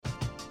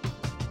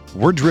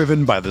We're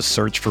driven by the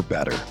search for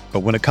better. But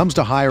when it comes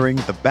to hiring,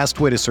 the best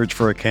way to search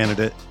for a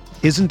candidate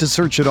isn't to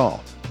search at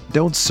all.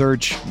 Don't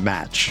search,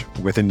 match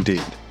with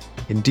Indeed.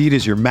 Indeed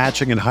is your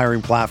matching and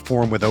hiring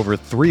platform with over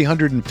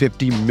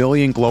 350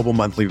 million global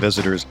monthly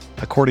visitors,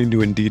 according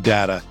to Indeed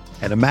data,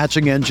 and a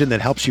matching engine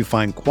that helps you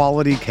find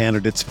quality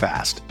candidates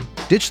fast.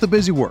 Ditch the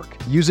busy work.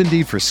 Use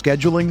Indeed for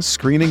scheduling,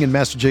 screening, and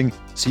messaging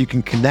so you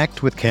can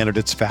connect with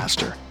candidates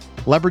faster.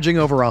 Leveraging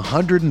over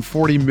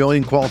 140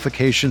 million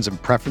qualifications and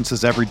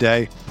preferences every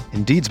day,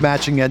 Indeed's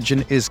matching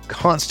engine is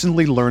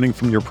constantly learning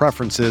from your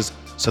preferences,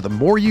 so the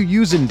more you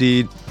use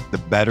Indeed, the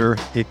better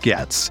it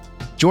gets.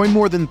 Join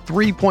more than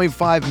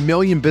 3.5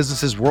 million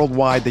businesses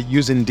worldwide that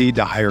use Indeed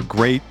to hire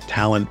great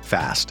talent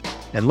fast.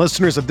 And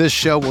listeners of this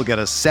show will get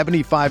a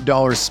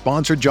 $75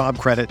 sponsored job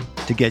credit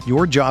to get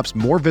your jobs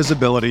more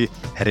visibility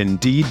at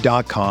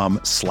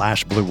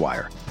Indeed.com/Blue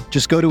Wire.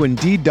 Just go to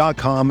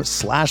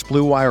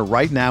Indeed.com/Blue Wire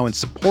right now and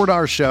support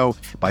our show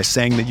by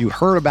saying that you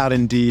heard about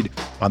Indeed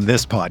on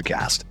this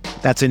podcast.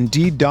 That's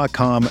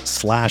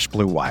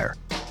Indeed.com/Blue Wire.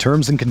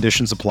 Terms and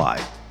conditions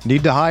apply.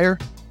 Need to hire?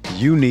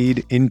 You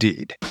need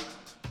Indeed.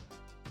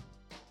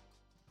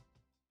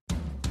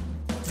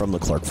 From the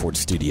Clark Ford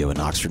Studio in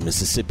Oxford,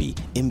 Mississippi,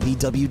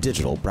 MVW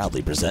Digital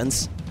proudly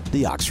presents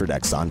the Oxford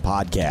Exxon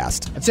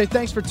Podcast. I'd say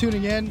thanks for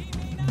tuning in,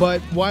 but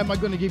why am I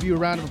going to give you a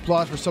round of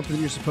applause for something that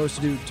you're supposed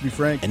to do, to be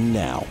frank? And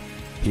now,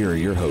 here are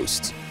your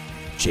hosts,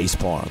 Chase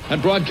Parham.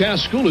 And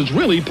broadcast school has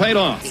really paid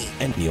off.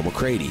 And Neil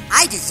McCready.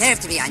 I deserve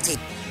to be on TV.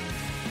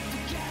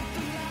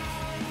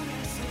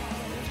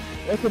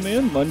 Welcome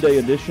in, Monday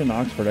edition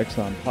Oxford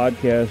Exxon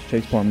Podcast.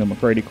 Chase Parham, Neil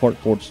McCready, Clark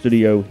Ford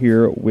Studio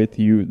here with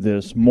you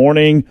this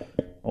morning.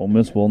 Ole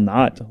Miss will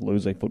not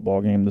lose a football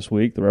game this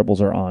week. The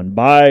Rebels are on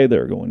bye.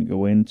 They're going to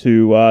go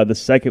into the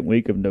second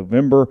week of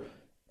November,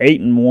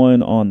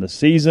 8-1 on the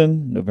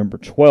season. November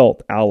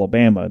 12th,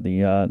 Alabama,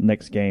 the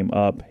next game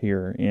up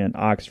here in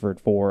Oxford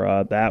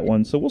for that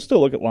one. So we'll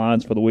still look at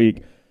lines for the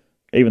week,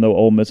 even though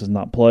Ole Miss is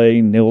not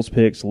playing. Neil's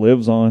picks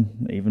lives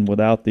on, even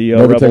without the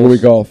Never Rebels. take a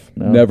week off.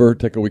 No. Never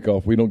take a week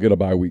off. We don't get a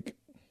bye week.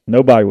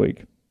 No bye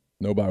week.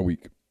 No bye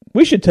week.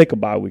 We should take a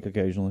bye week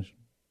occasionally.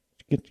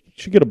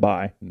 Should get a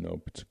bye.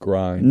 Nope, it's a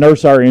grind.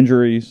 Nurse our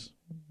injuries,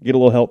 get a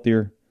little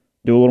healthier,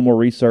 do a little more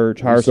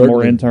research, hire some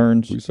more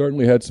interns. We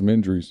certainly had some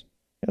injuries.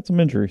 Had some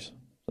injuries.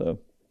 So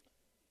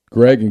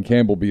Greg and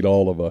Campbell beat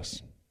all of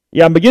us.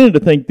 Yeah, I'm beginning to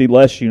think the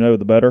less you know,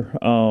 the better.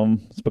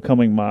 It's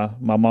becoming my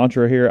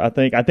mantra here. I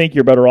think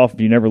you're better off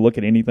if you never look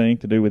at anything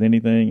to do with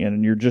anything,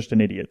 and you're just an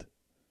idiot.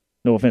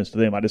 No offense to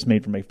them. I just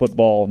mean from a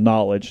football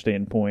knowledge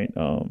standpoint.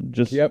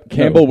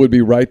 Campbell would be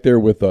right there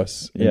with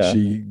us. And Yeah.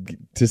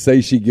 to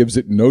say she gives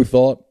it no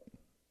thought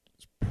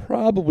is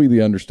probably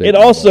the understatement.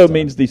 It also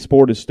means the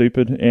sport is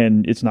stupid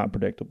and it's not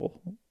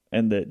predictable.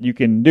 And that you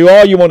can do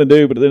all you want to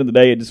do, but at the end of the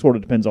day, it just sort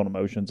of depends on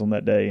emotions on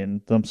that day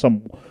and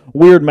some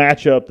weird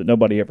matchup that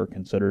nobody ever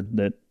considered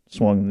that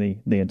swung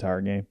the entire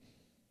game.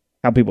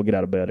 How people get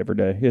out of bed every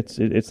day. It's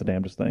the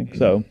damnedest thing.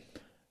 So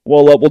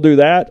we'll do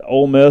that.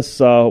 Ole Miss,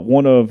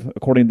 one of,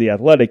 according to The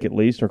Athletic at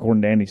least, or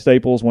according to Andy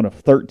Staples, one of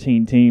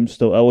 13 teams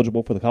still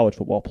eligible for the college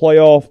football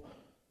playoff.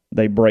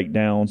 They break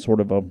down sort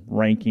of a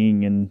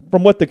ranking and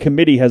from what the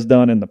committee has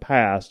done in the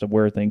past of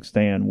where things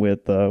stand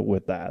with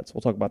that. So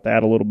we'll talk about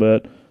that a little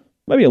bit.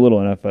 Maybe a little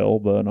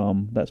NFL, but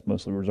that's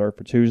mostly reserved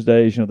for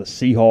Tuesdays. You know, the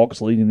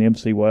Seahawks leading the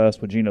MC West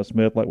with Geno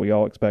Smith like we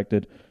all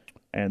expected.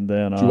 And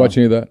then Did you watch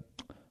any of that?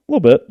 A little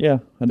bit, yeah.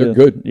 They're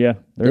good. Yeah.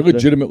 They're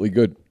legitimately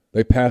good.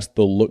 They passed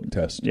the look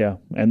test. Yeah,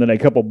 and then a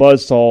couple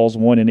buzzsaws,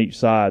 one in each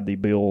side, the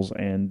Bills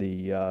and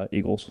the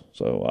Eagles.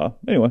 So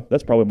anyway,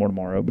 that's probably more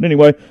tomorrow. But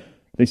anyway,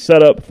 the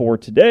setup for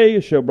today,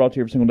 a show brought to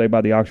you every single day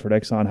by the Oxford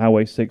Exxon,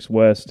 Highway 6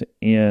 West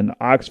in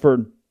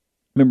Oxford.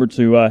 Remember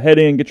to head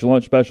in, get your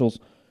lunch specials.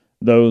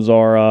 Those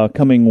are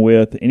coming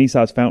with any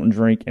size fountain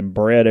drink and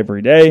bread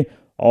every day.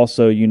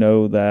 Also, you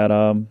know that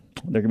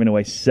they're giving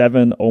away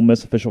 7 Ole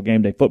Miss official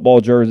game day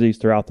football jerseys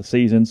throughout the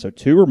season. So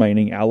 2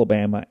 remaining,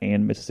 Alabama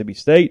and Mississippi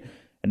State.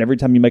 And every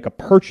time you make a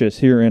purchase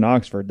here in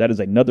Oxford, that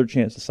is another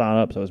chance to sign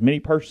up. So as many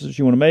purchases as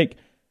you want to make,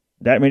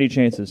 that many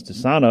chances to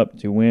sign up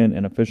to win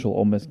an official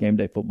Ole Miss game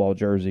day football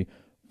jersey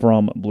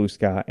from Blue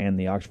Sky and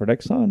the Oxford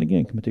Exxon.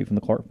 Again, coming to you from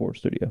the Clark Ford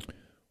Studio.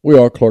 We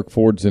are Clark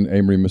Ford's in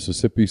Amory,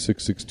 Mississippi.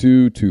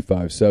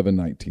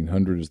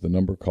 662-257-1900 is the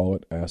number. Call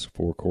it. Ask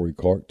for Corey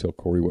Clark. Tell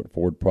Corey what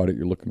Ford product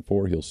you're looking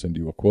for. He'll send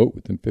you a quote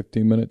within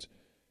 15 minutes.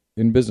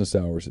 In business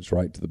hours, it's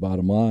right to the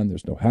bottom line.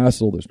 There's no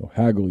hassle. There's no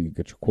haggle. You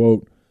get your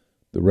quote.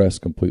 The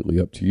rest completely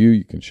up to you.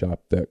 You can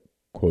shop that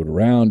quote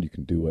around. You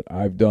can do what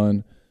I've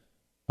done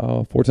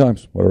 4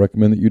 times, what I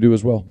recommend that you do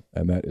as well,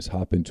 and that is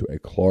hop into a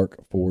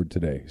Clark Ford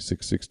today.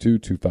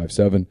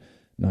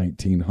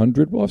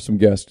 662-257-1900. We'll have some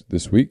guests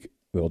this week.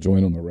 They'll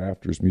join on the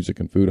Rafters Music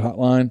and Food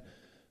Hotline.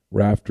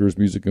 Rafters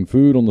Music and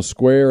Food on the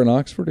Square in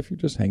Oxford. If you're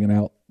just hanging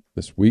out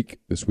this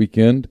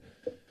weekend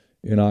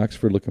in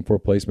Oxford, looking for a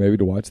place maybe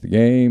to watch the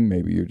game,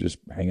 maybe you're just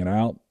hanging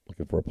out,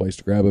 looking for a place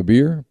to grab a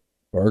beer,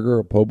 burger,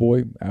 a po'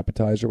 boy,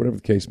 appetizer, whatever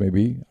the case may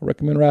be, I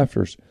recommend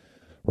Rafters.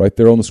 Right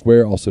there on the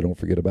Square. Also, don't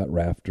forget about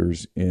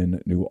Rafters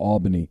in New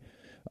Albany.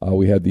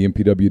 We had the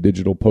MPW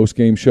Digital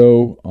postgame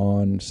show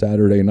on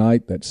Saturday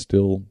night. That's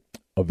still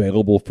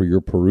available for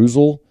your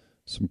perusal.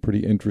 Some pretty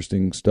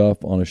interesting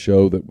stuff on a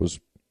show that was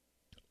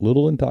a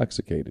little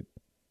intoxicated.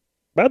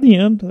 By the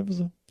end, that was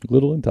a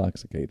little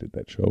intoxicated,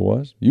 that show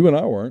was. You and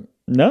I weren't.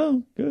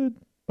 No, good.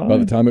 Fine. By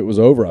the time it was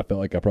over, I felt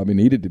like I probably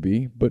needed to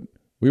be, but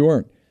we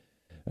weren't.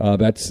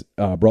 That's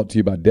brought to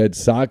you by Dead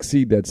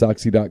Soxy,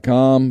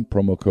 deadsoxy.com.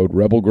 Promo code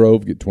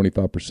RebelGrove. Get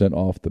 25%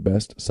 off the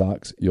best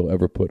socks you'll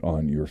ever put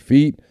on your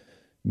feet.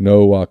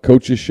 No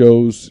coaches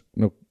shows,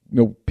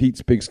 no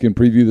Pete's Pigskin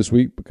preview this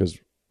week because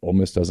Ole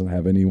Miss doesn't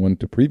have anyone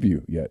to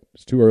preview yet.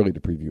 It's too early to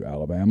preview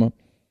Alabama.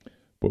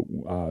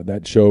 But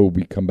that show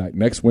will come back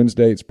next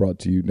Wednesday. It's brought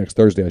to you next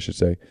Thursday, I should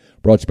say.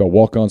 Brought to you by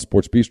Walk On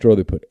Sports Bistro.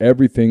 They put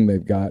everything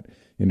they've got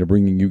into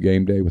bringing you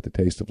game day with the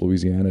taste of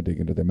Louisiana. Dig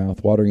into their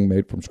mouth-watering,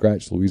 made from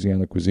scratch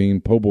Louisiana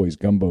cuisine, po' boys,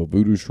 gumbo,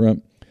 voodoo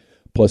shrimp,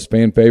 plus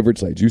fan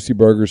favorites like juicy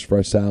burgers,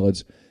 fresh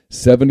salads,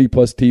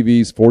 70-plus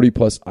TVs,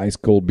 40-plus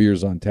ice-cold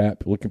beers on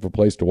tap. You're looking for a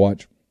place to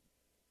watch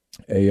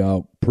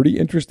a pretty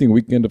interesting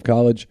weekend of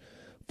college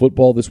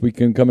football this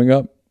weekend coming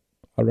up.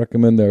 I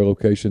recommend their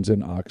locations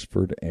in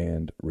Oxford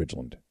and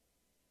Ridgeland.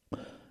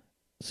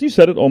 So you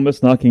said it, Ole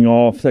Miss knocking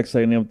off Texas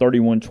A&M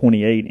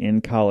 31-28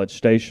 in College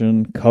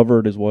Station,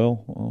 covered as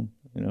well.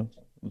 It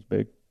was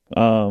big. It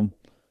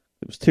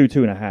was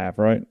 2.5,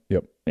 right?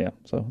 Yep. Yeah,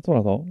 so that's what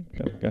I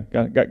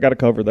thought. Got a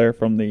cover there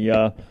from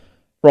the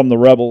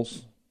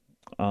Rebels.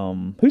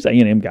 Who's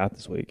A&M got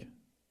this week?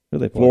 Who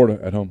they play? Florida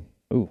at home.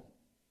 Ooh.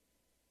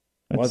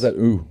 Why is that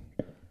ooh?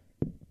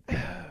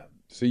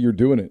 See, you're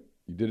doing it.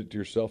 You did it to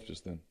yourself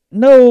just then.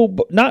 No,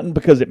 but not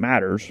because it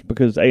matters,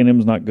 because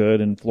A&M's not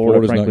good and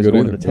Florida's frankly, not good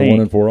going either. to the tank.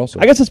 They're 1-4 also.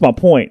 I guess that's my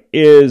point,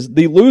 is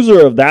the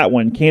loser of that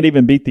one can't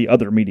even beat the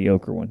other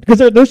mediocre one. Because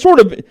they're sort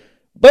of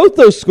 – both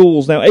those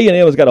schools – now, A&M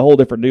has got a whole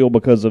different deal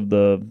because of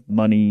the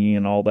money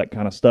and all that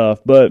kind of stuff.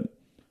 But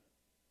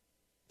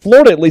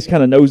Florida at least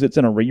kind of knows it's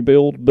in a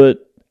rebuild.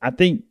 But I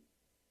think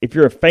if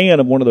you're a fan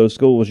of one of those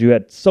schools, you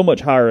had so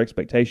much higher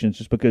expectations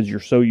just because you're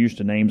so used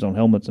to names on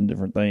helmets and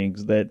different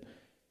things that –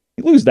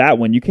 you lose that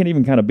one, you can't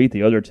even kind of beat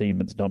the other team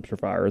that's dumpster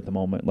fire at the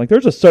moment. Like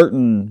there's a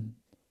certain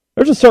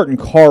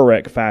car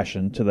wreck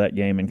fashion to that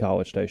game in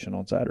College Station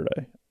on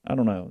Saturday. I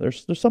don't know.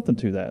 There's something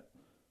to that.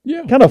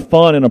 Yeah. Kind of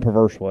fun in a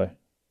perverse way.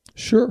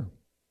 Sure.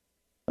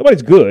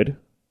 Nobody's good.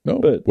 No.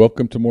 But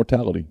welcome to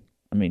mortality.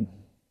 I mean,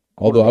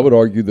 although I would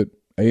argue that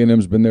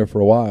A&M's been there for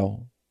a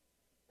while.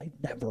 They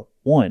never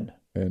won.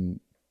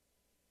 And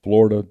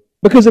Florida.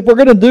 Because if we're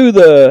going to do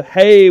the,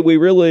 hey, we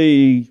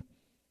really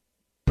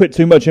put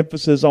too much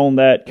emphasis on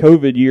that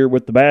COVID year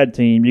with the bad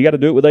team, you got to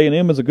do it with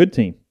A&M as a good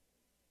team.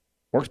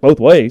 Works both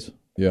ways.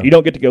 Yeah. You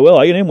don't get to go, well,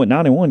 A&M went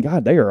 9-1.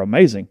 God, they are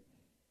amazing.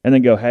 And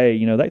then go,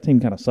 hey, that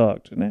team kind of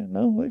sucked.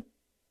 No, they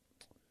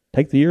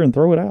take the year and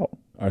throw it out.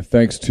 Our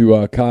thanks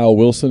to Kyle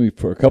Wilson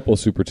for a couple of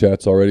super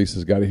chats already. He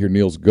says, got to hear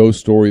Neil's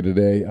ghost story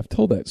today. I've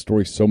told that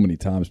story so many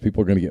times.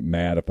 People are going to get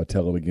mad if I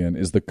tell it again.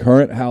 Is the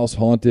current house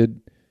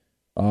haunted?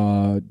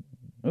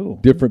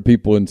 Different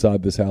people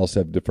inside this house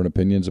have different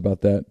opinions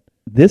about that.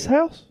 This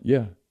house?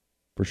 Yeah,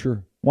 for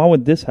sure. Why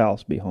would this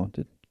house be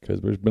haunted?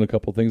 Because there's been a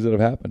couple things that have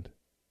happened.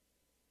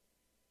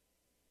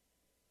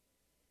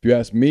 If you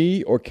ask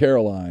me or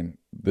Caroline,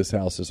 this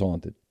house is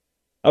haunted.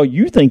 Oh,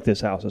 you think this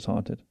house is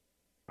haunted?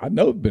 I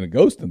know there's been a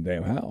ghost in the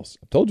damn house.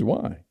 I told you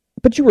why.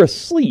 But you were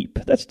asleep.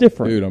 That's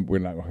different. Dude, we're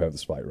not going to have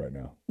this fight right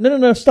now.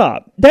 No,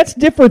 stop. That's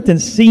different than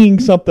seeing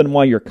something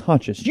while you're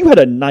conscious. You had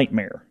a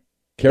nightmare.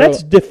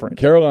 That's different.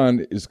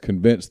 Caroline is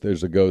convinced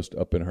there's a ghost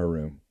up in her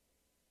room.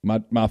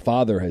 My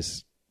father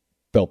has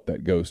felt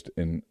that ghost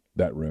in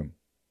that room.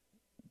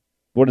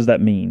 What does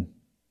that mean?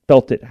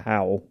 Felt it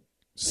how?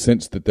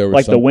 Sensed that there was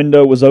like the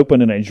window was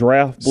open and a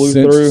giraffe blew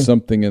through?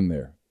 Something in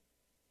there.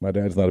 My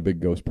dad's not a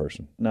big ghost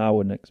person. No, I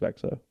wouldn't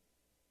expect so.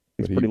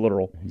 He's pretty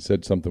literal. He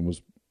said something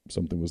was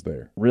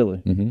there. Really?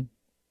 Mm-hmm.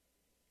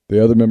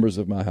 The other members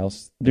of my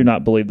house do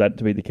not believe that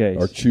to be the case.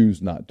 Or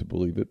choose not to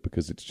believe it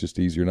because it's just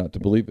easier not to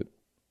believe it.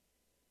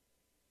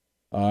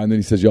 And then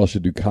he says y'all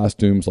should do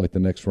costumes like the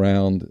next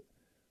round.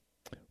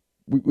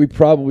 We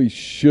probably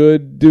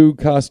should do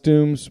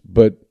costumes,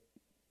 but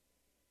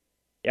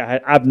yeah,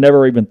 I've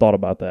never even thought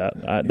about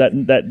that.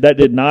 That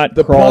did not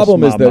the cross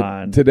problem my is that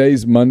mind.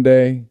 Today's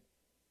Monday,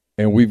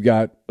 and we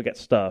got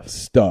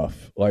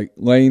stuff. Like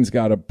Lane's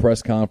got a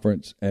press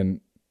conference, and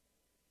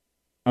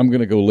I'm going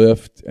to go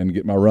lift and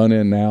get my run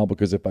in now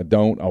because if I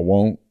don't, I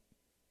won't.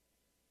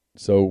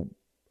 So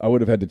I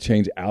would have had to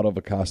change out of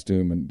a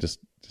costume and just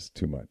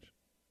too much.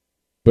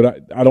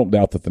 But I don't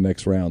doubt that the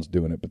next round's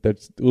doing it, but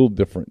that's a little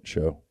different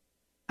show.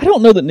 I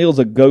don't know that Neil's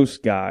a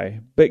ghost guy,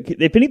 but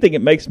if anything,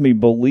 it makes me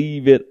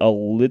believe it a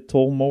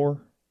little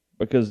more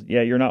because,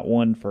 yeah, you're not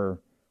one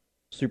for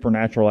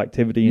supernatural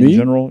activity in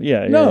general.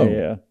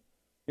 Yeah.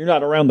 You're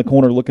not around the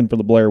corner looking for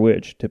the Blair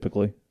Witch,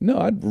 typically. No,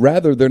 I'd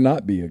rather there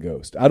not be a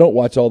ghost. I don't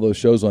watch all those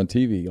shows on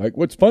TV. Like,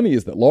 what's funny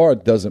is that Laura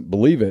doesn't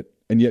believe it,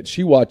 and yet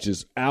she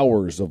watches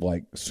hours of,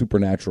 like,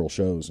 supernatural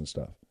shows and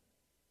stuff.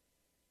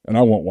 And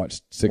I won't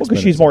watch 6 minutes.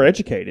 Because she's more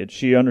educated.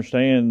 She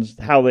understands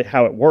how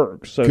it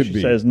works. So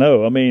she says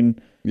no. I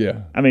mean,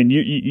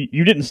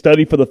 you didn't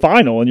study for the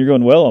final, and you're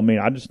going, well, I mean,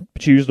 I just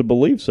choose to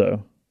believe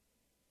so.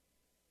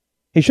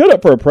 He showed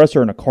up for a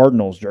presser in a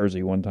Cardinals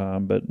jersey one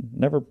time, but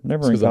never in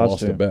costume. I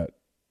lost a bet.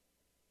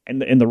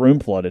 And the room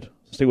flooded.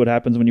 See what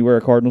happens when you wear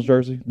a Cardinals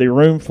jersey? The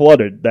room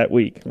flooded that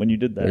week when you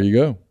did that. There you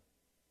go.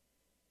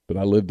 But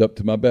I lived up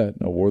to my bet.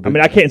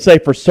 I can't say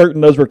for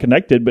certain those were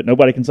connected, but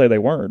nobody can say they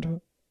weren't.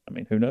 I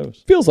mean, who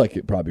knows? Feels like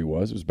it probably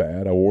was. It was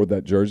bad. I wore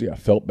that jersey. I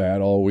felt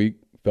bad all week.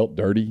 Felt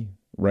dirty.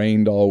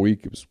 Rained all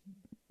week. It was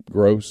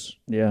gross.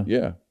 Yeah.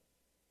 Yeah.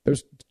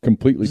 There's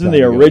completely. It's in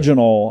the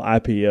original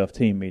IPF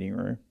team meeting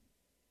room.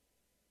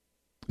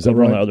 Is that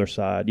over right? on the other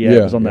side? Yeah,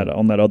 it was on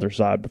that other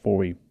side before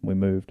we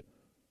moved.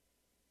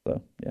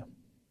 So yeah.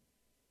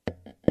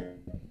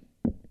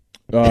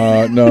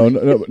 No,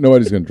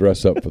 nobody's going to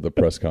dress up for the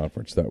press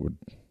conference. That would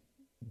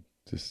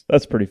just.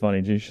 That's pretty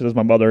funny. She says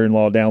my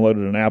mother-in-law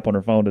downloaded an app on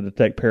her phone to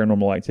detect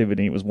paranormal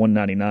activity. It was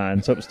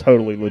 $1.99, so it was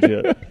totally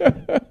legit.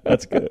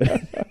 That's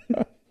good.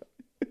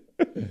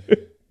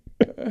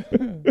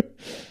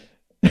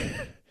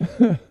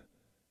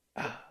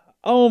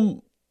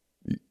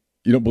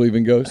 You don't believe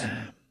in ghosts?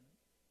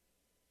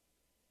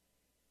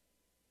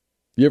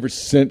 You ever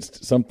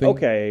sensed something?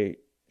 Okay,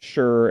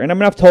 sure. And I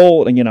mean, I've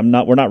told, again,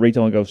 we're not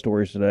retelling ghost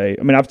stories today.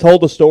 I mean, I've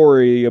told the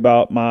story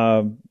about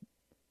my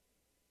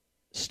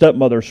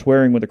stepmother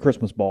swearing with the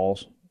Christmas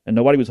balls, and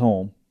nobody was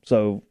home.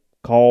 So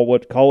call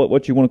it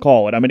what you want to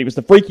call it. I mean, it was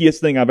the freakiest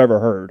thing I've ever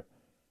heard.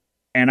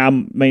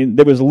 And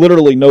there was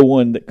literally no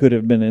one that could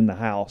have been in the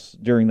house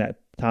during that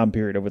time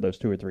period over those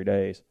 2 or 3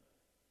 days.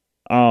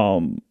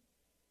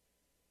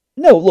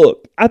 No,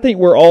 look, I think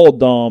we're all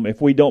dumb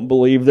if we don't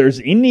believe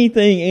there's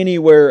anything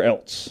anywhere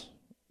else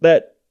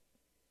that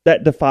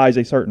defies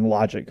a certain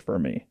logic for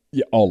me.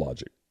 Yeah, all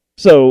logic.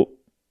 So,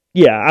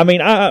 yeah, I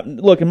mean,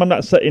 look, I'm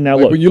not saying now.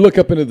 Like look, when you look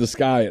up into the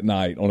sky at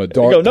night on a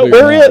dark, go, no,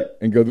 clear we're night it.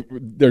 and go,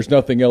 there's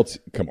nothing else.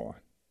 Come on,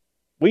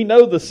 we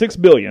know the 6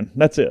 billion.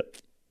 That's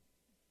it.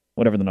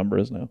 Whatever the number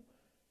is now.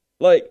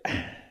 Like,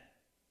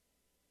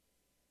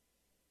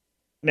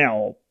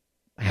 now,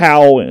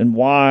 how and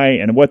why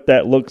and what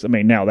that looks, I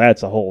mean, now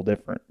that's a whole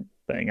different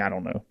thing. I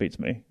don't know. Beats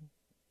me.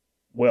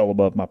 Well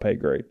above my pay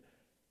grade.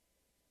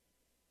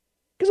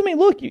 Because, I mean,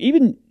 look,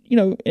 even,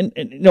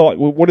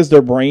 what is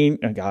their brain?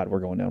 Oh, God, we're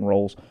going down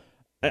rolls.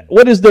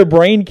 What is their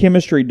brain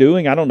chemistry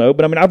doing? I don't know.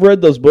 But, I mean, I've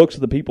read those books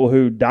of the people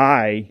who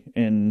die,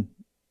 and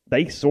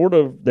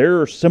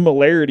there are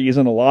similarities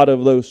in a lot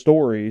of those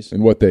stories.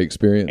 And what they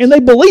experience. And they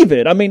believe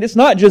it. I mean, it's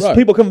not just right.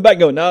 People coming back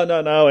going,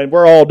 no, and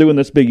we're all doing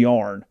this big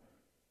yarn.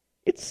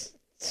 It's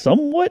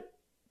somewhat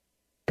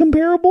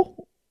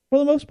comparable for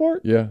the most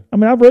part. Yeah. I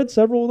mean, I've read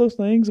several of those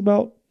things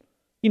about,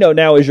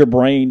 now is your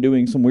brain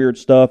doing some weird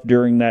stuff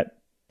during that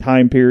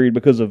time period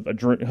because of a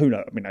drink? Who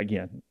knows? I mean,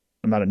 again,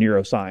 I'm not a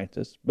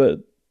neuroscientist, but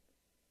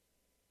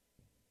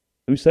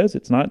who says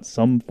it's not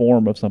some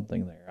form of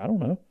something there? I don't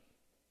know.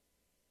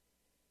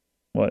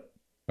 What?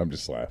 I'm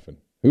just laughing.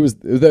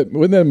 Wasn't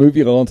that a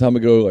movie a long time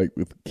ago, like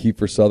with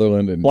Kiefer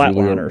Sutherland and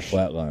Flatliners?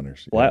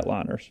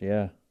 Flatliners,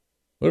 Yeah.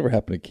 Whatever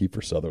happened to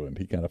Kiefer Sutherland?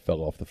 He kind of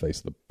fell off the face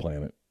of the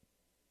planet.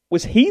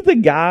 Was he the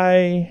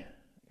guy?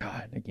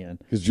 God, again.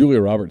 Because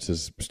Julia Roberts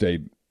has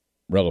stayed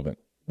relevant.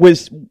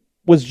 Was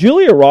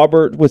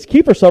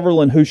Kiefer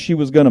Sutherland who she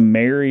was going to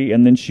marry,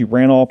 and then she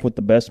ran off with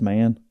the best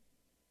man,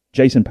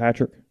 Jason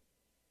Patrick?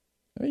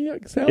 Yeah,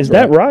 it sounds Is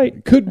that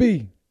right? Could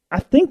be.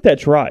 I think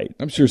that's right.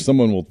 I'm sure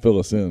someone will fill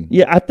us in.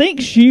 Yeah, I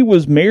think she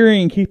was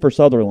marrying Kiefer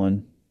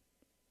Sutherland,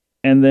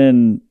 and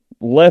then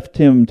left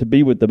him to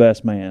be with the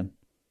best man,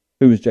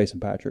 who was Jason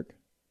Patrick.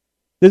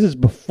 This is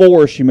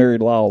before she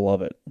married Lyle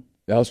Lovett.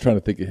 I was trying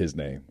to think of his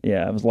name.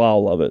 Yeah, it was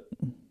Lyle Lovett.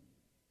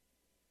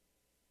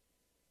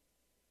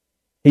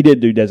 He did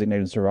do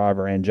Designated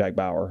Survivor and Jack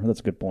Bauer. That's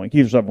a good point.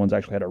 Kiefer Sutherland's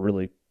actually had a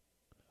really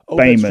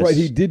famous. That's right.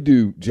 He did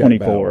do Jack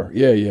 24. Bauer.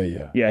 Yeah.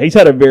 Yeah, he's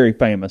had a very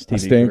famous TV I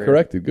stand career.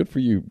 corrected. Good for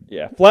you.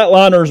 Yeah,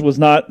 Flatliners was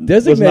not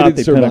Designated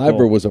the Survivor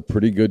pinnacle. was a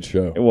pretty good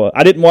show. It was.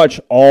 I didn't watch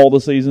all the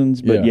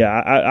seasons, but Yeah.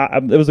 I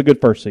it was a good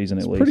first season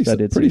at least. I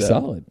did pretty see that.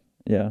 solid.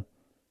 Yeah.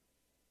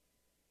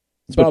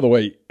 By the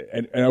way,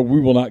 and we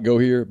will not go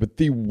here, but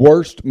the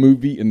worst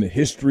movie in the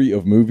history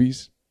of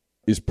movies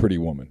is Pretty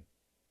Woman.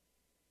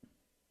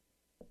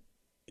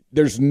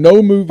 There's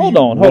no movie. Hold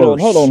on.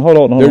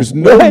 There's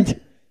no. What?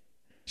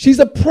 She's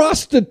a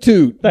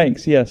prostitute.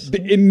 Thanks. Yes.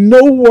 In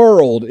no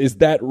world is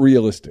that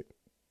realistic.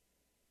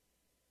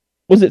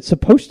 Was it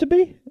supposed to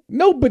be?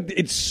 No, but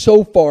it's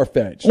so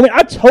far-fetched. I mean,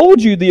 I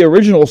told you the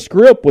original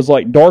script was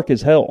like dark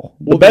as hell.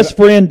 The best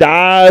friend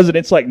dies, and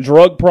it's like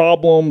drug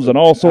problems and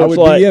all sorts. I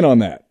would be in on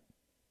that.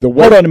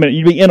 Hold on a minute.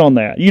 You'd be in on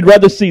that. You'd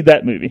rather see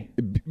that movie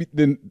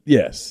Then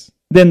yes,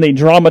 than the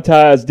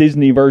dramatized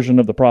Disney version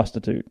of The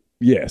Prostitute.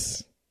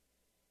 yes.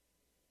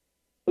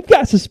 We've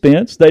got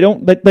suspense. They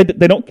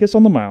don't kiss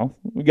on the mouth.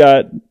 We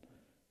got.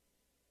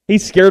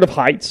 He's scared of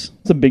heights.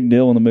 It's a big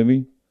deal in the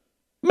movie.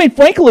 I mean,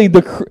 frankly,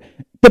 Thanks for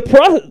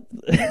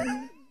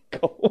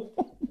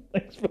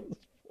the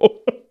support.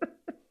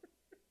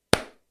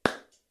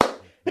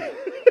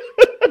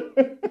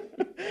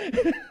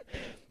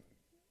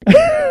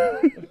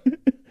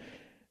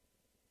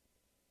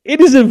 It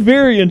is a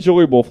very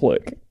enjoyable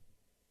flick.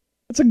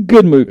 It's a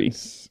good movie.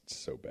 It's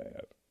so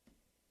bad.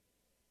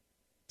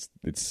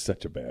 It's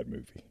such a bad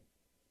movie.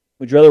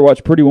 Would you rather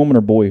watch Pretty Woman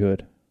or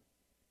Boyhood?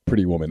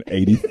 Pretty Woman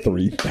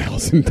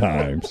 83,000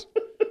 times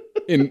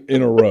in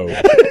a row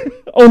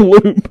On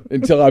loop.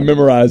 until I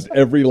memorized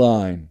every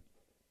line.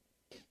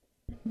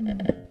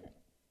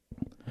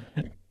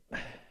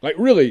 Like,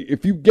 really,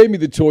 if you gave me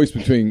the choice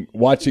between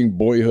watching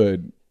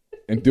Boyhood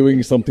and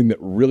doing something that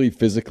really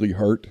physically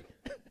hurt,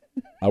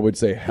 I would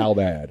say how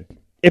bad.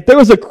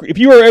 If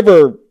you were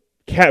ever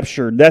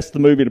captured, that's the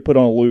movie to put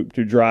on a loop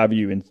to drive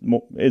you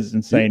as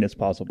insane as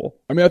possible.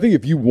 I mean, I think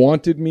if you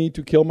wanted me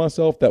to kill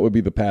myself, that would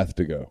be the path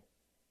to go.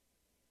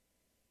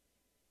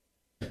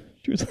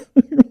 She was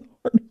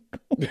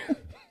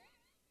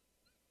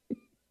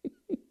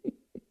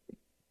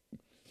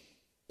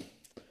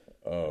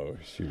Oh,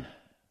 shoot.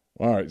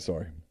 All right,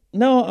 sorry.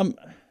 No,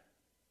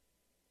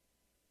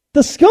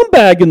 the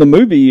scumbag in the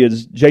movie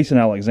is Jason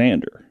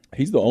Alexander.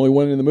 He's the only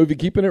one in the movie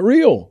keeping it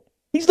real.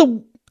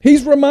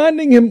 He's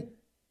reminding him,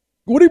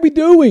 what are we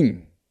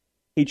doing?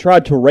 He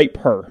tried to rape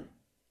her.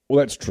 Well,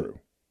 that's true.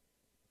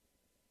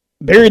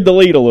 Buried the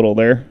lead a little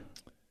there.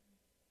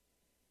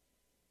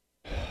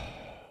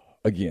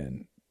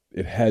 Again,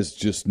 it has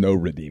just no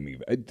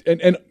redeeming.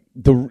 And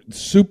the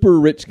super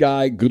rich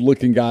guy,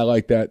 good-looking guy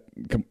like that,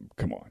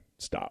 come on,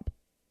 stop.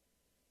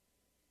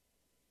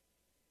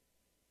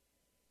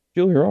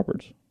 Julia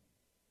Roberts.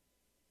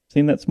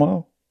 Seen that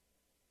smile?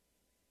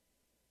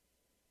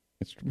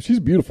 She's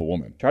a beautiful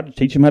woman. Tried to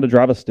teach him how to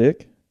drive a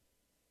stick.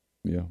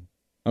 Yeah.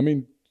 I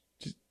mean,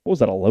 what was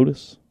that, a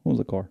Lotus? What was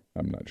the car?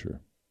 I'm not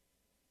sure.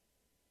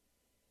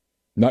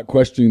 Not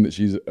questioning that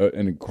she's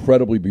an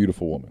incredibly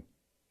beautiful woman.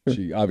 Sure.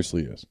 She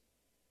obviously is.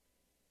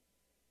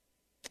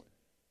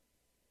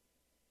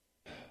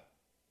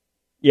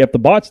 Yeah, if the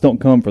bots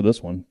don't come for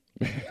this one.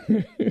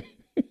 It's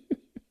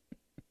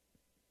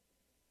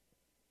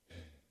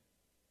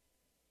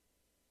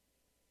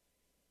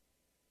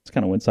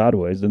kind of went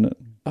sideways, didn't it?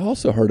 I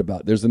also heard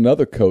about there's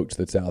another coach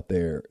that's out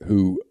there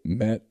who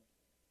met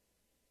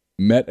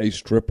a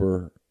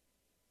stripper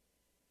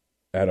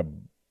at a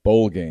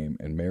bowl game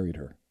and married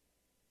her.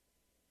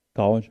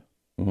 College?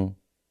 Uh-huh.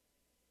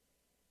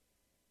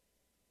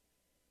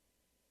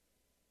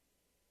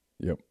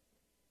 Yep.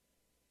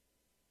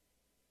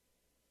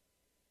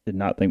 Did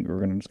not think we were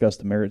going to discuss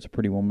the merits of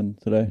Pretty Woman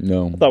today.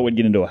 No. I thought we'd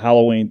get into a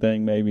Halloween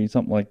thing, maybe,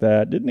 something like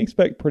that. Didn't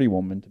expect Pretty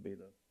Woman to be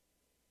the...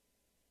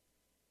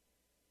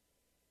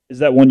 Is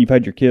that one you've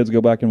had your kids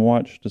go back and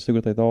watch to see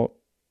what they thought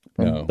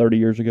from 30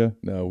 years ago?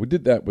 No, we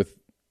did that with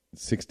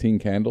 16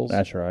 Candles.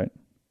 That's right.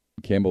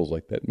 Campbell's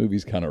like, that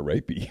movie's kind of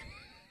rapey.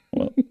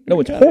 Well, no,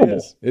 it's horrible.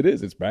 Is. It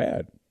is. It's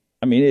bad.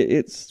 I mean,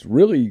 it's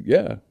really,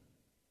 yeah.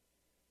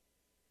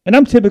 And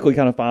I'm typically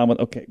kind of fine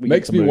with, okay.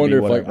 Makes me wonder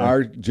if like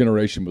our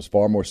generation was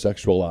far more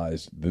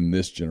sexualized than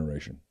this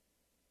generation.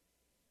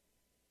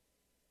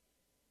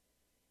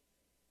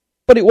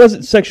 But it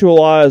wasn't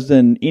sexualized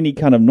in any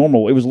kind of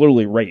normal. It was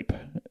literally rape.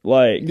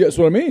 Like, yeah, that's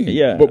what I mean.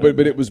 Yeah, but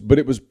it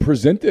was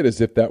presented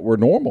as if that were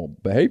normal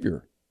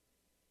behavior.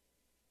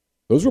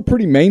 Those were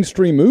pretty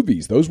mainstream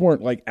movies. Those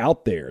weren't like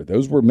out there.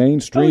 Those were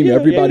mainstream. Oh, yeah,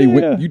 Everybody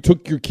yeah. You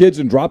took your kids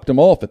and dropped them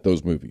off at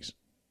those movies.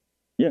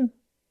 Yeah.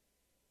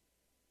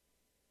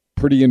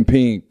 Pretty in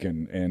Pink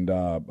and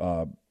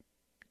the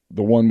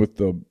one with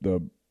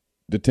the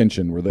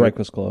detention where they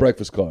Breakfast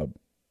Club.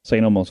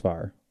 St. Elmo's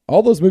Fire.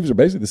 All those movies are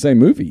basically the same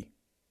movie.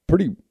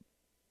 Pretty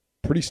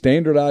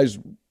standardized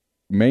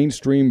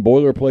mainstream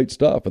boilerplate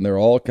stuff, and they're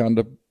all kind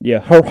of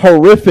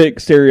horrific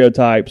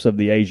stereotypes of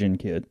the Asian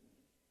kid.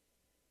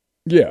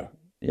 Yeah.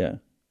 Yeah.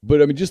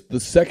 But I mean, just the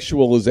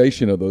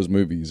sexualization of those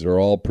movies are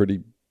all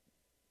pretty.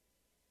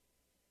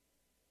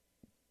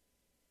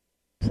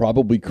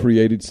 Probably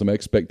created some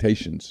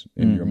expectations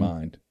in your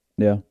mind.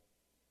 Yeah.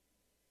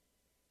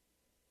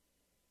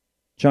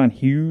 John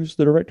Hughes,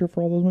 the director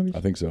for all those movies?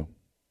 I think so.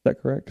 Is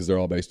that correct? Because they're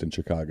all based in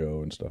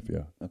Chicago and stuff,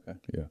 yeah. Okay.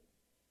 Yeah.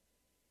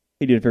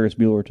 He did Ferris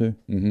Bueller, too.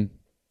 Mm-hmm.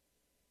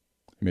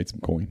 He made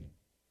some coin.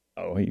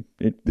 Oh, it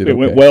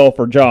went well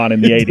for John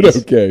in the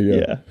 80s. Okay,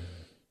 yeah.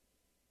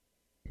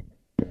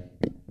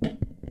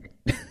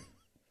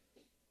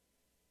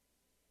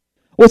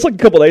 Well, it's like a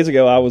couple of days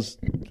ago, it was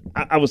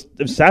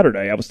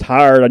Saturday. I was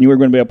tired. I knew we were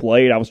going to be up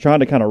late. I was trying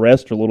to kind of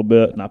rest a little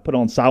bit, and I put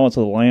on Silence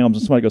of the Lambs,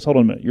 and somebody goes, hold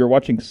on a minute, you were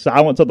watching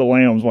Silence of the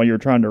Lambs while you were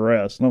trying to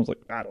rest. And I was like,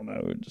 I don't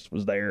know. It just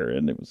was there,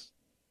 and it was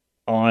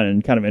on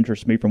and kind of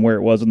interested me from where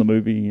it was in the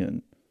movie.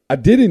 And I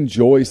did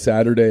enjoy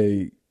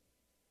Saturday,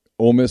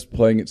 Ole Miss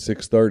playing at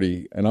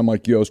 6:30, and I'm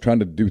like, I was trying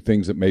to do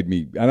things that made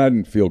me, and I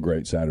didn't feel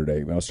great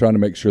Saturday. I was trying to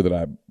make sure that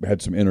I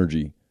had some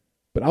energy.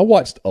 But I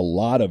watched a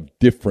lot of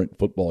different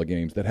football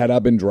games that had I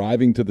been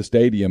driving to the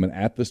stadium and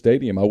at the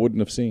stadium, I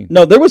wouldn't have seen.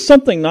 No, there was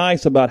something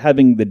nice about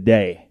having the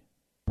day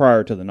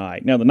prior to the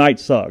night. Now, the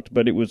night sucked,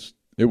 but it was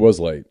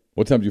late.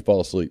 What time did you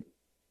fall asleep?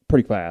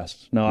 pretty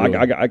fast. No, really?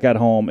 I got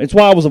home. It's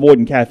why I was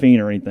avoiding caffeine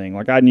or anything.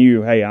 Like, I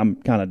knew, hey, I'm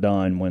kind of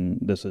done when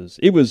this is.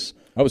 It was.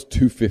 I was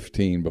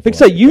 2:15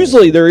 before.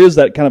 Usually there is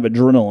that kind of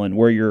adrenaline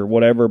where you're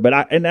whatever, but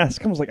I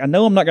was like, I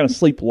know I'm not going to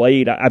sleep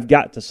late. I've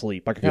got to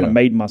sleep. I kind of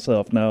made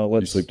myself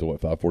let's. You sleep till what,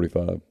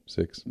 5:45,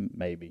 6?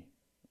 Maybe.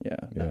 Yeah.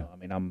 No, I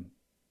mean,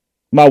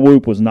 my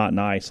whoop was not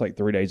nice. Like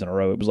 3 days in a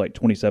row, it was like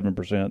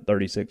 27%,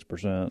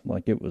 36%.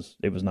 Like it was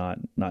not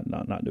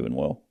doing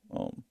well.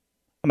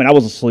 I mean, I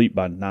was asleep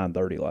by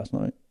 9:30 last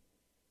night.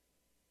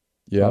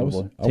 Yeah,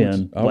 probably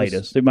 10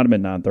 latest. It might have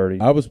been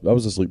 9:30. I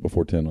was asleep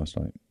before 10 last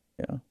night.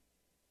 Yeah.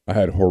 I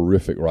had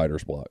horrific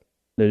writer's block.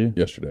 Did you?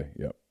 Yesterday,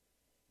 yep.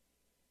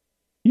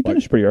 You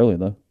finished pretty early,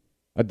 though.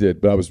 I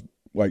did, but I was,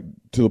 like,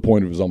 to the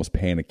point it was almost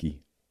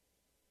panicky.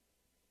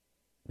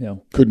 Yeah.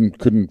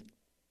 Couldn't think.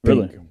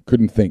 Really?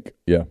 Couldn't think,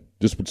 yeah.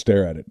 Just would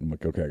stare at it. I'm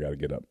like, okay, I got to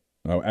get up.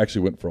 I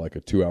actually went for, like,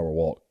 a 2-hour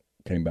walk,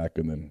 came back,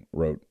 and then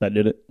wrote. That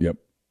did it? Yep.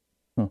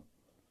 Huh.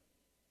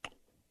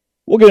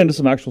 We'll get into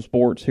some actual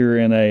sports here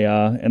in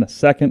a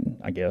second.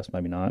 I guess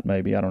maybe not.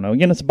 Maybe I don't know.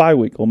 Again, it's a bye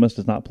week. Ole Miss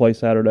does not play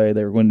Saturday.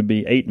 They were going to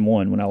be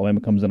 8-1 when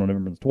Alabama comes in on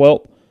November the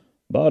 12th.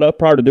 But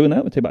prior to doing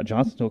that, we'll tell you about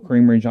Johnson's Hill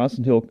Creamery.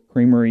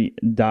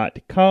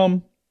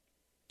 JohnsonHillCreamery.com.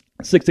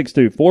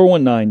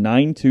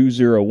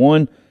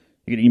 662-419-9201.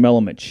 You can email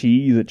them at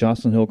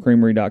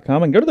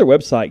cheese@JohnsonHillCreamery.com and go to their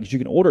website because you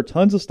can order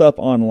tons of stuff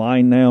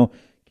online now.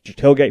 Get your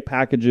tailgate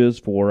packages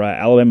for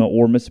Alabama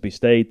or Mississippi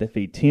State. They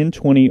feed 10,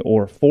 20,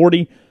 or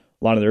 40.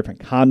 A lot of their different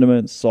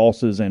condiments,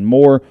 sauces, and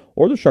more.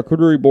 Or the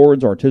charcuterie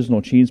boards,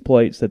 artisanal cheese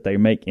plates that they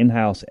make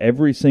in-house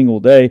every single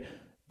day.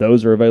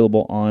 Those are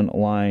available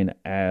online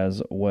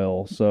as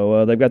well.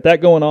 So they've got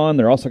that going on.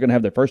 They're also going to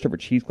have their first ever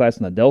cheese class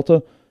in the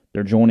Delta.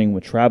 They're joining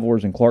with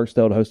Travelers in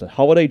Clarksdale to host a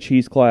holiday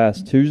cheese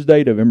class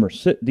Tuesday, December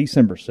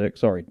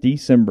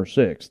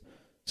 6th.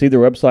 See their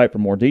website for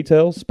more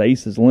details.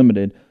 Space is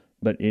limited,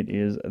 but it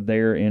is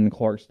there in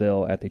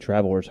Clarksdale at the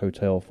Travelers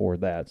Hotel for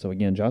that. So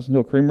again,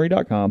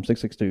 JohnsonHillCreamery.com,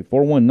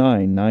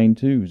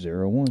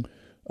 662-419-9201.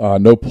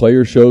 No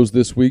player shows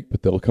this week,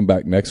 but they'll come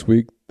back next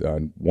week.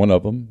 One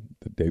of them,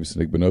 the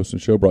Davison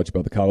Igbinosun Show, brought to you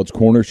by the College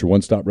Corner. It's your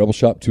one-stop Rebel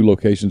Shop. 2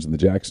 locations in the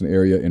Jackson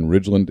area. In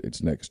Ridgeland,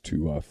 it's next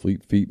to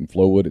Fleet Feet. In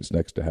Flowood, it's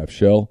next to Half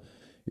Shell.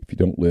 If you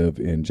don't live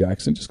in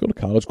Jackson, just go to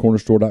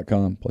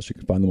collegecornerstore.com. Plus, you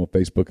can find them on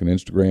Facebook and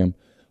Instagram.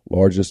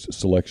 Largest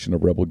selection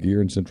of Rebel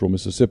gear in Central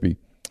Mississippi.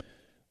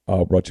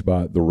 Brought to you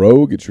by The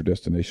Rogue. It's your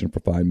destination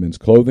for fine men's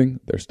clothing.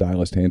 Their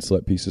stylist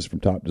hand-select pieces from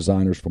top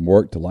designers, from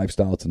work to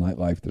lifestyle to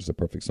nightlife. There's a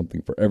perfect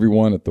something for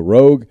everyone at The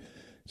Rogue.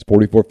 It's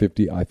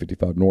 4450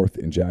 I-55 North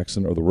in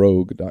Jackson, or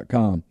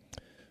therogue.com.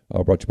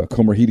 Brought to you by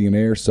Comer Heating and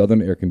Air,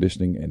 Southern Air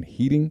Conditioning and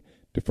Heating.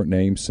 Different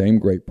names, same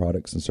great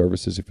products and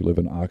services. If you live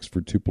in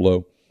Oxford,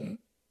 Tupelo, or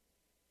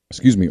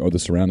the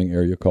surrounding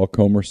area, call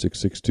Comer,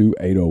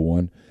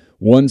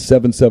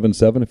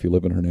 662-801-1777. If you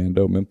live in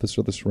Hernando, Memphis,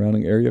 or the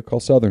surrounding area, call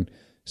Southern,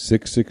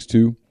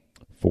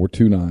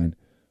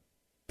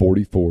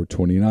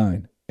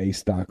 662-429-4429.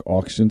 A-Stock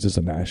Auctions is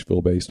a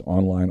Nashville-based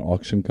online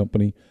auction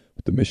company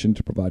with the mission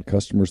to provide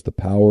customers the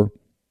power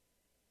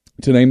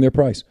to name their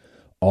price.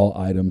 All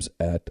items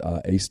at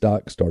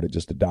A-Stock start at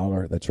just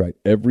 $1. That's right.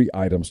 Every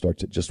item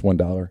starts at just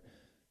 $1.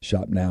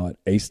 Shop now at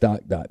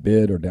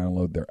astock.bid or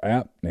download their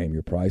app. Name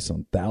your price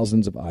on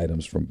thousands of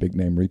items from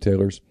big-name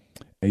retailers.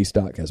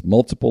 A-Stock has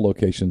multiple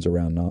locations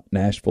around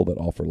Nashville that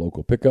offer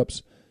local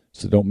pickups,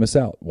 so don't miss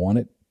out. Want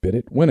it, bid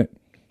it, win it.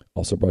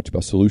 Also brought to you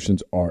by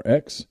Solutions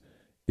RX.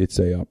 It's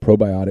a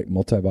probiotic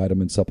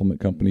multivitamin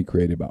supplement company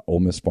created by Ole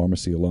Miss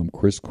Pharmacy alum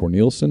Chris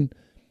Cornelison.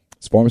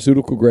 It's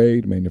pharmaceutical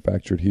grade,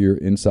 manufactured here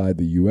inside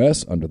the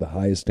U.S. under the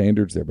highest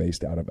standards. They're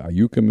based out of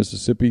Iuka,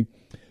 Mississippi.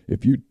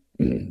 If you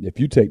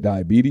take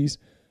diabetes,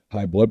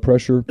 high blood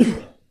pressure,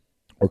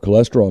 or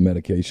cholesterol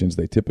medications,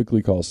 they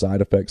typically cause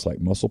side effects like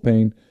muscle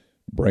pain,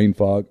 brain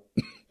fog,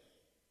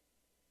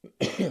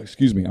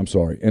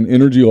 and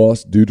energy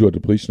loss due to a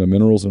depletion of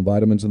minerals and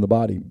vitamins in the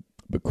body.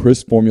 But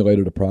Chris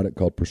formulated a product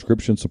called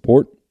Prescription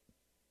Support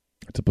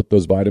to put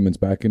those vitamins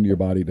back into your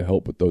body to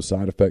help with those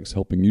side effects,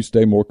 helping you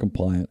stay more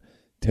compliant,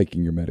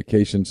 taking your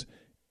medications,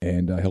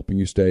 and helping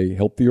you stay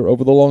healthier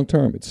over the long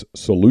term. It's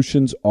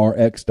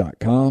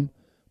solutionsrx.com,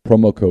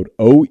 promo code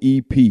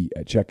OEP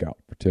at checkout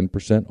for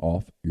 10%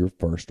 off your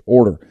first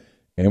order.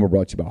 And we're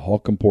brought to you by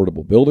Holcomb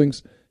Portable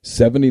Buildings,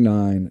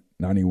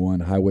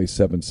 7991 Highway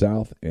 7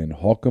 South in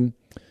Holcomb.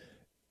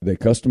 They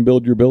custom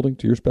build your building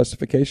to your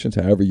specifications,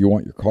 however you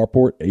want your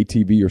carport,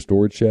 ATV or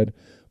storage shed,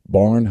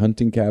 barn,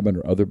 hunting cabin,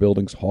 or other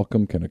buildings.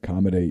 Holcomb can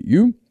accommodate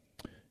you.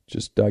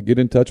 Just get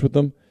in touch with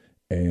them.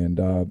 And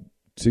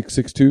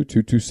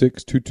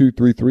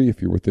 662-226-2233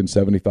 if you're within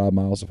 75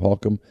 miles of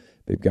Holcomb.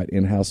 They've got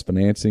in-house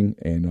financing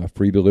and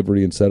free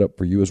delivery and setup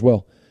for you as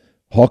well.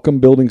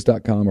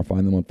 HolcombBuildings.com, or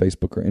find them on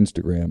Facebook or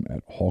Instagram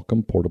at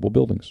Holcomb Portable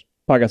Buildings.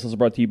 Podcast is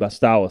brought to you by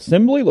Style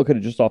Assembly,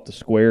 located just off the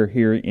square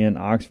here in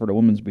Oxford, a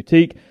women's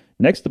boutique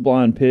next to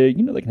Blind Pig.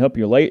 You know they can help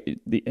you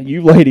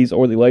ladies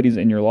or the ladies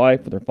in your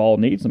life with their fall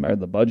needs, no matter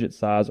the budget,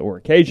 size, or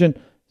occasion.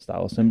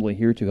 Style Assembly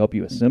here to help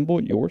you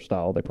assemble your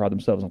style. They pride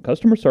themselves on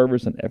customer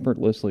service and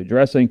effortlessly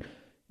dressing.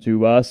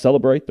 to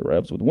celebrate the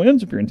Revs with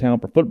wins. If you're in town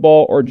for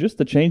football or just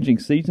the changing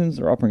seasons,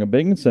 they're offering a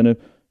big incentive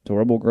to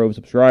Rebel Grove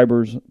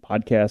subscribers,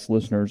 podcast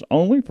listeners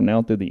only from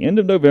now through the end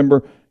of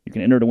November. You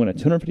can enter to win a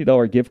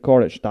 $250 gift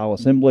card at Style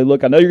Assembly.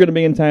 Look, I know you're going to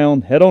be in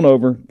town. Head on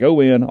over.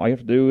 Go in. All you have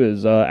to do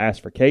is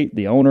ask for Kate,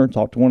 the owner,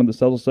 talk to one of the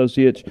sales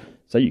associates,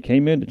 say you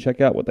came in to check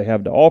out what they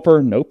have to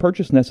offer. No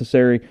purchase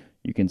necessary.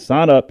 You can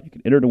sign up. You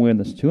can enter to win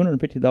this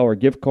 $250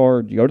 gift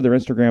card. You go to their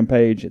Instagram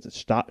page. It's a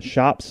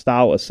Shop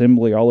Style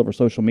Assembly all over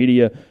social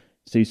media.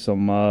 See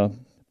some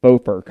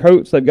faux fur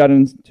coats they've got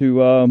in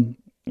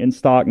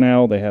stock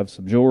now. They have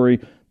some jewelry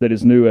that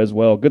is new as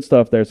well. Good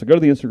stuff there. So go to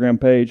the Instagram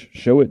page,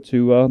 show it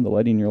to the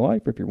lady in your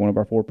life. If you're one of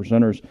our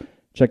 4%ers,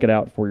 check it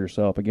out for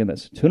yourself. Again,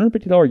 that's a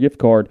 $250 gift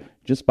card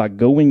just by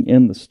going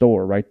in the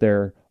store right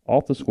there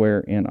off the square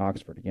in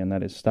Oxford. Again,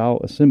 that is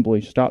Style Assembly,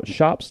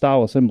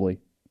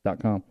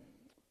 shopstyleassembly.com.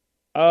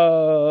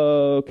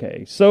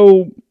 Okay,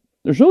 so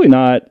there's really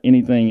not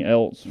anything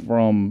else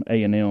from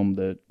A&M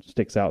that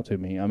sticks out to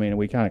me. I mean,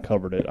 we kind of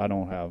covered it. I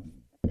don't have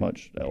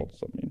much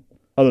else. I mean,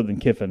 other than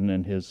Kiffin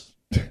and his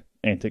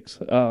antics.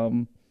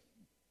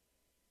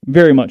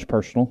 Very much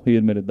personal. He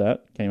admitted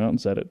that. Came out and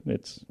said it.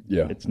 It's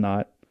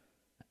not.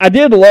 I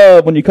did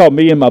love when you called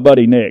me and my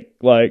buddy Nick.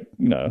 Like,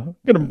 gonna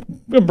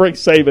bring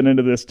Saban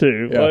into this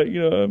too. Yeah. Like,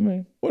 what I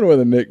mean. Wonder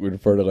whether Nick would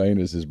refer to Lane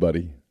as his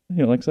buddy. You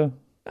don't think so?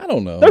 I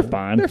don't know. They're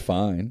fine. They're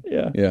fine.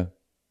 Yeah. Yeah.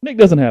 Nick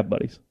doesn't have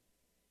buddies.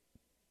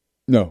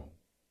 No.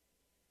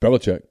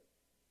 Belichick.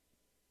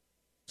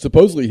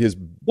 Supposedly his.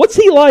 What's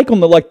he like on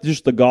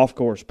just the golf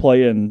course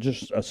playing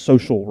just a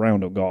social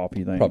round of golf?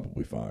 You think?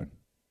 Probably fine.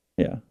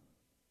 Yeah.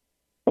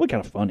 Probably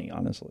kind of funny,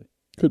 honestly.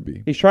 Could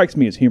be. He strikes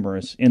me as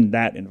humorous in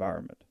that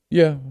environment.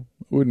 Yeah,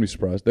 I wouldn't be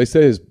surprised. They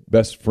say his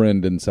best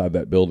friend inside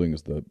that building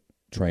is the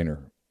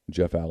trainer,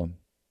 Jeff Allen.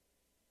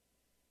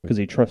 Because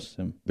he trusts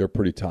him. They're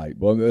pretty tight.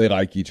 Well, they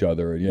like each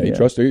other. Yeah, he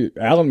trusts.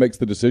 Allen makes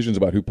the decisions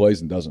about who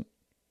plays and doesn't.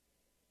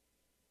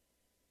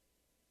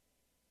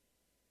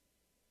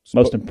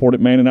 Most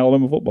important man in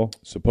Alabama football.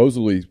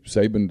 Supposedly,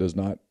 Saban does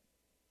not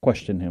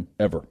question him.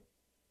 Ever.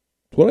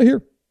 That's what I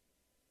hear.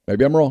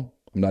 Maybe I'm wrong.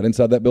 I'm not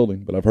inside that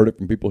building, but I've heard it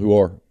from people who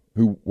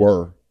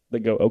were. They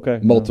go, okay.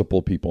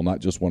 Multiple people, not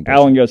just one person.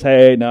 Allen goes,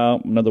 hey,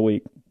 no, another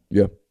week.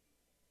 Yeah.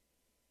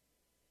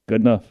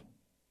 Good enough.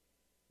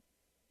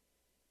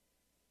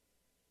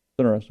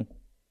 Interesting.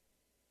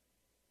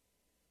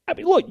 I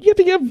mean, look, you have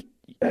to give.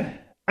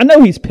 I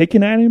know he's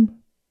picking at him,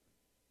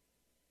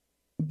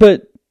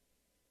 but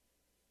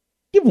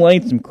give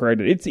Lane some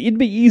credit. It'd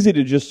be easy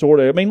to just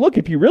sort of. I mean, look,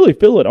 if you really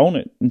feel it, own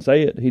it and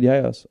say it. He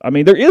has. I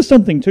mean, there is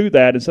something to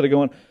that. Instead of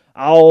going,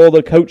 "Oh,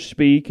 the coach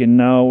speak," and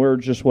no, we're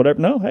just whatever.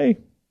 No, hey,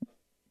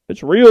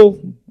 it's real.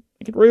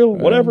 Make it real.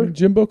 Whatever.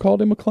 Jimbo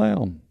called him a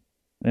clown,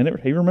 and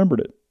he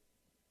remembered it.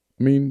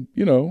 I mean,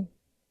 you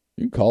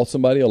can call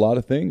somebody a lot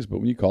of things, but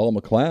when you call them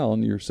a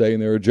clown, you're saying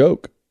they're a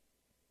joke.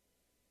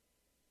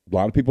 A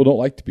lot of people don't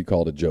like to be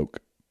called a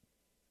joke.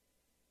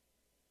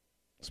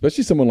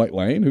 Especially someone like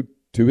Lane, who,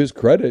 to his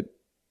credit,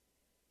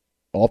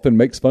 often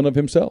makes fun of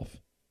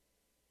himself.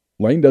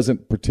 Lane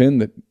doesn't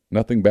pretend that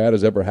nothing bad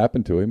has ever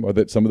happened to him or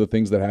that some of the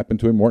things that happened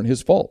to him weren't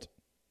his fault.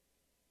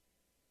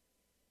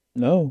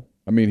 No.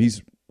 I mean,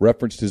 he's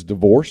referenced his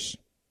divorce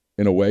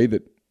in a way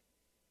that,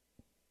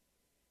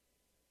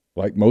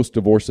 like most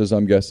divorces,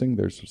 I'm guessing,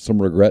 there's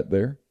some regret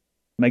there.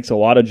 Makes a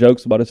lot of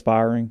jokes about his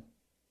firing.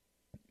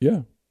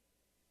 Yeah.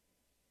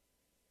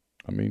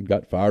 I mean,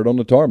 got fired on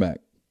the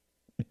tarmac.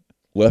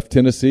 Left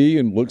Tennessee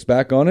and looks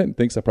back on it and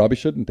thinks I probably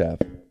shouldn't have.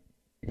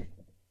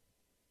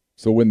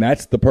 So when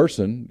that's the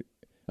person,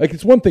 like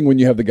it's one thing when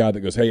you have the guy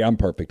that goes, hey, I'm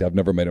perfect. I've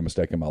never made a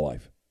mistake in my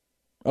life.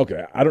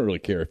 Okay, I don't really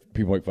care if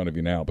people make fun of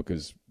you now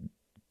because,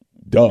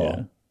 duh.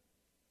 Yeah.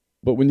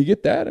 But when you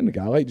get that and a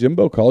guy like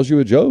Jimbo calls you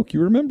a joke,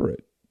 you remember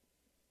it.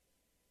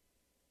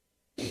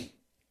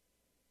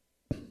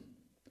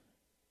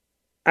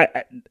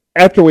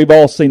 After we've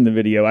all seen the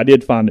video, I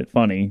did find it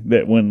funny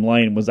that when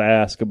Lane was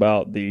asked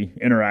about the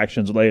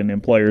interactions with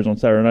A&M players on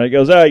Saturday night, he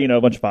goes, a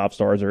bunch of 5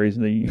 stars are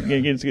easy.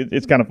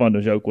 It's kind of fun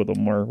to joke with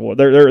them, or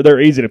they're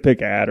easy to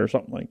pick at, or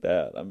something like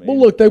that. I mean, well,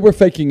 look, they were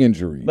faking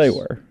injuries. They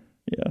were,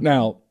 yeah.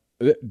 Now,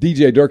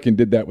 DJ Durkin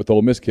did that with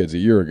Ole Miss kids a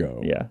year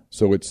ago. Yeah.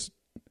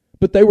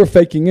 But they were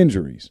faking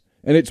injuries,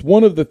 and it's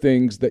one of the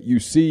things that you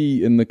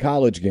see in the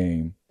college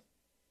game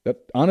that,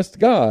 honest to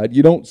God,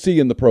 you don't see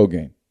in the pro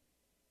game.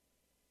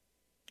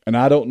 And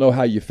I don't know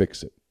how you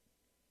fix it.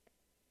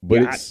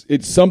 But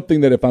it's something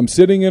that if I'm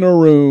sitting in a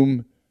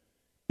room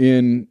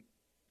in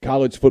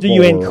college football. Do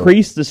you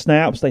increase the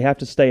snaps they have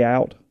to stay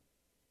out?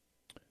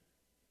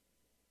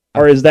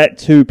 Or is that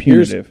too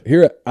punitive?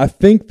 I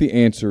think the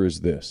answer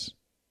is this.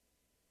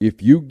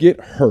 If you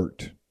get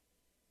hurt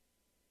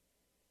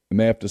and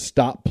they have to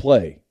stop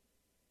play,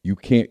 you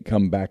can't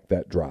come back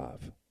that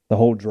drive. The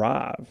whole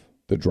drive?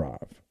 The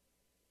drive.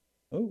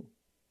 Oh.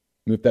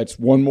 And if that's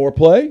one more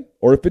play,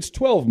 or if it's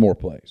 12 more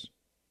plays,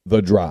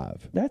 the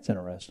drive. That's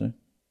interesting.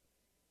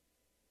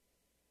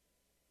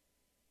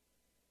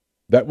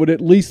 That would at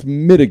least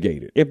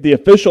mitigate it. If the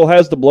official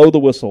has to blow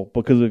the whistle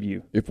because of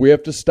you. If we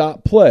have to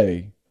stop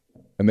play,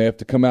 and they have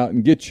to come out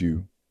and get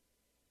you,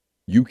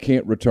 you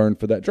can't return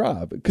for that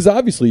drive. Because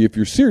obviously, if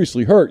you're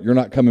seriously hurt, you're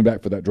not coming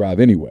back for that drive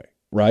anyway,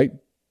 right?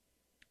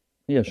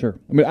 Yeah, sure.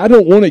 I mean, I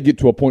don't want to get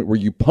to a point where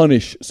you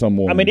punish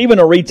someone. I mean, even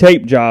a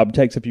retape job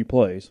takes a few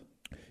plays.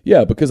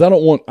 Yeah, because I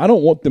don't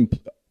want them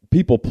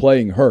people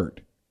playing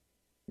hurt.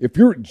 If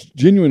you're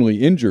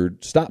genuinely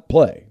injured, stop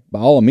play by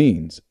all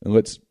means, and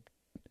let's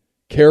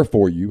care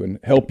for you and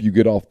help you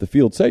get off the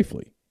field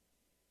safely.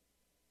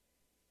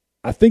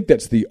 I think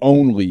that's the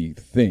only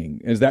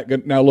thing.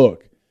 Now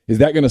look, is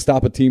that going to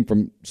stop a team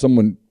from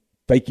someone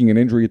faking an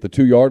injury at the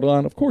 2-yard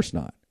line? Of course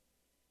not.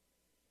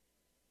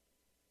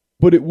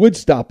 But it would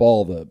stop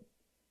all the...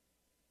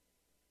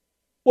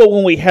 Well,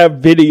 when we have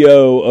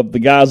video of the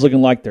guys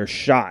looking like they're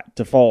shot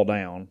to fall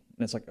down,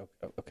 and it's like,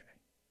 okay.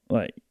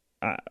 Like,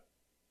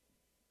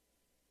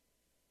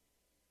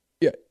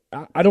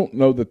 I don't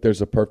know that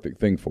there's a perfect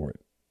thing for it.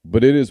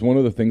 But it is one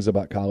of the things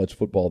about college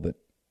football that,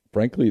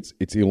 frankly,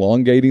 it's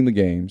elongating the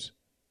games,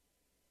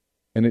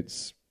 and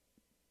it's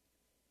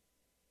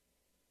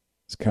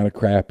kind of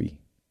crappy,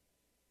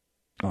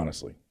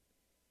 honestly.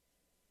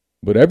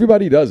 But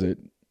everybody does it.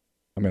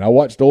 I mean, I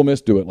watched Ole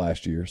Miss do it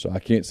last year, so I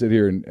can't sit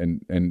here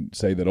and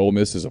say that Ole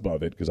Miss is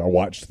above it because I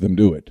watched them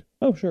do it.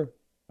 Oh, sure.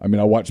 I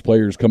mean, I watched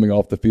players coming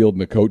off the field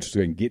and the coach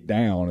saying, get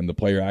down, and the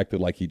player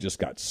acted like he just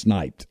got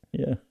sniped.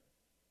 Yeah.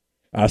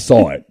 I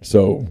saw it,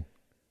 so...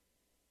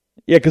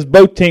 Yeah, because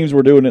both teams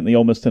were doing it in the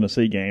Ole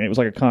Miss-Tennessee game. It was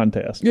like a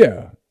contest.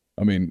 Yeah.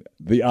 I mean,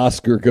 the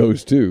Oscar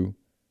goes too.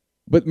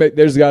 But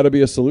there's got to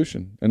be a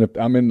solution. And if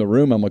I'm in the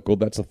room, I'm like, well,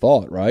 that's a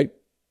thought, right?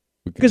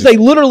 Because they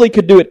literally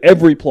could do it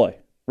every play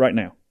right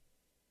now.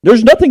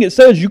 There's nothing that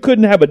says you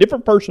couldn't have a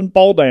different person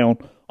fall down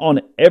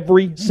on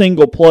every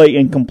single play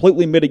and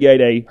completely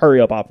mitigate a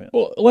hurry-up offense.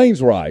 Well,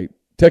 Lane's right.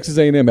 Texas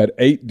A&M had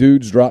 8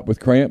 dudes drop with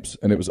cramps,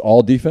 and it was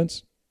all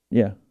defense.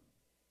 Yeah.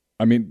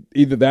 I mean,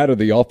 either that or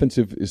the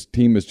offensive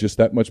team is just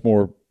that much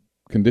more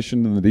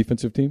conditioned than the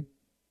defensive team.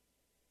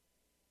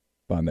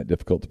 Find that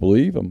difficult to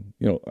believe.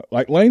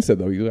 Like Lane said,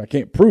 though, I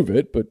can't prove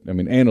it, but, I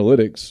mean,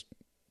 analytics,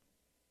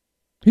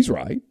 he's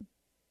right.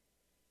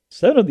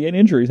 7 of the 8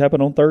 injuries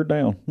happened on third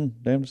down.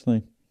 Damnedest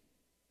thing.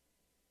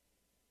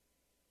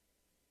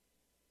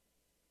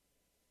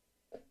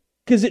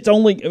 Because it's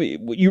only, I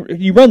mean,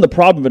 you run the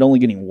problem of it only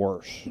getting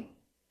worse.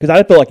 Because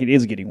I feel like it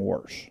is getting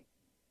worse.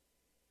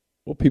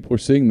 Well, people are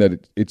seeing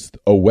that it's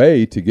a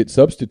way to get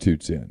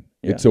substitutes in.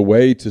 Yeah. It's a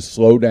way to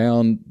slow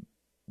down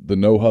the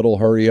no-huddle,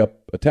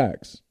 hurry-up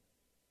attacks.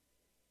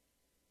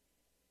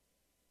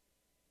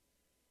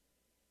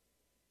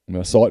 I mean,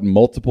 I saw it in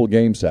multiple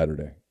games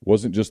Saturday. It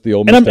wasn't just the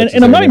Ole Miss.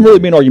 And I'm not even really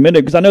being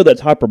argumentative because I know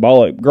that's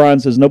hyperbolic.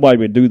 Grind says nobody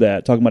would do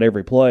that, talking about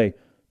every play.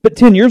 But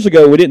 10 years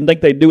ago, we didn't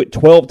think they'd do it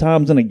 12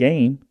 times in a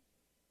game.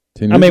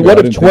 I mean, what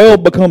if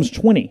 12 becomes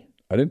 20?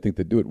 I didn't think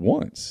they'd do it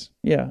once.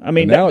 Yeah, I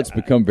mean, and now it's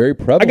become very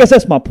prevalent. I guess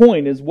that's my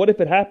point. Is what if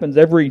it happens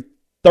every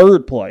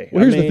third play?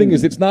 Well, here's the thing: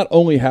 is it's not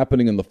only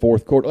happening in the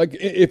fourth quarter. Like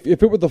if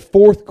it were the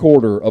fourth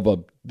quarter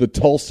of the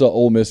Tulsa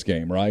Ole Miss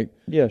game, right?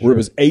 Yeah, sure. Where it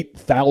was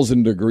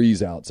 8,000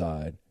 degrees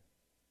outside,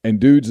 and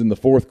dudes in the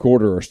fourth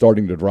quarter are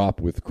starting to drop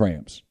with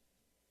cramps.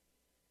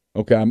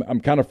 Okay,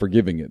 I'm kind of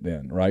forgiving it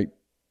then, right?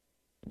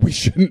 We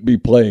shouldn't be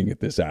playing at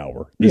this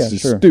hour. This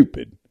is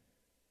stupid.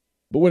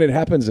 But when it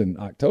happens in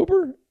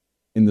October,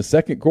 in the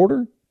second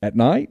quarter, at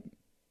night,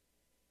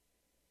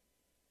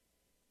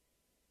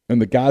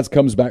 and the guys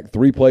comes back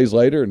 3 plays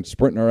later and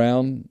sprinting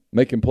around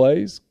making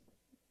plays,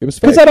 it was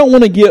fake. Because I don't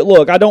want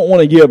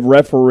to give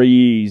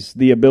referees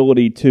the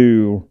ability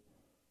to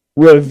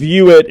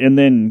review it and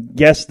then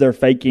guess they're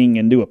faking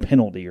and do a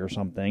penalty or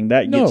something.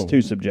 That gets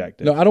too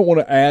subjective. No, I don't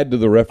want to add to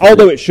the referee.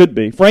 Although it should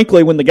be.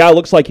 Frankly, when the guy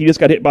looks like he just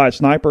got hit by a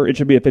sniper, it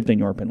should be a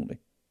 15-yard penalty.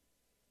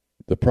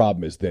 The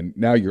problem is then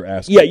now you're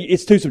asking. Yeah,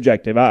 it's too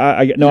subjective.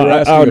 I asking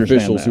understand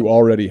officials that. who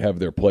already have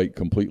their plate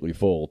completely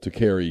full to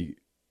carry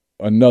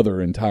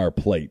another entire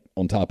plate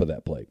on top of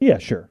that plate. Yeah,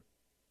 sure.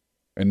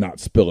 And not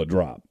spill a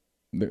drop.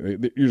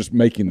 You're just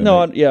making them.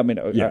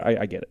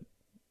 I get it.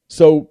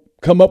 So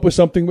come up with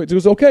something which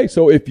was okay.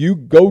 So if you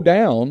go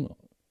down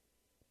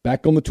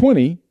back on the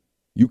 20,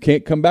 you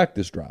can't come back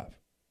this drive.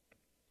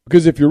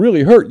 Because if you're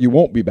really hurt, you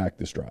won't be back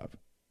this drive.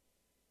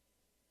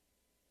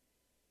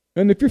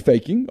 And if you're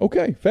faking,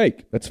 okay,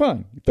 fake. That's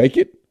fine. You fake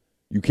it.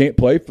 You can't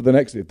play for the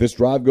next. If this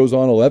drive goes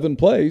on 11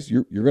 plays,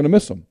 you're going to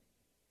miss them.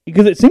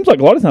 Because it seems like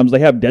a lot of times they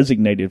have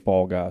designated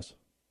fall guys.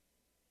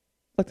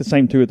 Like the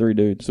same 2 or 3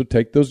 dudes. So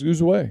take those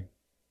dudes away.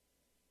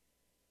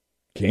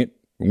 Can't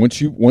once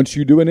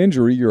you do an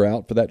injury, you're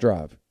out for that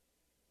drive.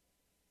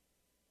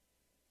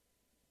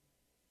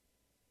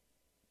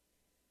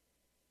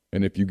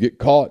 And if you get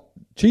caught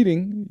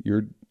cheating,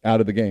 you're out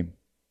of the game.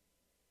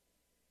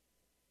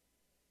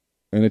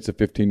 And it's a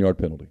 15-yard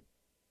penalty.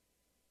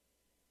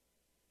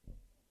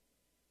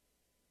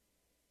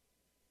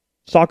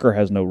 Soccer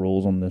has no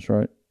rules on this,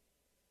 right?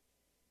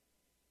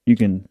 You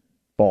can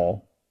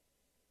fall.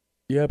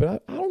 Yeah,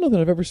 but I don't know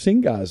that I've ever seen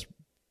guys.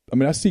 I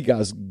mean, I see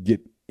guys get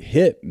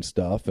hit and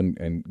stuff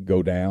and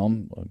go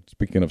down.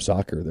 Speaking of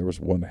soccer, there was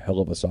one hell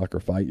of a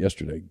soccer fight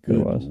yesterday. Good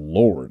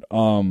Lord.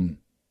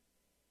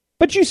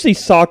 But you see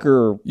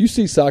soccer. You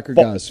see soccer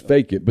guys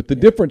fake it, but the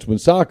difference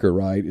with soccer,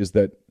 right, is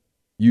that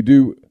you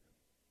do.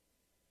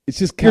 It's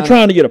just You're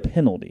trying to get a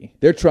penalty.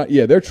 They're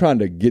trying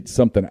to get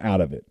something out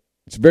of it.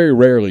 It's very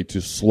rarely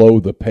to slow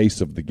the pace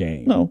of the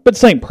game. No, but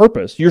same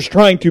purpose. You're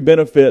trying to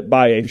benefit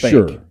by a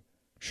fake.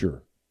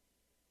 Sure.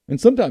 And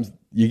sometimes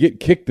you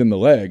get kicked in the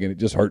leg and it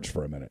just hurts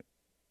for a minute.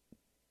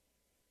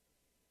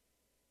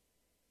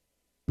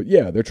 But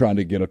yeah, they're trying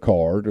to get a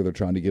card or they're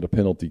trying to get a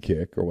penalty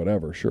kick or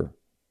whatever, sure.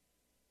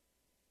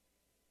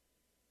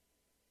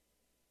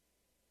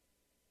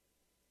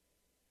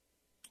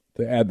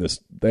 They add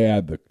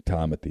the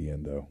time at the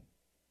end though.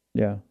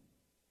 Yeah.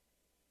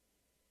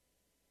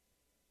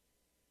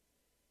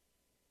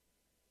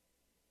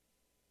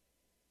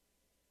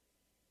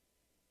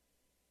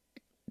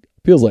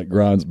 Feels like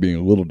Grind's being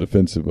a little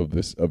defensive of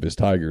his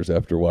Tigers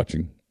after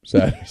watching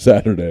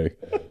Saturday.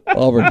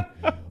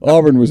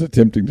 Auburn was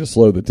attempting to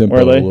slow the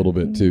tempo a little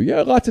bit too.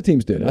 Yeah, lots of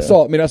teams did. Yeah.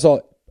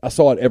 I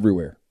saw it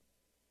everywhere.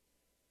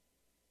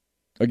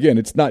 Again,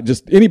 it's not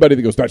just anybody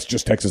that goes, that's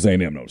just Texas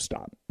A&M. No,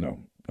 stop.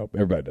 No,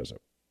 everybody does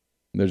it.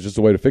 And there's just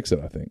a way to fix it,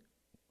 I think,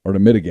 or to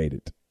mitigate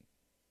it.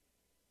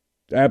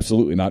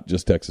 Absolutely not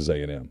just Texas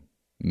A&M.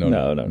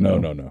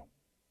 No.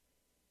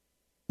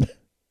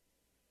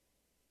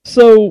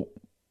 So,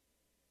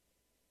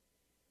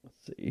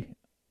 let's see.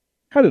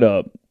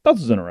 That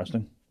was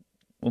interesting.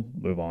 We'll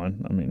move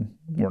on. I mean,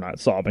 we're not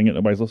solving it.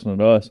 Nobody's listening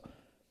to us.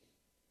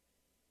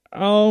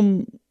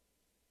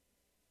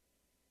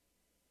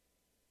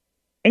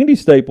 Andy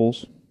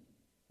Staples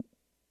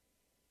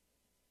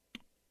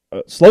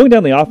slowing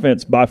down the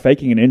offense by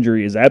faking an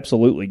injury is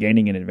absolutely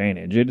gaining an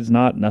advantage. It is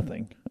not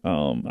nothing.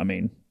 I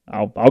mean,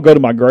 I'll go to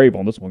my grave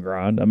on this one,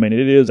 Grind. I mean,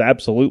 it is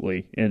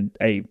absolutely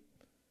a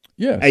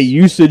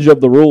usage of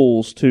the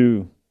rules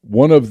to.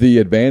 One of the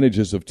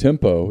advantages of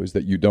tempo is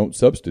that you don't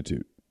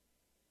substitute.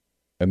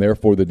 And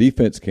therefore the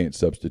defense can't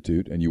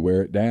substitute, and you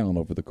wear it down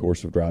over the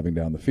course of driving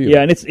down the field.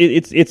 Yeah, and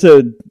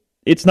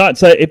it's not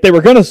say if they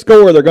were going to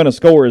score, they're going to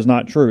score is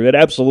not true. It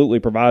absolutely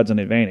provides an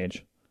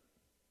advantage.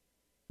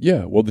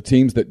 Yeah, well, the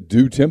teams that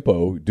do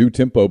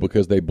tempo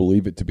because they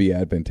believe it to be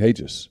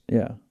advantageous.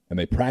 Yeah, and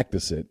they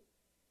practice it.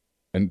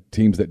 And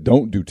teams that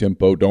don't do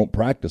tempo don't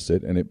practice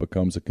it, and it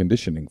becomes a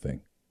conditioning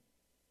thing.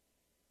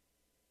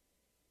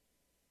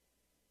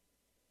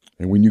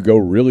 And when you go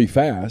really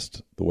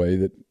fast, the way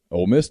that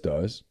Ole Miss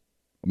does,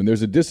 I mean,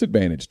 there's a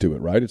disadvantage to it,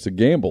 right? It's a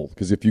gamble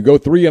because if you go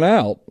 3 and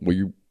out, well,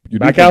 you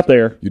back out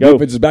there. Your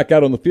defense is back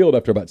out on the field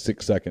after about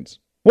 6 seconds.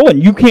 Well,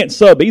 and you can't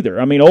sub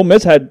either. I mean, Ole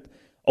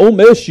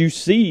Miss, you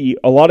see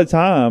a lot of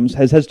times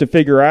has to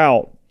figure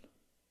out,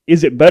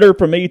 is it better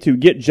for me to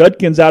get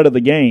Judkins out of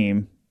the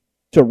game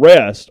to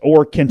rest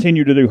or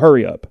continue to do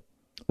hurry up?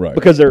 Right.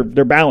 Because they're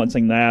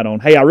balancing that on,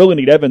 hey, I really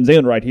need Evans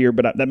in right here,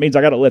 but that means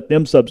I got to let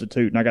them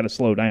substitute and I got to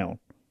slow down.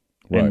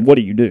 Right. And what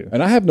do you do?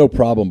 And I have no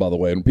problem, by the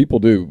way, and people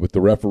do, with the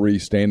referee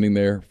standing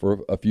there for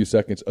a few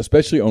seconds,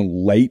 especially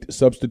on late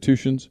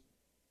substitutions.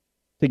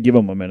 To give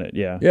them a minute,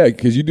 yeah. Yeah,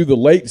 because you do the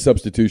late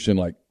substitution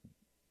like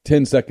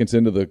 10 seconds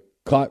into the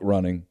clock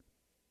running,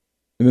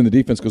 and then the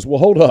defense goes, well,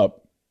 hold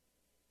up.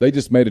 They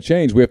just made a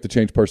change. We have to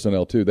change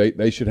personnel too.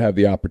 They should have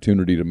the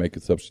opportunity to make a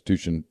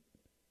substitution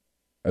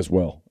as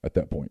well at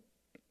that point.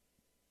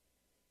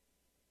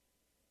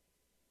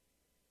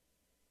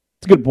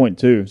 It's a good point,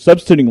 too.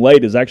 Substituting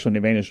late is actually an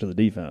advantage to the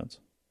defense.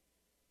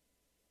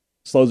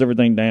 Slows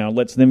everything down,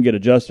 lets them get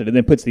adjusted, and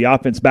then puts the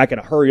offense back in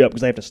a hurry up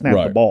because they have to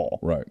snap the ball.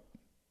 Right.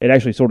 It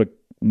actually sort of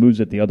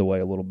moves it the other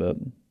way a little bit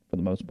for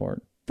the most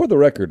part. For the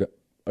record,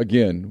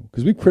 again,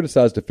 because we've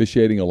criticized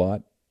officiating a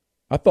lot,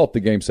 I thought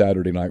the game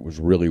Saturday night was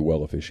really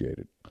well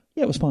officiated.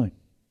 Yeah, it was fine.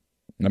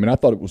 I mean, I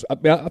thought it was.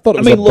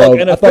 Look,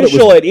 an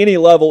official at any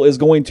level is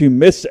going to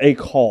miss a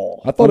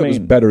call. I thought it was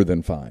better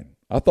than fine.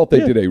 I thought they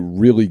did a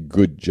really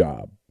good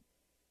job.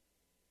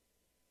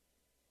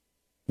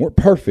 Weren't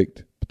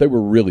perfect, but they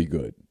were really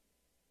good.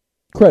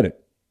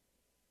 Credit.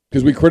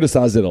 Because we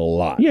criticize it a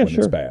lot when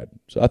it's bad.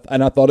 So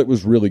I thought it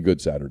was really good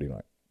Saturday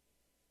night.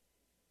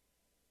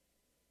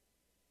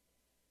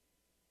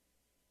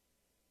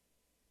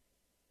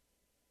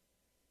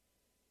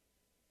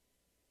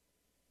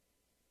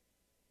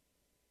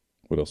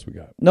 What else we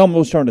got? No, I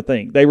was trying to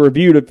think. They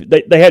reviewed.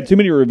 They had too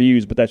many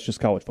reviews, but that's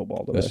just college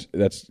football today.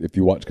 That's if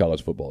you watch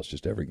college football, it's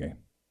just every game.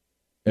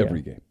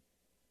 Every game.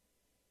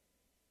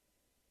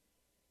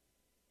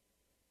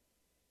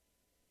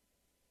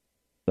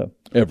 So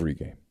every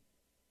game.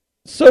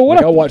 So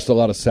what? I watched a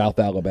lot of South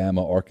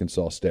Alabama,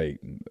 Arkansas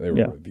State, and they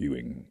were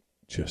reviewing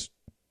just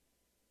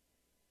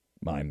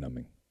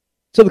mind-numbing.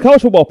 So the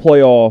college football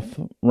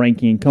playoff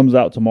ranking comes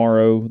out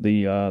tomorrow.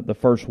 The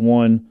first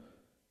one,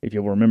 if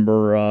you'll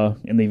remember,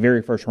 in the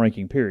very first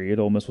ranking period,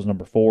 Ole Miss was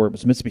number 4. It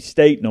was Mississippi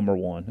State number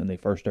 1 in the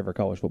first ever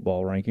college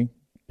football ranking.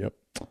 Yep.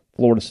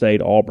 Florida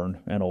State, Auburn,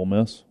 and Ole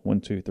Miss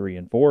 1, 2, 3,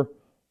 and 4.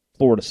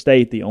 Florida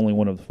State, the only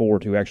one of the 4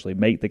 to actually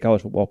make the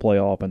college football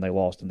playoff, and they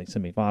lost in the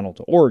semifinal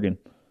to Oregon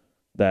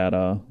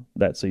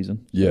that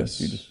season. Yes.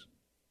 So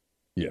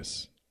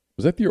yes.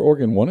 Was that the year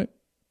Oregon won it?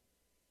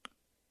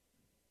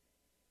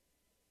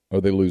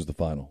 Or they lose the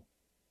final?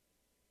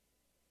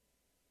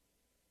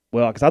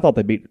 Well, because I thought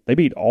they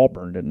beat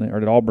Auburn, didn't they? Or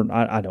did Auburn?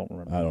 I don't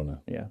remember. I don't know.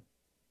 Yeah.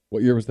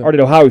 What year was that? Or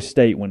did Ohio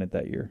State win it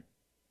that year?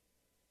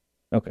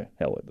 Okay,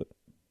 hell with it.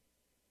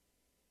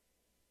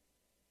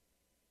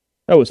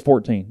 That was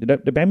 14. Did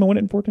Bama win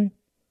it in 14?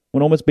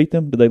 When Ole Miss beat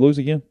them, did they lose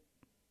again?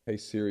 Hey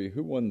Siri,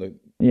 who won the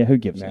who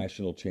gives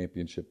national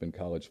championship in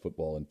college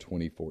football in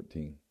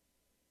 2014?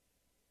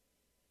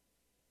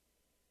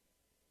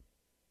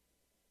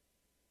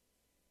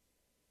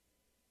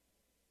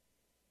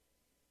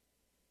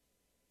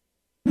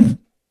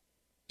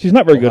 She's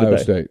not very good at Ohio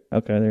that. State.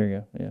 Okay, there you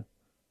go. Yeah.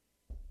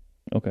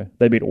 Okay,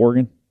 they beat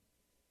Oregon.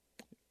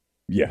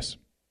 Yes,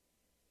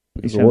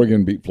 because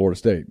Oregon beat Florida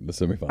State in the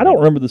semifinal. I don't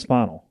remember this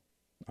final.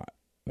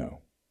 No.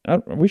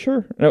 Are we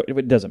sure? No,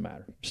 it doesn't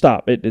matter.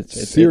 Stop.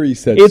 Siri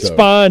said it's so.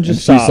 fine.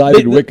 Just and stop. She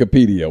cited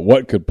Wikipedia.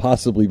 What could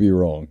possibly be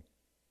wrong?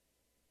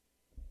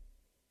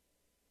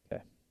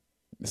 Okay.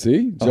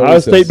 See? Ohio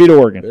State beat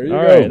Oregon. There you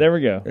All go. right, there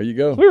we go. There you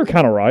go. So we were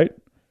kind of right.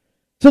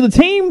 So the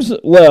teams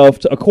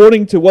left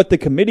according to what the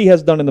committee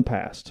has done in the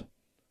past.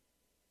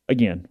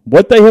 Again,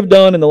 what they have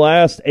done in the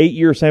last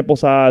 8-year sample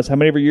size, how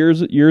many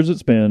years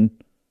it's been,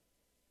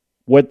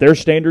 what their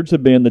standards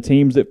have been, the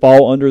teams that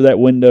fall under that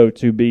window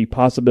to be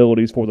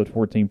possibilities for the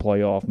 14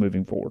 playoff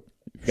moving forward.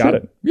 Got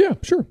it? Yeah,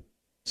 sure.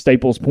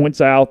 Staples points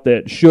out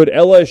that should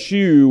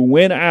LSU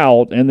win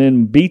out and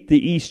then beat the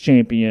East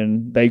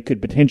champion, they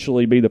could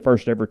potentially be the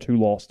first ever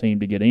 2-loss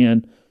team to get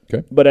in.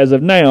 Okay. But as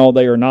of now,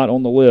 they are not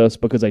on the list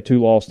because a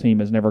 2-loss team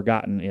has never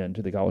gotten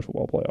into the college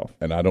football playoff.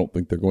 And I don't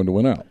think they're going to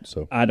win out.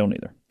 So I don't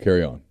either.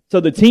 Carry on. So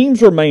the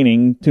teams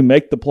remaining to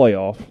make the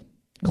playoff,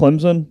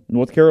 Clemson,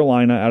 North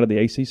Carolina out of the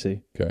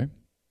ACC. Okay.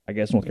 I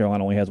guess North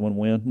Carolina only has one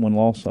win, one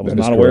loss. I was That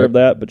is not aware correct. of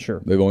that, but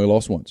sure. They've only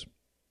lost once.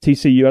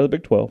 TCU out of the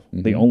Big 12,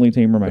 the only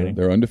team remaining.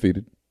 They're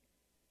undefeated.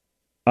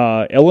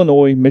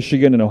 Illinois,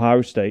 Michigan, and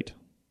Ohio State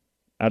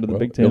out of the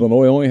Big 10.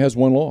 Illinois only has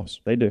one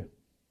loss. They do.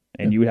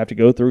 And you would have to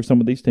go through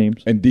some of these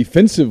teams. And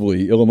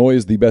defensively, Illinois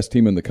is the best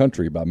team in the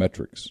country by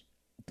metrics.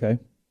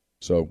 Okay.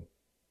 So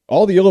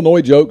all the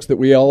Illinois jokes that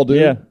we all do,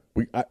 Yeah.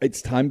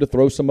 It's time to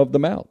throw some of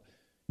them out.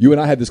 You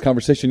and I had this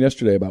conversation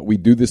yesterday about we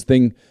do this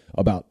thing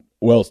about,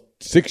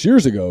 6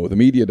 years ago, the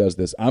media does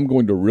this. I'm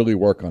going to really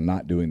work on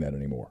not doing that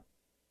anymore.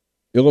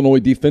 Illinois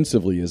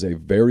defensively is a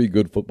very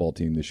good football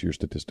team this year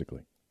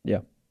statistically.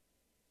 Yeah.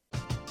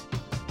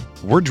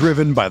 We're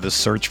driven by the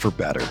search for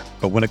better.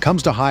 But when it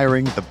comes to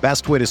hiring, the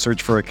best way to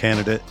search for a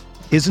candidate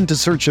isn't to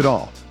search at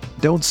all.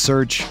 Don't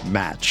search,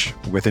 match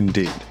with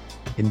Indeed.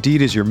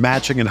 Indeed is your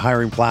matching and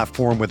hiring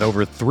platform with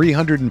over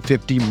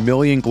 350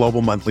 million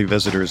global monthly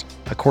visitors,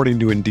 according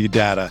to Indeed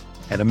data,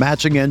 and a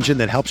matching engine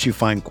that helps you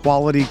find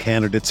quality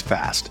candidates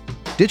fast.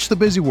 Ditch the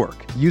busy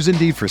work. Use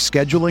Indeed for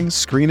scheduling,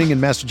 screening,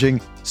 and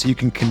messaging so you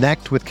can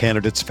connect with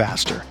candidates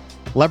faster.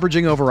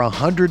 Leveraging over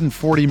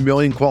 140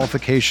 million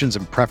qualifications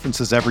and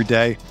preferences every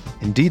day,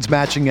 Indeed's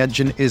matching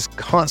engine is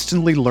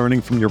constantly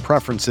learning from your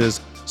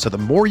preferences, so the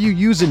more you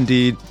use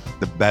Indeed,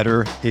 the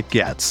better it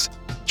gets.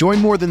 Join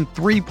more than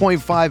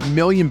 3.5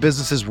 million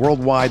businesses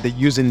worldwide that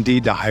use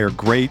Indeed to hire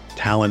great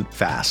talent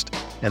fast.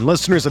 And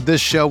listeners of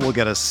this show will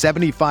get a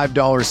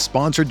 $75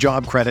 sponsored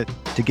job credit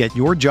to get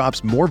your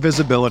jobs more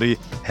visibility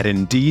at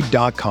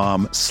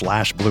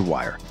Indeed.com/Blue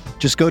Wire.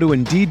 Just go to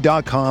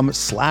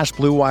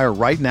Indeed.com/Blue Wire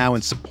right now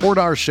and support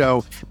our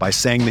show by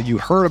saying that you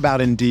heard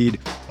about Indeed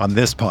on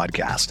this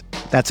podcast.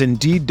 That's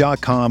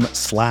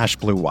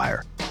Indeed.com/Blue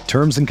Wire.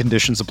 Terms and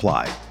conditions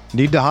apply.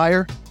 Need to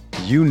hire?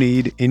 You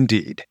need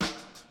Indeed.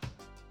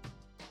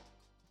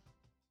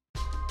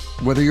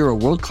 Whether you're a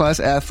world-class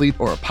athlete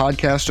or a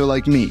podcaster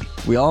like me,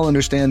 we all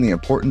understand the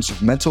importance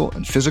of mental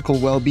and physical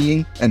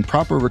well-being and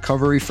proper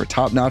recovery for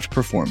top-notch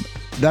performance.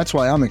 That's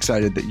why I'm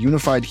excited that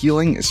Unified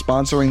Healing is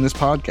sponsoring this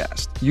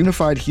podcast.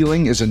 Unified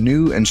Healing is a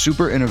new and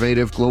super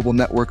innovative global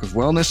network of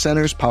wellness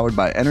centers powered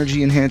by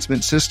Energy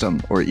Enhancement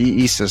System, or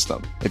EE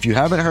System. If you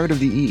haven't heard of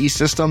the EE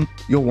System,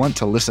 you'll want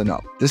to listen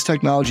up. This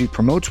technology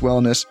promotes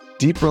wellness,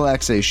 deep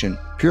relaxation,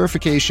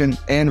 purification,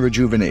 and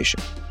rejuvenation.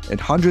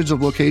 At hundreds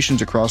of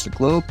locations across the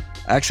globe,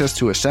 access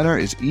to a center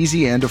is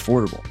easy and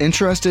affordable.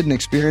 Interested in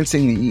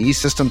experiencing the EE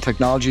System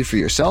technology for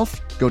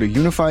yourself? Go to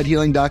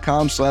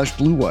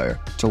unifiedhealing.com/Blue Wire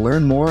to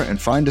learn more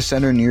and find a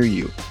center near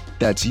you.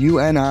 That's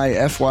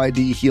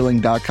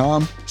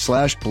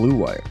UNIFYDhealing.com/Blue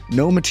Wire.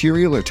 No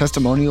material or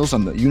testimonials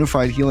on the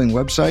Unified Healing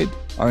website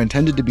are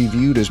intended to be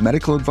viewed as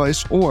medical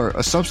advice or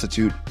a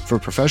substitute for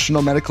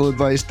professional medical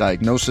advice,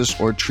 diagnosis,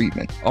 or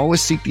treatment.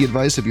 Always seek the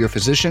advice of your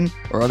physician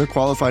or other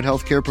qualified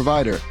healthcare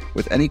provider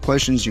with any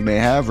questions you may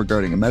have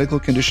regarding a medical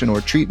condition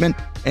or treatment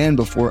and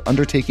before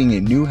undertaking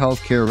a new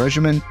healthcare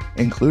regimen,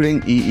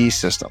 including EE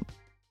System.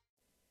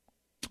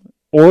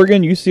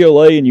 Oregon,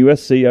 UCLA, and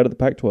USC out of the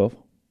Pac-12.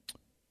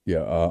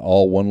 Yeah,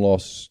 all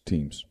one-loss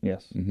teams.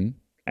 Yes. Mm-hmm.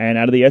 And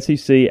out of the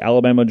SEC,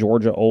 Alabama,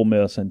 Georgia, Ole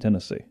Miss, and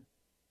Tennessee.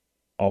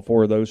 All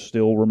four of those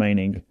still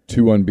remaining.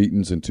 2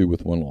 unbeatens and 2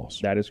 with 1 loss.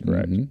 That is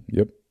correct. Mm-hmm.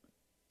 Yep.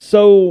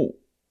 So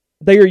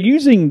they are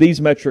using these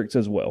metrics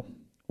as well.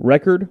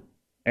 Record,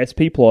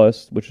 SP+,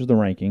 which is the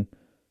ranking.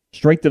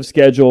 Strength of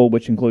schedule,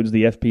 which includes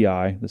the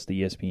FPI. That's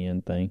the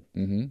ESPN thing.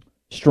 Mm-hmm.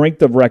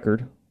 strength of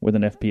record with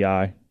an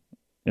FPI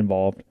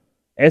involved,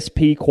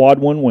 SP quad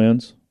 1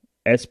 wins,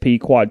 SP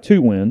quad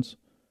 2 wins,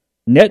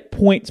 net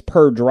points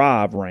per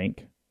drive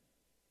rank,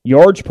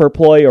 yards per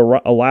play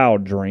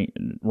allowed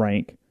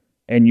rank,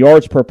 and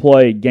yards per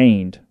play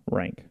gained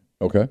rank.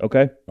 Okay.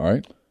 Okay? All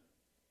right.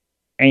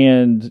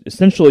 And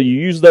essentially, you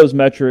use those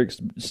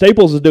metrics.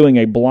 Staples is doing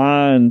a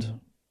blind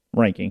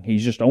ranking.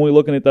 He's just only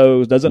looking at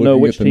those, doesn't know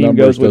which team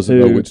goes with who.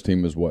 Doesn't know which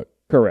team is what.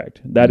 Correct.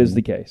 That is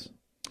the case.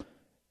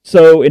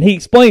 So, and he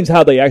explains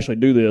how they actually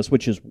do this,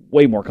 which is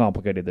way more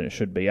complicated than it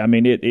should be. I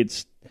mean,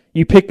 it's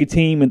you pick a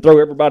team and throw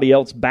everybody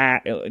else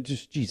back.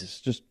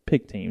 Just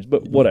pick teams,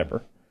 but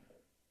whatever.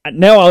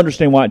 Now I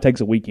understand why it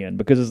takes a weekend,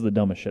 because it's the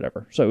dumbest shit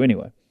ever. So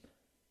anyway.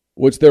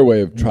 What's their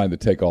way of trying to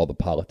take all the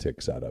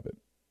politics out of it?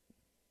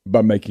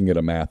 By making it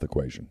a math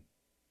equation.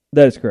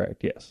 That is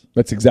correct, yes.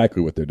 That's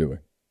exactly what they're doing.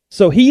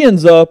 So he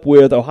ends up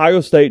with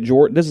Ohio State,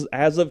 Georgia. This is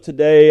as of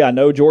today. I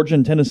know Georgia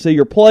and Tennessee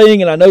are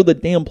playing, and I know the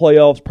damn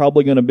playoffs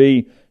probably going to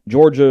be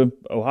Georgia,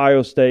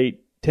 Ohio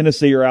State,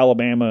 Tennessee, or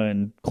Alabama,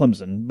 and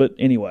Clemson. But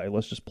anyway,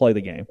 let's just play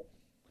the game.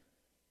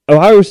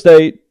 Ohio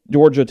State,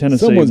 Georgia,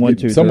 Tennessee,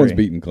 someone's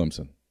beating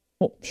Clemson.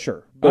 Well,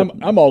 sure.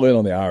 I'm all in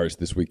on the Irish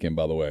this weekend,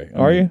 by the way.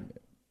 Are you?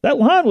 That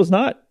line was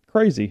not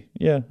crazy.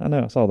 Yeah, I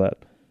know. I saw that.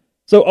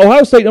 So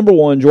Ohio State number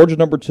 1, Georgia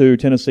number 2,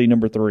 Tennessee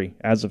number 3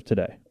 as of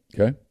today.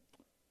 Okay.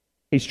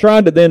 He's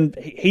trying to then,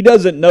 he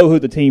doesn't know who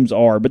the teams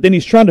are, but then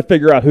he's trying to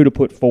figure out who to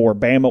put for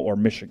Bama or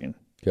Michigan.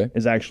 Okay.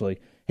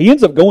 He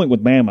ends up going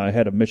with Bama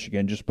ahead of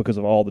Michigan just because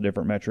of all the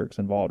different metrics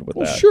involved with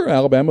that. Well, sure,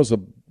 Alabama's a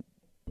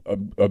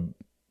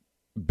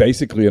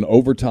basically an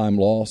overtime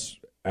loss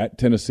at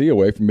Tennessee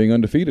away from being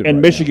undefeated. And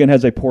right Michigan now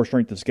has a poor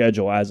strength of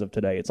schedule as of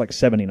today. It's like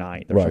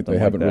 79th or something. They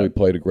haven't really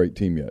played a great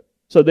team yet.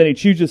 So then he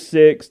chooses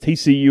 6.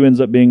 TCU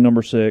ends up being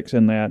number 6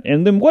 in that.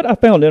 And then what I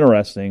found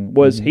interesting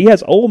was he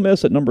has Ole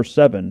Miss at number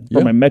 7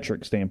 from a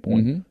metric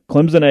standpoint.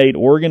 Clemson 8,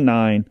 Oregon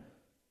 9,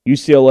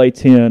 UCLA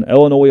 10,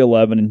 Illinois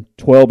 11, and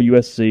 12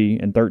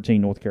 USC, and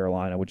 13 North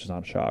Carolina, which is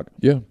not a shock.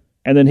 Yeah.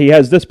 And then he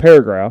has this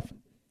paragraph.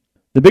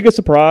 The biggest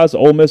surprise,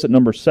 Ole Miss at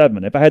number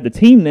 7. If I had the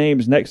team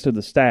names next to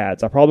the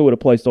stats, I probably would have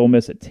placed Ole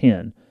Miss at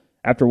 10.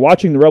 After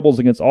watching the Rebels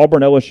against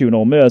Auburn, LSU, and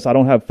Ole Miss, I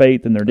don't have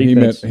faith in their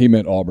defense. He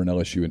meant Auburn,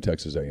 LSU, and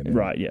Texas A&M.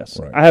 Right, yes.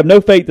 Right. I have no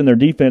faith in their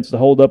defense to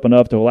hold up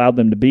enough to allow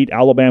them to beat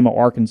Alabama,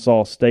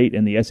 Arkansas State,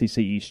 and the SEC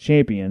East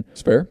champion.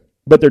 It's fair.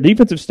 But their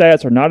defensive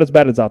stats are not as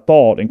bad as I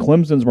thought, and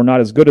Clemson's were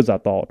not as good as I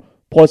thought.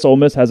 Plus, Ole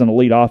Miss has an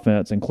elite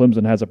offense, and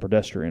Clemson has a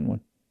pedestrian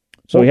one.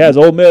 So he has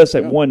Ole Miss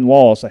at 1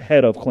 loss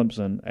ahead of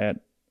Clemson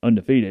at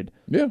undefeated.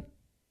 Yeah.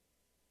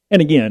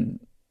 And again,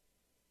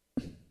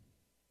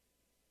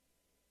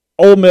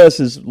 Ole Miss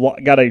has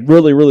got a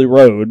really, really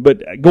road,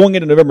 but going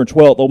into November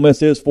 12th, Ole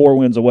Miss is 4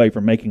 wins away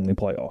from making the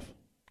playoff.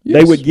 Yes.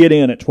 They would get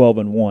in at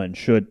 12-1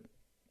 should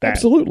that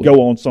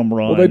go on some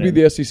run. Well, they'd be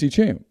the SEC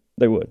champ.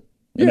 They would.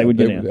 And they would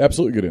get in.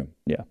 Absolutely get in.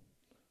 Yeah.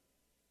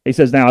 He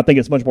says now, I think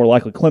it's much more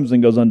likely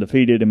Clemson goes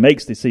undefeated and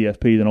makes the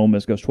CFP than Ole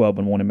Miss goes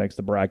 12-1 and makes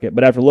the bracket.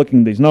 But after looking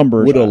at these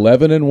numbers, would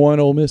 11-1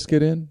 Ole Miss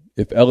get in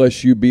if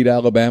LSU beat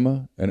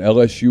Alabama and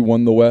LSU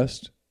won the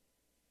West?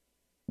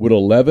 Would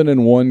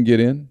 11-1 get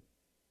in?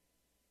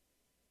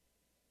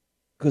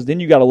 Because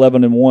then you got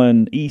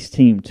 11-1 East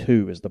team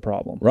 2 is the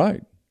problem.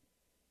 Right.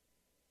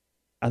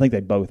 I think they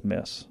both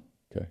miss.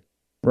 Okay.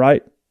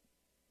 Right?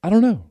 I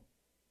don't know.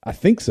 I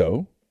think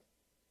so.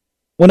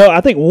 Well, no, I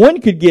think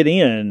one could get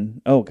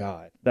in. Oh,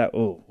 God.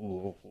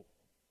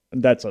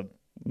 That's a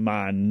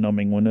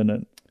mind-numbing one, isn't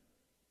it?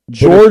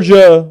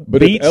 Georgia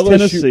beats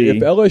Tennessee.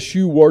 If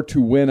LSU were to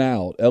win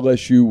out,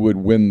 LSU would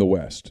win the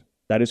West.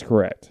 That is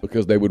correct.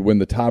 Because they would win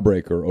the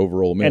tiebreaker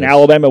over Ole Miss. And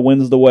Alabama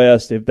wins the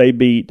West if they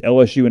beat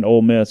LSU and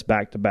Ole Miss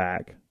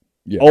back-to-back.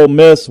 Yeah. Ole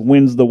Miss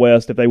wins the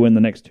West if they win the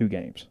next 2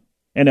 games.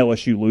 And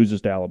LSU loses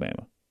to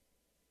Alabama.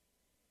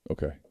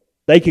 Okay.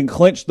 They can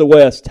clinch the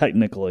West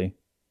technically.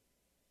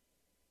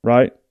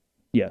 Right?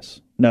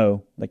 Yes.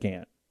 No, they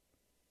can't.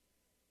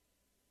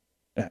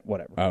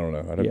 Whatever. I don't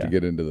know. I'd have to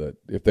get into that.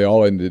 If they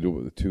all ended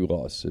with 2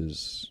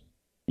 losses.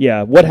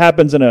 Yeah. What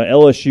happens in a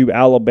LSU,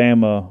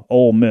 Alabama,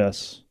 Ole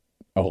Miss?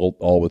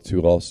 All with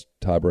 2-loss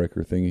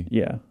tiebreaker thingy?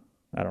 Yeah.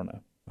 I don't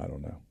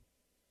know.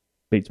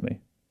 Beats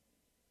me.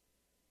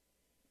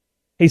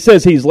 He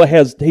says he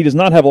does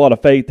not have a lot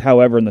of faith,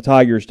 however, in the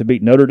Tigers to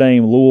beat Notre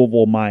Dame,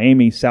 Louisville,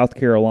 Miami, South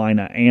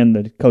Carolina, and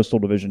the Coastal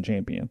Division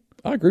champion.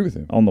 I agree with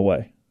him. On the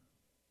way.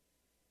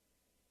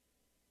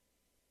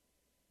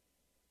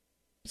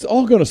 It's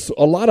all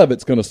a lot of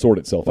it's going to sort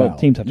itself out.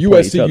 Teams have to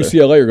play each USC, other.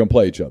 UCLA are going to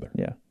play each other.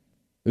 Yeah.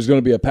 There's going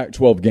to be a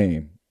Pac-12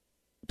 game,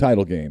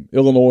 title game.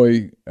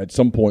 Illinois at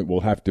some point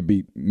will have to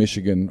beat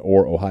Michigan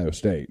or Ohio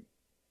State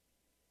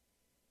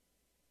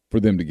for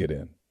them to get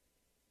in.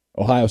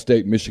 Ohio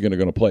State and Michigan are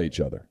going to play each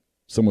other.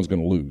 Someone's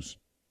going to lose.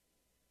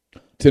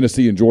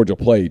 Tennessee and Georgia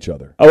play each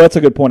other. Oh, that's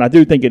a good point. I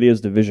do think it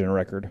is division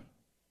record.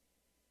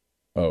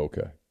 Oh,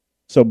 okay.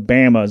 So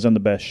Bama is in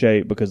the best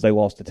shape because they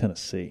lost to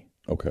Tennessee.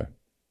 Okay.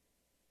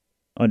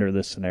 Under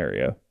this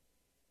scenario.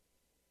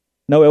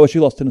 No,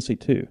 LSU lost Tennessee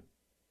too.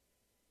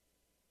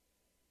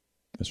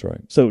 That's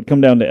right. So it would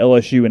come down to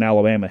LSU and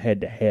Alabama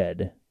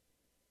head-to-head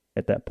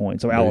at that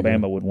point. So There you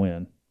Alabama would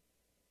win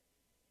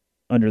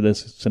under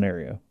this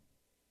scenario.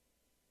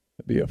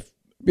 It'd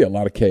be a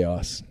lot of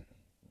chaos.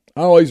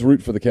 I always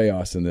root for the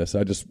chaos in this.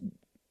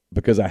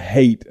 Because I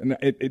hate, and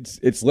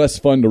it's less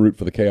fun to root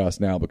for the chaos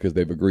now because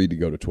they've agreed to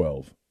go to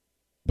 12.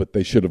 But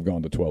they should have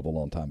gone to 12 a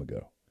long time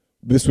ago.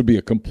 This would be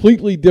a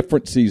completely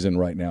different season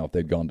right now if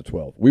they'd gone to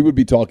 12. We would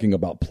be talking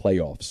about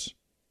playoffs.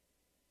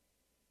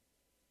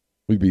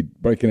 We'd be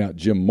breaking out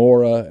Jim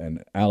Mora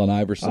and Allen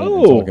Iverson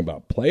and talking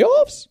about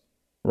playoffs?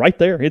 Right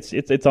there. It's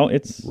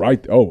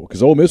Right. Oh,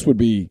 because Ole Miss would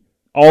be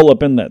all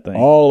up in that thing.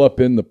 all up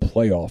in the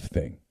playoff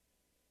thing.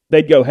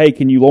 They'd go, hey,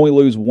 can you only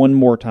lose one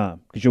more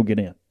time because you'll get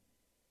in?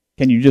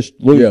 Can you just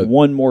lose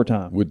one more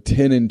time? Would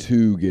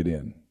 10-2 get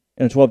in?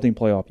 In a 12-team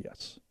playoff,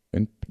 yes.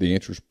 And the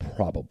answer is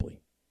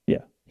probably.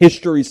 Yeah.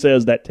 History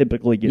says that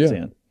typically gets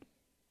in.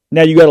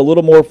 Now you got a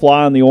little more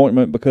fly in the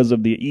ointment because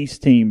of the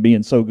East team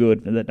being so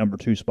good in that number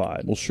 2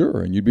 spot. Well,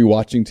 sure. And you'd be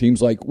watching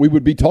teams we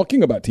would be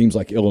talking about teams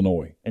like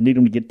Illinois. And need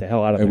them to get the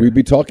hell out of there. And we'd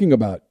be talking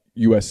about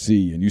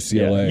USC and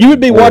UCLA. Yeah. You would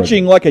be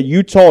watching like a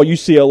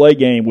Utah-UCLA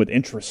game with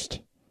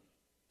interest.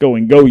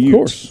 Going, go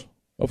Utes.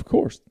 Of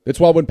course. That's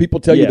why when people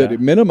tell you that it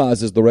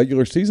minimizes the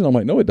regular season, I'm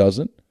like, no, it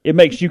doesn't. It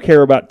makes you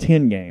care about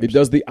 10 games. It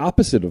does the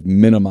opposite of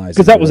minimizing.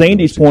 Because that was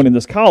Andy's point in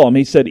this column.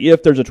 He said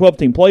if there's a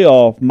 12-team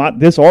playoff,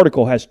 this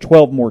article has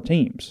 12 more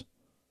teams.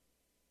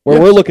 Where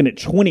we're looking at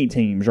 20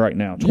 teams right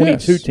now,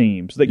 22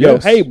 teams that go,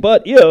 hey,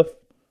 but if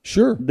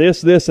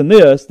this, and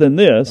this, then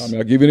this. I mean,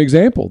 I'll give you an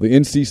example. The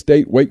NC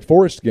State-Wake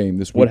Forest game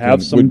this weekend would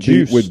have some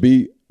juice. Would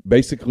be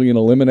basically an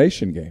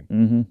elimination game.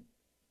 Mm-hmm.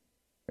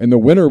 And the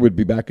winner would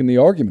be back in the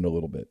argument a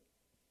little bit.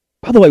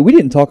 By the way, we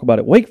didn't talk about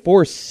it. Wake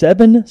Forest,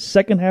 7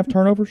 second-half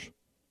turnovers.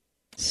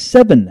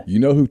 7. You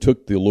know who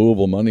took the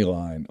Louisville money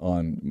line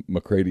on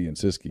McCready and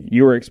Siskey?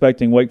 You were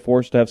expecting Wake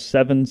Forest to have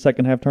 7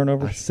 second-half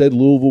turnovers? I said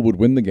Louisville would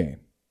win the game.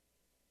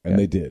 And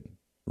they did,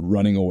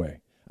 running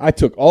away. I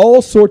took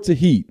all sorts of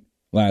heat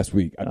last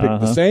week. I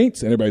picked the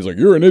Saints, and everybody's like,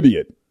 you're an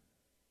idiot.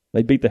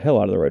 They beat the hell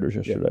out of the Raiders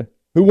yesterday.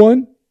 Who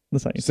won? The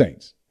Saints.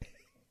 Saints.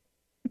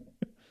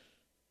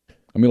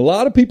 I mean, a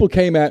lot of people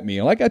came at me,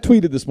 and like I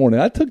tweeted this morning,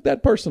 I took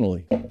that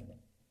personally.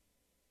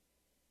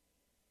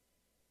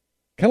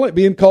 Kind of like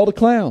being called a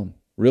clown,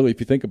 really, if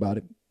you think about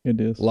it.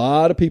 It is. A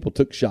lot of people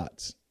took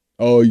shots.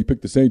 Oh, you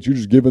picked the Saints, you're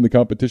just giving the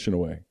competition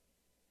away.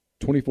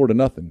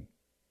 24-0.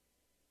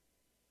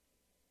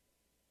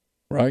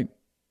 Right?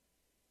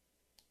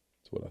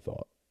 That's what I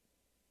thought.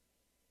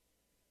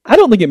 I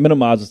don't think it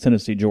minimizes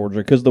Tennessee, Georgia,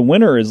 because the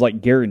winner is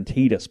like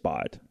guaranteed a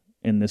spot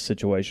in this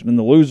situation. And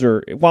the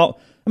loser,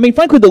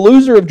 frankly, the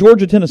loser of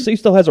Georgia, Tennessee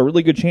still has a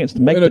really good chance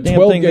to make the damn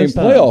thing this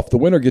time. In a 12-game playoff, the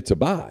winner gets a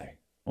bye.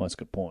 Well, that's a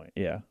good point,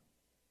 yeah.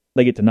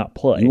 They get to not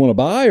play. You want to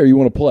buy or you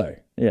want to play?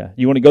 Yeah.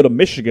 You want to go to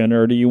Michigan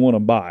or do you want to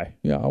buy?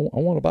 Yeah, I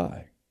want to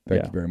buy.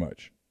 Thank you very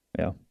much.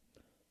 Yeah.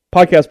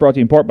 Podcast brought to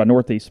you in part by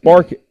Northeast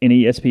Spark,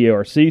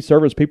 NESPARC,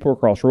 service people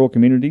across rural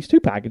communities. 2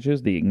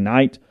 packages, the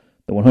Ignite,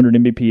 the 100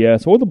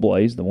 Mbps, or the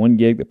Blaze, the 1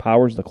 gig that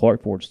powers the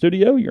Clark Ford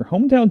Studio. Your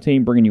hometown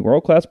team bringing you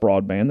world-class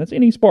broadband. That's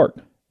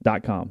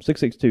NESpark.com,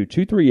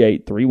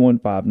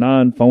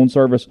 662-238-3159, phone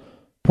service,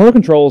 parental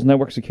controls,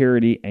 network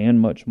security, and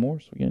much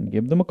more. So again,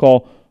 give them a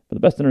call for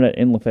the best internet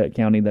in Lafayette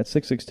County. That's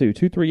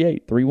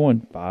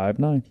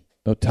 662-238-3159.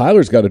 Now,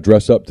 Tyler's got to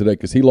dress up today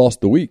because he lost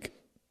the week.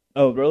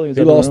 Oh, really?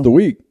 He lost the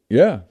week,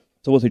 yeah.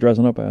 So what's he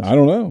dressing up as? I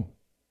don't know.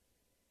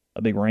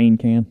 A big rain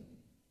can?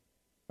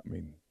 I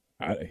mean,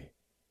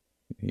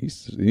 he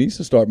needs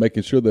to start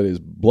making sure that his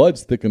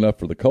blood's thick enough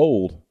for the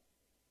cold.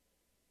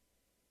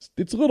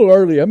 It's a little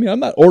early. I mean, I'm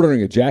not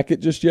ordering a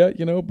jacket just yet,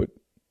 but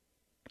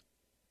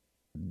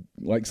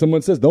like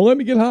someone says, don't let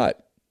me get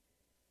hot.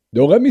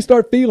 Don't let me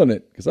start feeling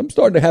it because I'm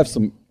starting to have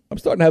some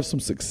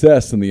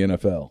success in the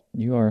NFL.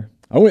 You are.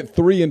 I went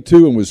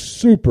 3-2 and was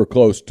super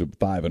close to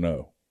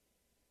 5-0.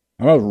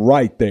 I was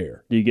right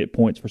there. Do you get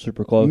points for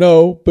super close?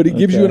 No, but it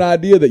gives you an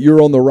idea that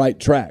you're on the right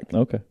track.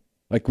 Okay.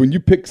 Like when you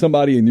pick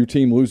somebody and your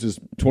team loses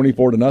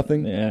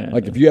 24-0. Yeah.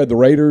 Like if you had the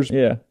Raiders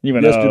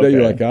yesterday,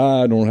 you're like,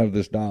 I don't have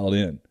this dialed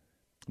in.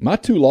 My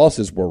 2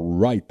 losses were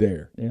right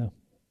there. Yeah.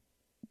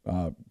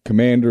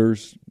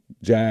 Commanders,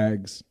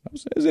 Jags. I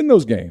was in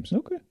those games.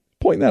 Okay.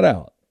 Pointing that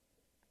out.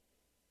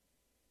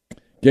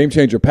 Game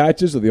Changer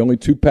patches are the only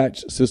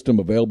 2-patch system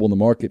available in the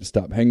market to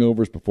stop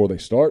hangovers before they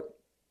start.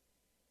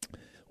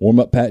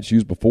 Warm-up patch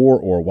used before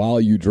or while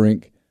you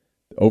drink.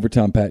 The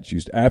overtime patch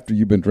used after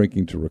you've been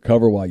drinking to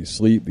recover while you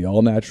sleep. The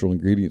all-natural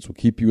ingredients will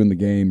keep you in the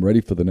game,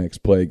 ready for the next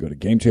play. Go to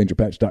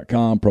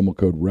GameChangerPatch.com, promo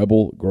code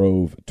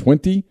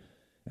RebelGrove20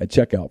 at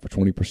checkout for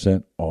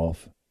 20%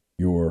 off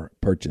your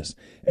purchase.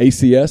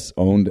 ACS,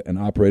 owned and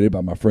operated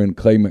by my friend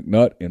Clay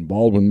McNutt in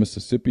Baldwin,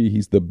 Mississippi.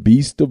 He's the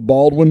beast of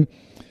Baldwin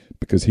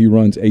because he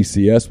runs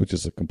ACS, which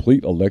is a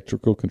complete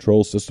electrical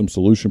control system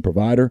solution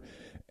provider,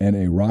 and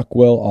a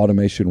Rockwell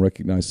Automation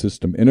Recognized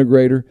System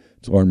Integrator.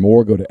 To learn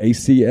more, go to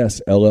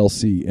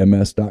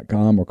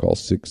acsllcms.com or call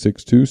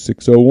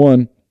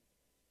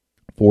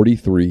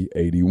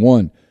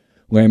 662-601-4381.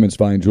 Lamons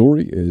Fine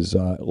Jewelry is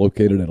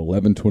located at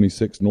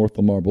 1126 North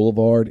Lamar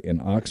Boulevard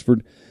in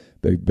Oxford.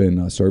 They've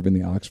been serving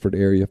the Oxford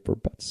area for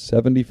about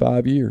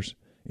 75 years.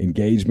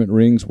 Engagement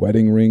rings,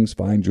 wedding rings,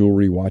 fine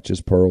jewelry,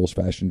 watches, pearls,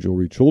 fashion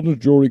jewelry,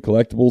 children's jewelry,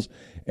 collectibles,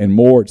 and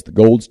more. It's the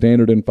gold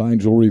standard in fine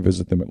jewelry.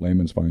 Visit them at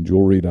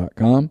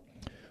lamonsfinejewelry.com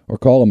or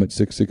call them at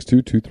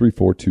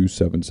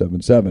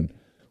 662-234-2777.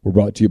 We're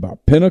brought to you by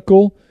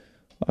Pinnacle.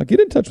 Get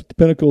in touch with the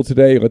Pinnacle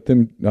today. Let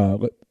them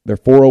let their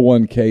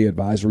 401k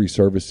advisory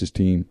services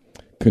team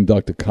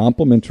conduct a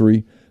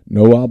complimentary,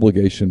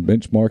 no-obligation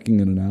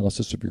benchmarking and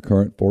analysis of your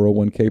current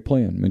 401k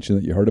plan. Mention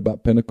that you heard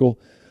about Pinnacle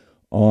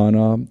on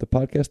the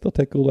podcast. They'll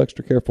take a little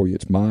extra care for you.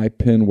 It's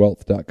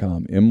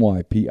mypinnwealth.com,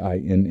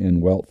 MYPINN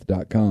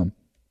wealth.com.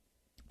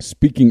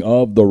 Speaking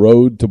of the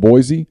road to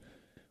Boise,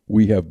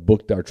 we have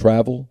booked our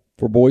travel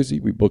for Boise.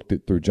 We booked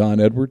it through John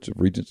Edwards of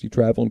Regency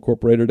Travel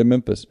Incorporated in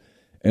Memphis.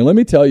 And let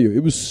me tell you,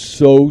 it was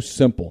so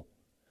simple.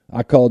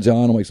 I called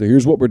John. I'm like, so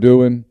here's what we're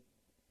doing.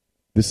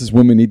 This is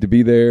when we need to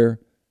be there.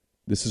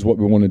 This is what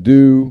we want to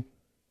do.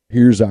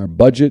 Here's our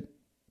budget.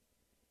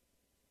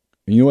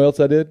 And you know what else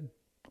I did?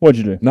 What'd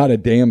you do? Not a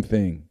damn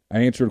thing. I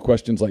answered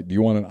questions like, do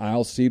you want an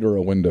aisle seat or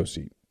a window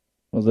seat?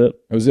 Was it?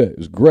 That was it. It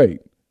was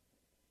great.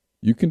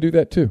 You can do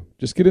that too.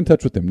 Just get in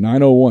touch with him,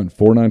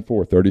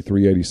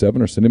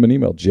 901-494-3387, or send him an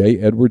email,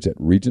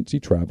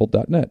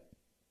 jedwards@regencytravel.net.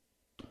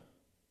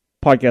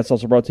 Podcast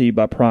also brought to you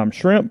by Prime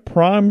Shrimp,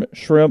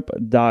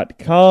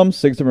 primeshrimp.com.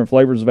 6 different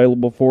flavors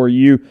available for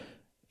you.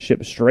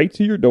 Shipped straight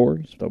to your door.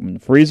 You just open the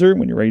freezer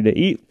when you're ready to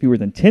eat. Fewer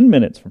than 10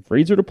 minutes from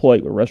freezer to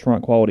plate with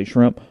restaurant-quality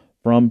shrimp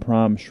from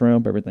Prime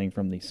Shrimp. Everything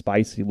from the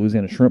spicy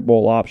Louisiana shrimp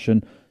bowl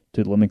option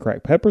to the lemon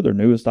cracked pepper, their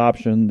newest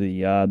option,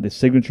 the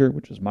signature,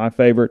 which is my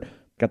favorite.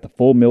 Got the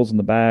full meals in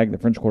the bag, the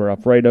French Quarter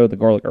Alfredo, the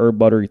garlic herb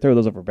butter. You throw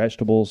those over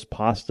vegetables,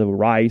 pasta,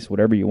 rice,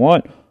 whatever you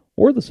want.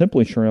 Or the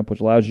Simply Shrimp, which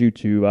allows you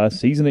to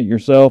season it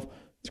yourself.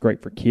 It's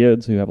great for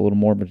kids who have a little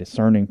more of a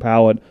discerning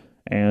palate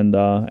and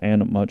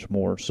much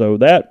more. So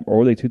that,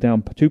 or the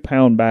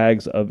 2-pound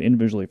bags of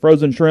individually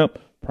frozen shrimp.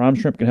 Prime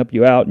Shrimp can help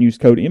you out, and use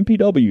code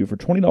MPW for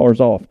 $20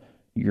 off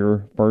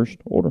your first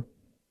order.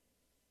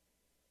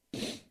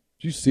 Did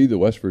you see the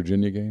West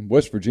Virginia game?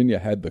 West Virginia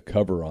had the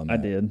cover on that. I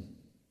did.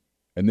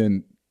 And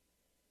then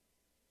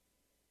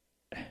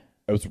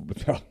it was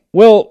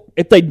well,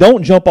 if they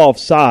don't jump off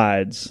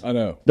sides, I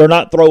know. They're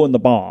not throwing the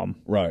bomb.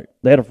 Right.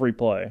 They had a free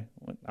play.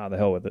 The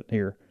hell with it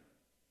here.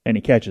 And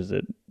he catches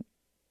it.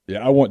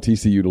 Yeah, I want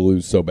TCU to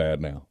lose so bad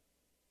now.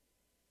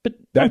 But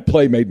that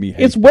play made me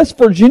hate It's West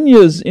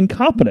Virginia's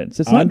incompetence.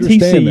 It's not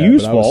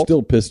TCU's fault. I was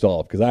still pissed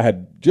off because I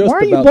had just why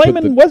are you about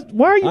blaming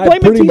Why are you I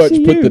blaming pretty TCU? much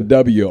put the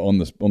W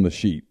on the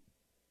sheet.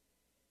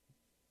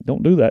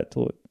 Don't do that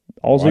till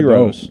all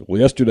zeros. Well,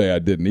 yesterday I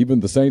didn't. Even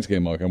the Saints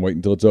game, I'm waiting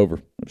until it's over.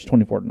 It was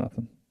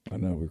 24-0. I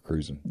know, we're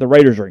cruising. The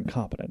Raiders are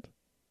incompetent.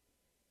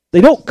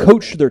 They don't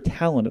coach their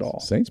talent at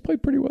all. Saints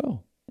played pretty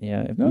well.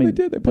 Yeah, they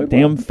did. They played the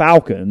damn well.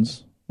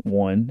 Falcons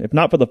won. If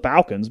not for the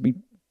Falcons, be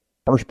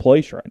first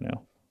place right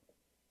now.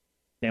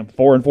 Damn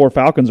 4-4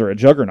 Falcons are a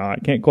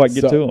juggernaut. Can't quite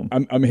get to them.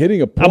 I'm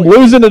hitting a point. I'm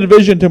losing the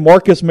division to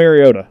Marcus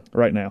Mariota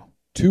right now.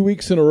 2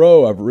 weeks in a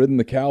row, I've ridden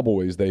the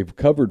Cowboys. They've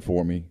covered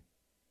for me.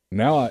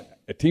 Now,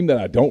 a team that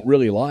I don't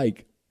really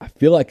like, I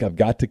feel like I've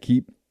got to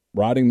keep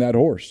riding that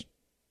horse.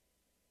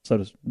 So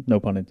does, no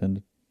pun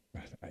intended.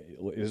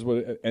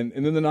 And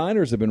then the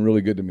Niners have been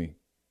really good to me.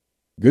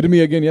 Good to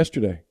me again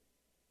yesterday.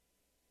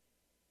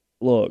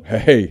 Look,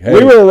 hey,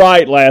 we were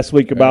right last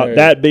week about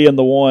that being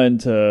the one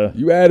to.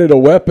 You added a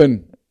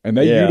weapon, and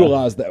they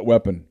utilized that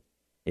weapon.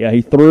 Yeah,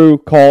 he threw,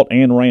 caught,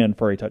 and ran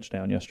for a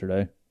touchdown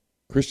yesterday.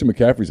 Christian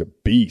McCaffrey's a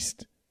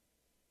beast.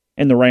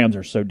 And the Rams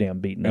are so damn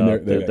beaten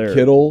up. They've got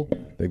Kittle.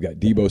 They've got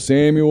Deebo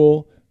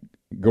Samuel.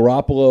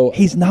 Garoppolo.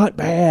 He's not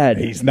bad.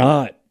 He's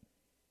not.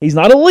 He's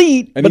not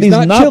elite, and but he's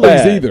not Chili's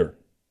bad either.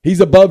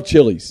 He's above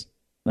Chili's.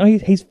 No,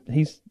 he's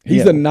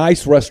a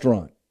nice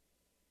restaurant.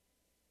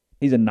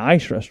 He's a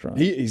nice restaurant.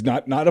 He's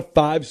not a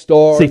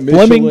 5-star. See,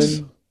 Michelin.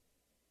 Fleming's.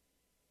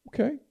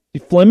 Okay.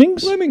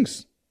 Fleming's?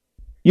 Fleming's.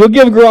 You'll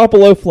give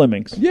Garoppolo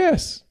Fleming's.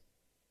 Yes.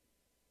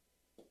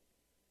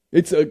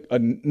 It's a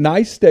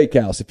nice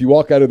steakhouse. If you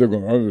walk out of there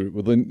going, oh,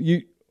 well, then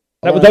you.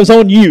 That was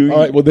on you. All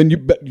right, well, then you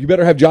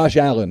better have Josh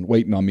Allen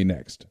waiting on me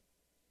next.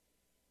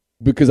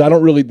 Because I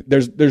don't really,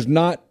 there's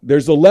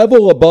a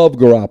level above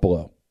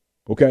Garoppolo.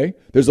 Okay?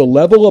 There's a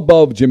level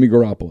above Jimmy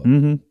Garoppolo.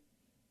 Mm-hmm.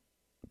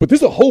 But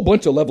there's a whole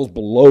bunch of levels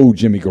below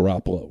Jimmy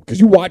Garoppolo because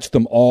you watch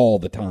them all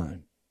the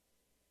time.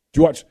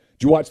 Did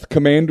you watch the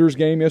Commanders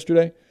game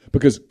yesterday?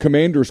 Because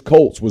Commanders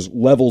Colts was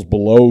levels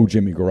below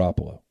Jimmy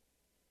Garoppolo.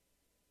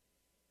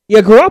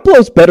 Yeah,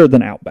 Garoppolo's better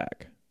than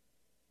Outback.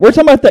 We're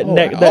talking about that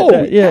neck.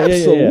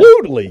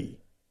 Absolutely. Yeah.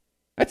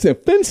 That's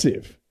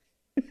offensive.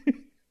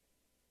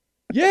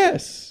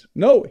 Yes.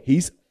 No,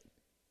 he's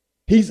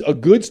a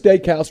good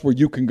steakhouse where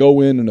you can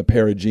go in a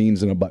pair of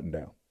jeans and a button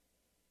down.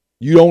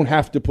 You don't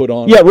have to put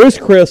on. Yeah, Ruth's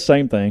Chris,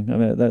 same thing. I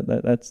mean,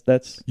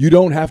 that's. You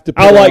don't have to.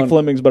 I like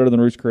Fleming's better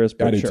than Ruth's Chris,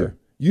 but I do sure. too.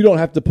 You don't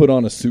have to put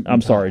on a suit.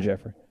 I'm sorry,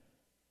 Jeffrey.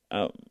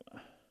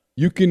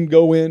 You can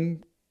go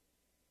in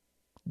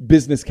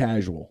business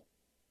casual,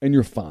 and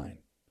you're fine.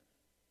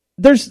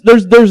 There's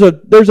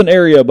an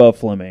area above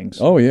Fleming's.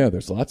 Oh yeah,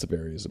 there's lots of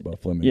areas above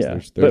Fleming's. Yeah,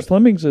 there's, but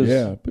Fleming's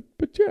is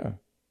but yeah.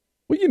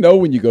 Well,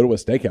 when you go to a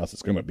steakhouse,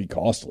 it's going to be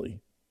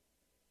costly.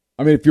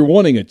 I mean, if you're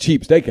wanting a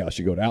cheap steakhouse,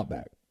 you go to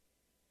Outback,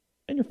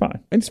 and you're fine.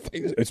 And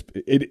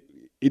it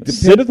depends.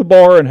 Sit at the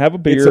bar and have a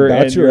beer. It's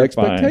about and your you're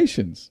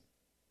expectations.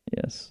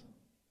 Fine. Yes,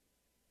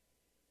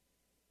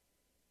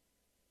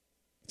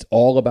 it's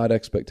all about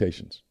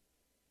expectations.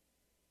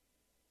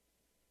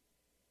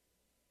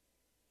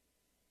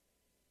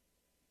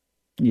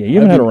 Yeah,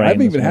 you haven't had a rain. I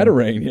haven't even had a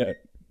rain yet.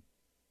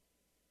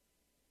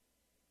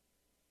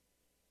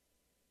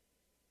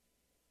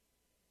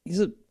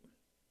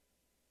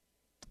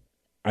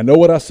 I know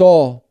what I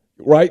saw,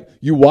 right?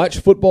 You watch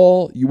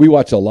football. We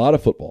watch a lot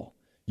of football.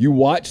 You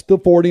watch the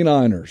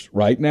 49ers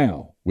right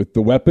now with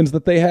the weapons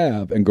that they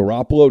have and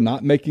Garoppolo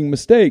not making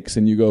mistakes,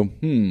 and you go,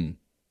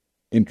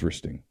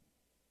 interesting.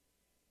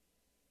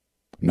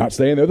 I'm not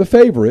saying they're the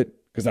favorite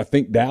because I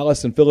think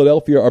Dallas and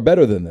Philadelphia are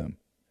better than them.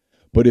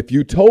 But if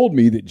you told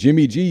me that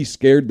Jimmy G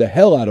scared the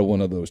hell out of one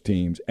of those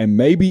teams and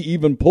maybe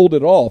even pulled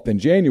it off in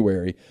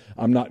January,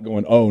 I'm not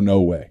going, oh,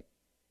 no way.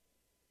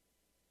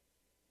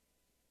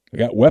 They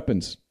got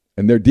weapons,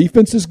 and their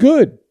defense is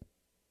good.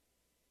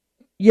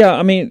 Yeah,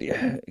 I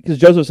mean, because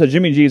Joseph said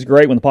Jimmy G is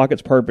great when the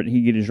pocket's perfect,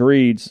 he get his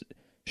reads.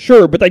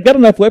 Sure, but they've got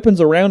enough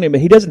weapons around him,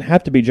 but he doesn't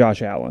have to be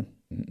Josh Allen.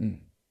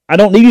 I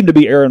don't need him to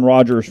be Aaron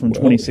Rodgers from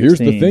 2016. Here's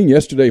the thing.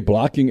 Yesterday,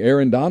 blocking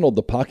Aaron Donald,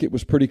 the pocket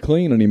was pretty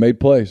clean, and he made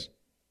plays.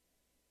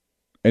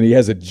 And he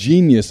has a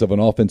genius of an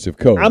offensive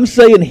coach. I'm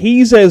saying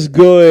he's as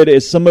good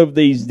as some of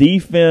these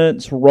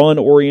defense,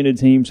 run-oriented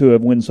teams who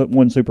have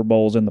won Super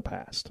Bowls in the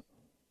past.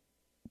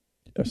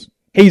 Yes.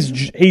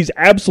 He's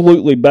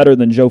absolutely better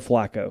than Joe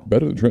Flacco.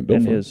 Better than Trent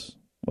Dilfer.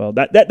 Well,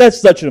 that's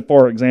such a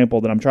far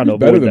example that I'm trying to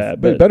avoid that.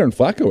 But better than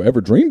Flacco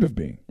ever dreamed of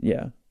being.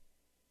 Yeah.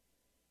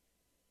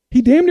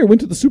 He damn near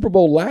went to the Super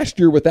Bowl last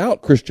year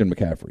without Christian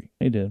McCaffrey.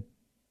 He did.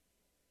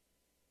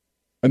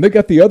 And they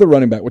got the other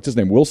running back. What's his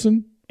name?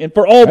 Wilson? And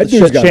for all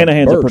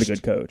Shanahan's a pretty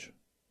good coach.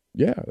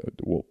 Yeah.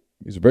 Well,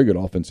 he's a very good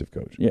offensive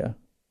coach. Yeah.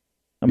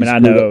 I mean, I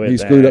know. He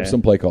screwed up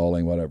some play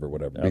calling, whatever.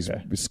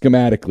 Okay.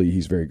 Schematically,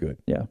 he's very good.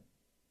 Yeah.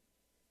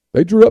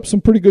 They drew up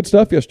some pretty good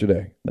stuff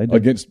yesterday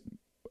against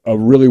a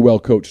really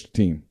well-coached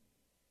team.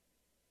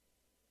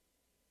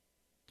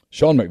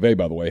 Sean McVay,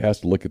 by the way, has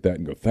to look at that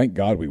and go, thank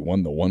God we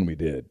won the one we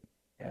did.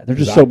 Yeah, they're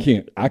just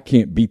I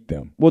can't beat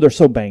them. Well, they're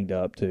so banged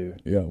up too.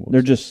 Yeah. Well,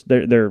 they're just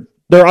their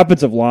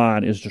offensive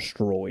line is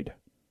destroyed.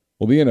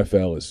 Well, the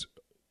NFL is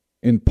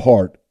in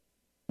part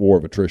war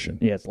of attrition.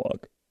 Yeah, it's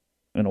luck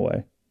in a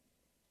way.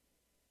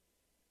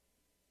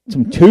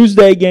 Some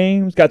Tuesday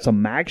games, got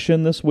some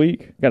action this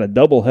week. Got a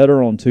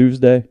doubleheader on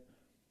Tuesday.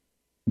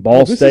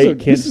 Ball State,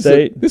 Kent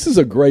State. This is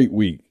a great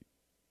week.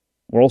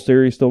 World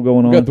Series still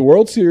going on. We got the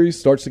World Series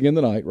starts again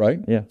tonight, right?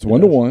 Yeah. It's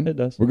 1-1. It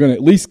does. We're going to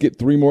at least get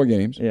 3 more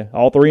games. Yeah,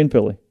 all 3 in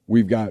Philly.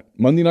 We've got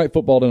Monday Night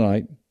Football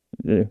tonight.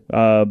 Yeah.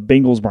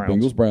 Bengals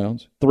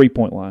Browns.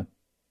 3-point line.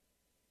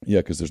 Yeah,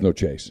 because there's no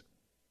chase.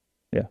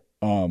 Yeah.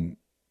 We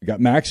got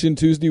Maction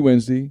Tuesday,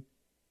 Wednesday.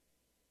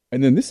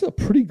 And then this is a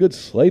pretty good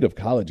slate of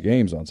college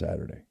games on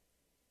Saturday.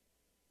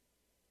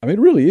 I mean,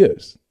 it really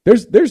is.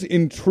 There's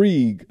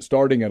intrigue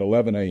starting at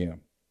 11 a.m.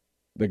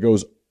 that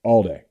goes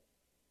all day.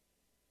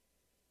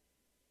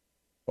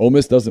 Ole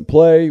Miss doesn't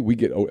play. We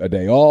get a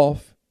day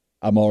off.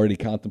 I'm already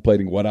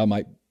contemplating what I'm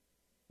going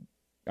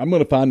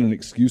to find an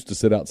excuse to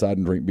sit outside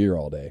and drink beer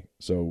all day.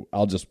 So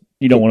I'll just.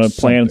 You don't want to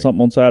plan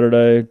something on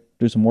Saturday,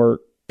 do some work?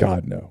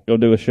 God, no. Go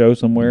do a show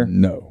somewhere?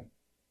 No.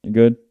 You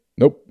good?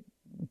 Nope.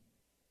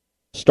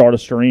 Start a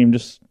stream,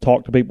 just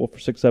talk to people for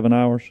 6-7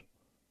 hours?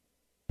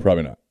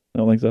 Probably not. I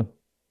don't think so.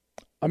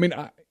 I mean,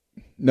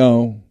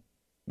 no,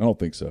 I don't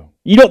think so.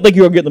 You don't think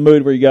you're going to get in the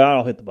mood where you go,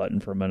 I'll hit the button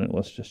for a minute,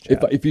 let's just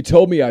chat. If you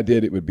told me I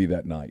did, it would be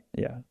that night.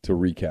 Yeah. To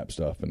recap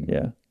stuff.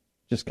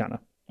 Just kind of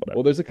whatever.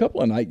 Well, there's a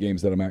couple of night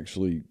games that I'm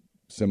actually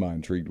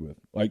semi-intrigued with.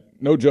 Like,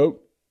 no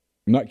joke,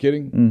 I'm not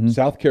kidding. Mm-hmm.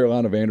 South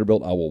Carolina,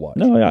 Vanderbilt, I will watch.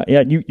 No,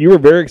 yeah. You were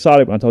very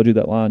excited when I told you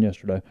that line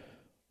yesterday.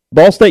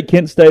 Ball State,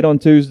 Kent State on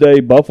Tuesday.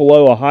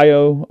 Buffalo,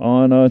 Ohio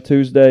on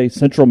Tuesday.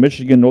 Central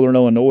Michigan, Northern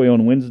Illinois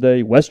on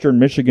Wednesday. Western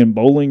Michigan,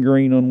 Bowling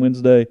Green on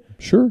Wednesday.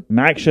 Sure.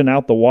 Maction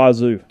out the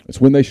wazoo. It's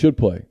when they should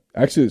play.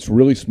 Actually, it's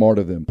really smart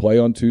of them. Play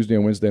on Tuesday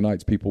and Wednesday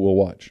nights. People will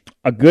watch.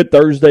 A good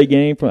Thursday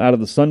game from out of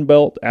the Sun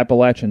Belt,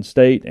 Appalachian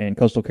State and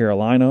Coastal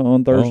Carolina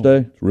on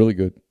Thursday. It's really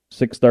good.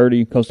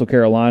 6:30, Coastal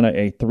Carolina,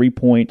 a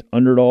 3-point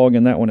underdog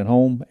in that one at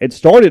home. It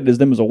started as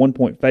them as a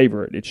 1-point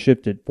favorite. It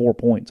shifted 4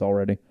 points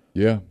already.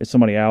 Yeah. Is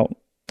somebody out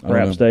for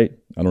App State?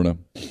 I don't know.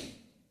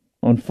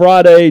 On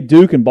Friday,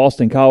 Duke and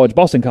Boston College.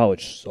 Boston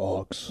College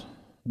sucks.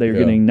 They're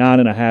getting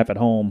 9.5 at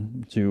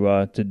home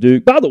to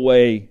Duke. By the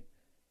way,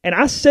 and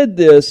I said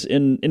this,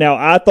 now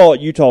I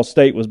thought Utah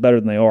State was better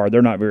than they are.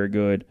 They're not very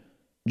good.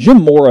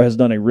 Jim Mora has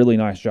done a really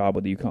nice job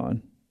with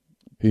UConn.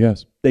 He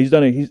has.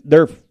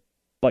 They're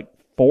like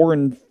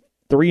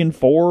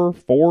 3-4,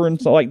 4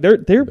 and so like they're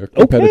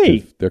competitive.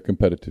 okay. They're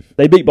competitive.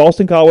 They beat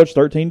Boston College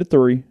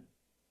 13-3.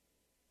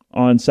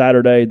 on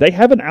Saturday. They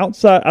have an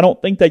outside. I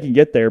don't think they can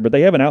get there, but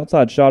they have an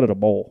outside shot at a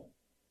bowl.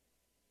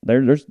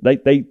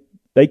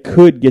 They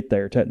could get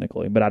there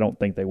technically, but I don't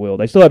think they will.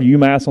 They still have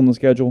UMass on the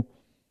schedule.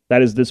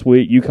 That is this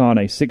week.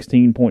 UConn a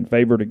 16-point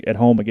favorite at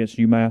home against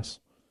UMass.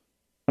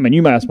 I mean,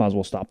 UMass might as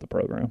well stop the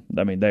program.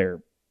 I mean,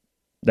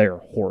 they're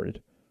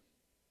horrid.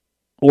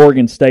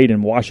 Oregon State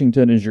and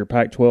Washington is your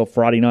Pac-12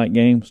 Friday night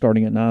game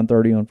starting at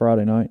 9:30 on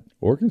Friday night.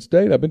 Oregon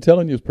State, I've been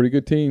telling you, is a pretty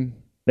good team.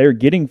 They're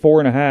getting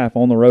 4.5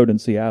 on the road in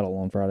Seattle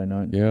on Friday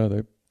night.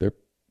 Yeah, they're.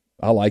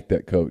 I like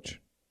that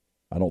coach.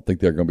 I don't think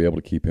they're going to be able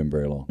to keep him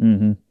very long.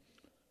 Mm-hmm.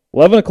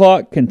 11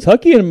 o'clock,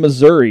 Kentucky and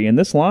Missouri, and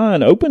this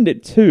line opened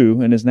at 2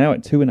 and is now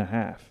at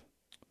 2.5.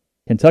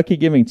 Kentucky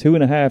giving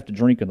 2.5 to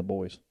Drink and the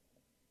boys.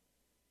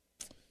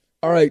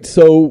 All right,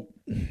 so,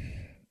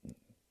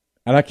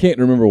 and I can't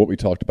remember what we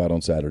talked about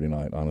on Saturday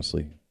night,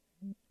 honestly.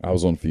 I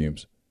was on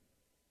fumes.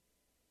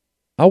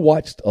 I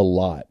watched a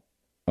lot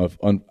of,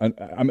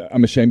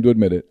 I'm ashamed to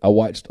admit it, I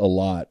watched a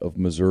lot of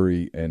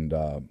Missouri and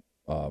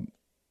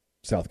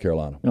South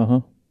Carolina. Uh-huh.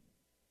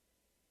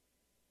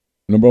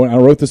 Number one, I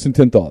wrote this in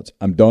 10 thoughts.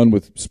 I'm done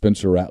with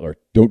Spencer Rattler.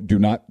 Do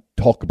not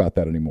talk about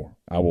that anymore.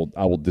 I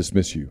will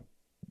dismiss you.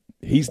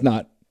 He's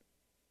not.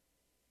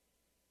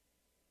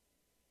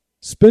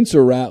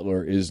 Spencer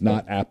Rattler is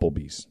not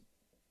Applebee's.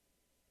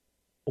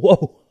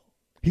 Whoa.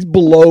 He's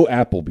below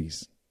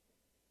Applebee's.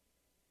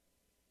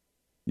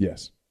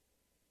 Yes.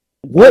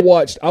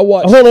 What? I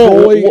watched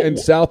Troy and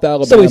South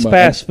Alabama. So he's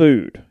fast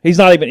food. He's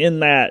not even in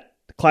that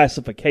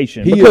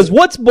classification. He because is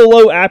what's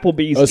below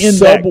Applebee's in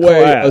that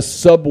class? A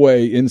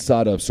Subway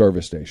inside a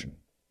service station.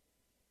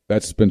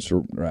 That's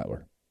Spencer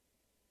Rattler.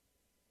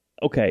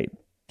 Okay.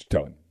 Just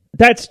telling you.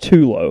 That's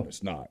too low.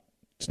 It's not.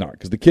 It's not.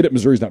 Because the kid at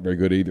Missouri's not very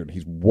good either.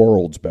 He's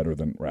worlds better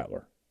than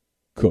Rattler.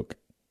 Cook.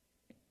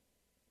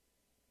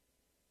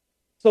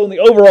 So in the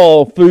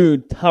overall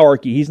food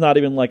hierarchy, he's not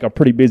even like a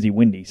pretty busy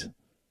Wendy's.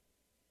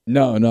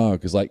 No,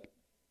 because like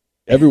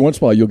every once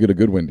in a while you'll get a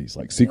good Wendy's.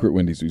 Like Secret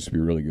Wendy's used to be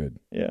really good.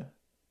 Yeah.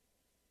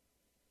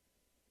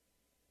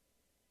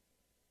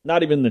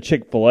 Not even the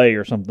Chick-fil-A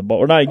or something, but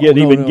we're not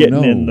getting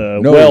in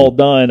the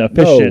well-done,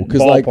 efficient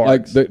because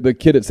ballparks. like the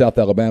kid at South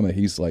Alabama,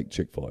 he's like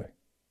Chick-fil-A.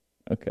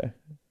 Okay.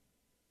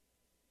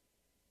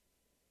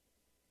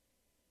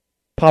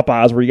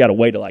 Popeyes, where you got to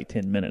wait like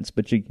 10 minutes,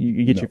 but you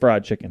get your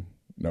fried chicken.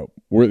 No,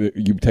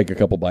 you take a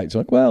couple bites.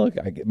 You're like, well, look,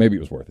 maybe it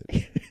was worth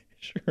it.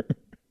 Sure.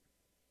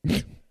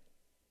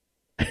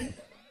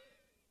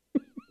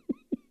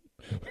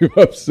 We've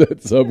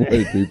upset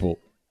Subway people.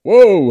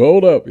 Whoa,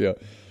 hold up, yeah.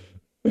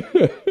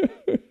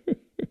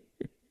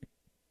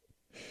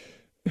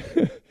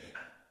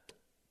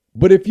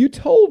 But if you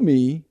told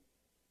me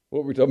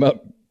what we're talking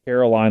about,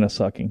 Carolina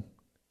sucking.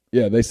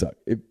 Yeah, they suck.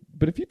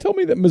 But if you told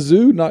me that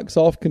Mizzou knocks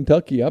off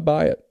Kentucky, I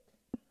buy it.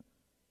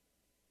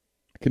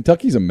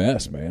 Kentucky's a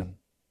mess, man.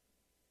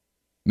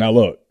 Now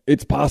look,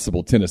 it's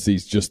possible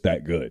Tennessee's just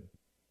that good.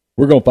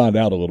 We're going to find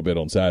out a little bit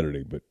on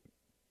Saturday, but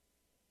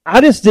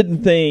I just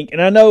didn't think,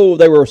 and I know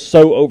they were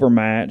so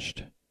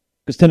overmatched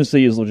because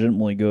Tennessee is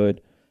legitimately good.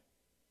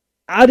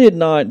 I did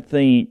not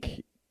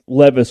think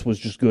Levis was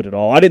just good at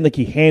all. I didn't think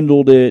he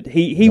handled it.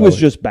 He was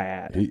just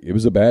bad. It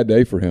was a bad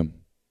day for him.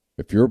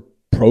 If you're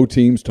pro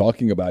teams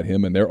talking about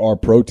him, and there are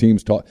pro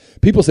teams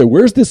people say,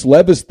 where's this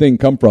Levis thing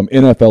come from?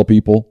 NFL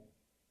people.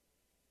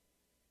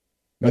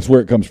 That's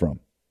where it comes from.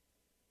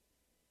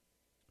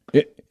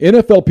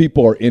 NFL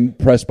people are in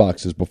press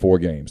boxes before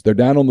games. They're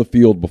down on the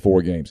field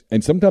before games.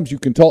 And sometimes you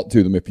can talk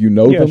to them if you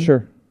know them. Yeah,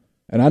 sure.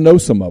 And I know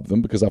some of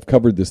them because I've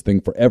covered this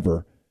thing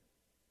forever.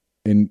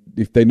 And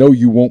if they know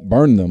you won't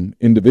burn them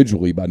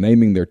individually by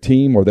naming their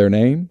team or their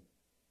name,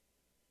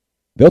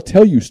 they'll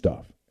tell you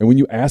stuff. And when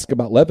you ask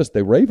about Levis,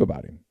 they rave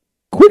about him.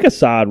 Quick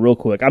aside, real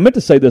quick. I meant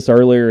to say this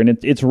earlier, and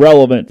it's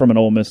relevant from an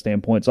Ole Miss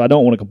standpoint, so I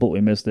don't want to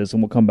completely miss this,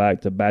 and we'll come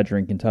back to Badger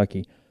and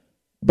Kentucky.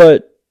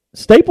 But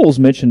Staples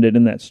mentioned it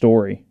in that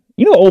story.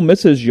 You know, Ole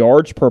Miss's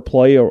yards per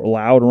play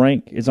allowed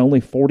rank is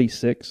only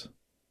 46.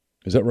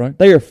 Is that right?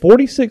 They are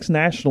 46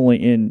 nationally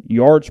in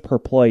yards per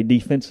play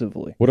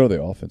defensively. What are they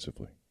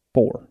offensively?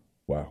 4.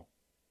 Wow.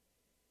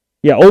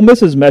 Yeah, Ole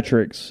Miss's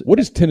metrics. What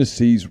is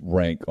Tennessee's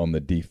rank on the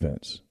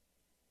defense?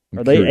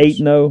 Are they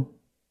 8-0?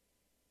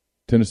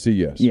 Tennessee,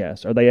 yes.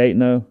 Yes. Are they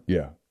 8-0?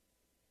 Yeah.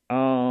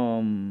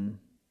 Yeah.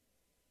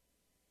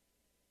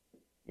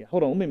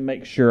 Hold on. Let me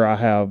make sure I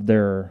have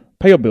their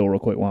pay bill real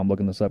quick while I'm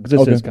looking this up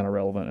because this is kind of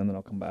relevant, and then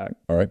I'll come back.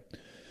 All right.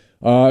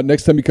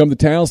 Next time you come to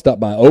town, stop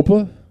by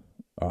Opa,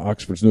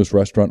 Oxford's newest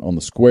restaurant on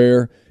the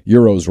square.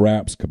 Gyros,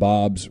 wraps,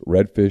 kebabs,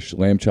 redfish,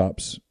 lamb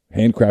chops,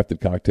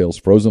 handcrafted cocktails,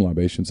 frozen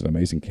libations, an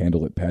amazing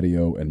candlelit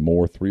patio, and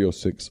more.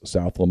 306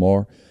 South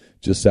Lamar,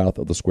 just south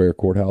of the Square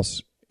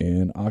Courthouse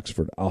in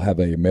Oxford. I'll have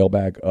a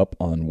mailbag up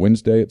on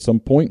Wednesday at some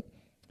point.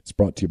 It's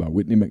brought to you by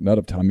Whitney McNutt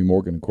of Tommy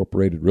Morgan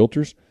Incorporated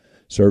Realtors,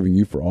 serving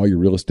you for all your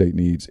real estate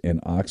needs in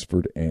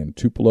Oxford and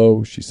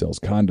Tupelo. She sells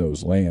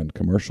condos, land,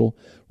 commercial,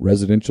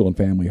 residential, and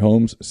family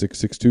homes.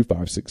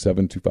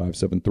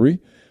 662-567-2573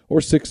 or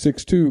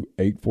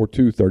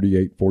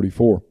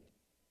 662-842-3844.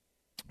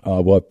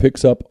 We'll have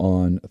picks up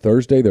on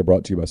Thursday. They're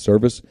brought to you by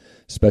Service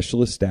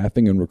Specialist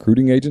Staffing and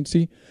Recruiting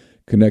Agency,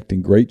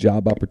 connecting great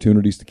job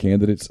opportunities to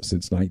candidates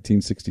since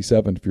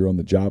 1967. If you're on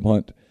the job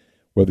hunt,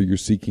 whether you're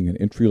seeking an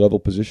entry-level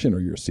position or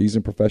you're a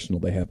seasoned professional,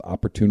 they have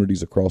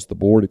opportunities across the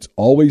board. It's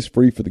always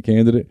free for the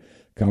candidate.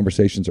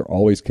 Conversations are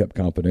always kept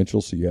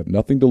confidential, so you have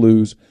nothing to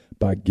lose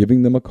by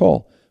giving them a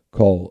call.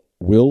 Call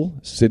Will,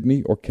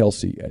 Sydney, or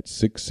Kelsey at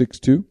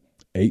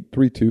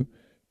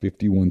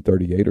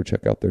 662-832-5138 or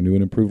check out their new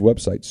and improved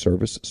website,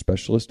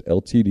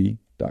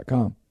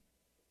 servicespecialistltd.com.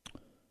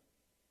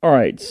 All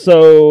right,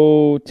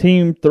 so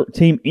Team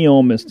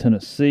M is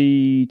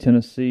Tennessee.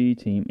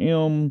 Team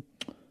M,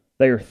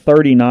 they are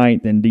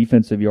 39th in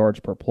defensive yards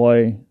per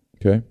play.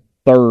 Okay.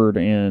 3rd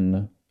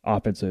in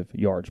offensive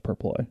yards per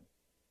play.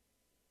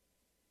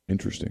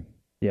 Interesting.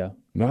 Yeah.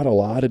 Not a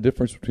lot of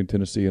difference between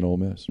Tennessee and Ole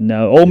Miss.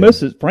 No, Ole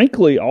Miss is,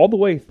 frankly, all the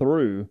way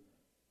through.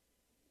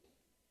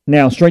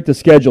 Now, strength of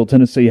schedule,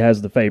 Tennessee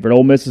has the favorite.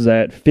 Ole Miss is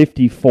at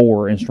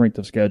 54 in strength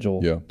of schedule.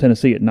 Yeah.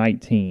 Tennessee at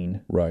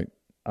 19. Right.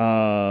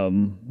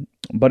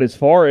 But as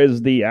far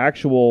as the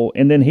actual,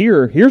 and then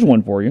here's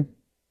one for you.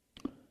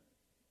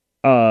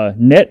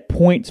 Net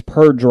points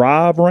per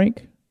drive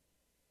rank,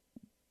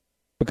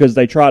 because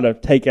they try to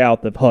take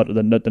out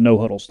the no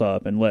huddle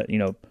stuff and let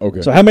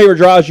Okay. So how many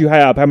drives you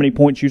have, how many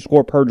points you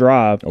score per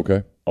drive.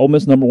 Okay. Ole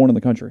Miss number 1 in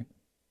the country.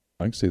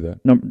 I can see that.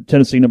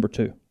 Tennessee number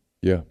 2.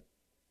 Yeah.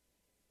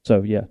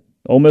 So yeah,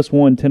 Ole Miss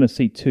 1,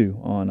 Tennessee 2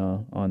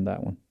 on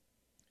that one.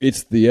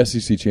 It's the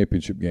SEC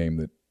championship game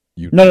that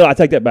you. No, I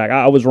take that back.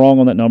 I was wrong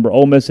on that number.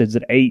 Ole Miss is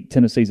at 8,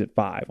 Tennessee's at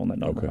 5 on that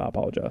number. Okay. I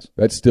apologize.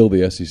 That's still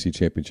the SEC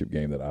championship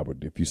game that I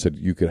would. If you said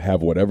you could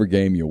have whatever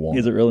game you want.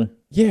 Is it really?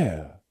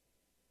 Yeah.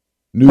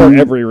 For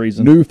every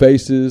reason. New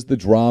faces, the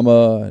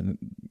drama, and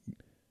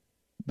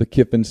the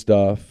Kiffin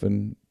stuff,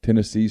 and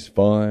Tennessee's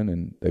fun,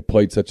 and they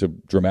played such a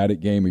dramatic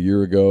game a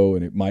year ago,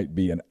 and it might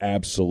be an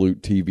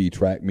absolute TV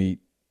track meet.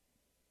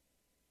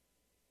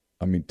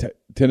 I mean,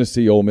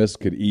 Tennessee, Ole Miss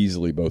could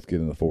easily both get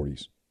in the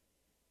 40s.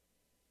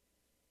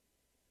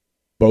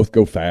 Both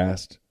go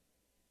fast.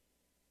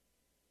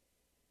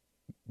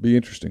 Be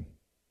interesting.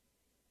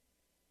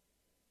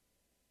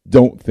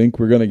 Don't think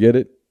we're going to get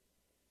it,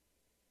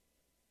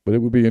 but it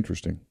would be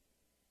interesting.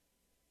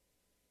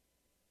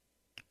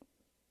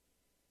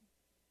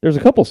 There's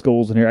a couple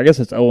schools in here. I guess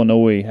it's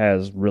Illinois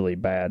has really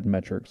bad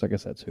metrics. I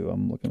guess that's who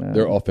I'm looking at.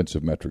 Their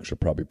offensive metrics are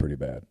probably pretty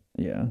bad.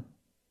 Yeah.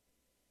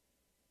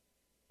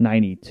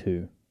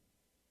 92,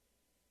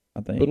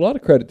 I think. But a lot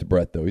of credit to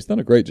Brett, though. He's done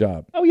a great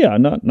job. Oh, yeah.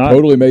 Not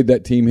Totally made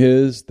that team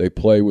his. They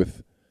play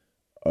with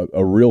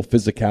a real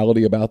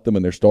physicality about them,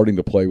 and they're starting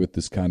to play with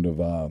this kind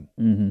of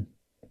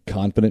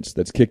confidence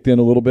that's kicked in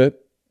a little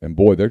bit. And,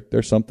 boy,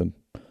 they're something.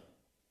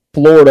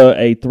 Florida,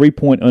 a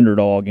 3-point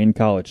underdog in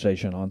College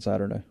Station on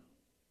Saturday.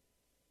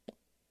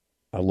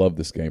 I love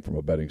this game from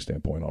a betting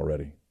standpoint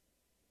already.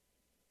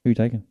 Who you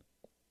taking?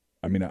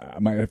 I mean, I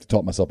might have to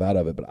talk myself out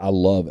of it, but I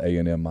love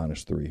A&M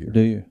 -3 here.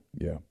 Do you?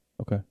 Yeah.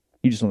 Okay.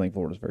 You just don't think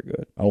Florida's very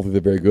good. I don't think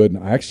they're very good,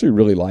 and I actually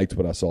really liked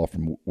what I saw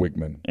from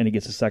Wigman. And he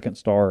gets a second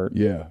start.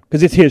 Yeah.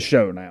 Because it's his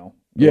show now.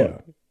 Yeah.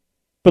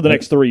 For the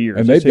next 3 years.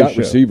 And they've got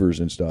receivers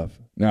and stuff.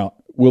 Now,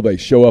 will they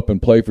show up and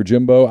play for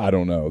Jimbo? I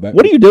don't know.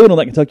 What are you doing on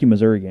that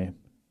Kentucky-Missouri game?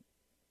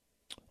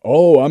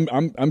 Oh,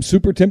 I'm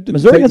super tempted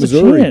Missouri to take has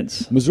Missouri. a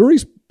chance.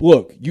 Missouri's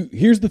look.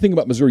 Here's the thing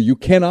about Missouri: you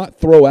cannot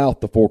throw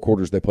out the 4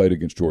 quarters they played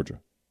against Georgia.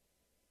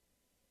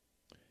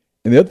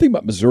 And the other thing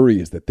about Missouri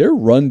is that their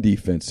run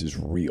defense is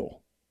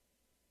real.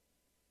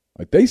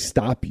 Like, they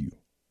stop you.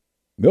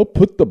 They'll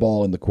put the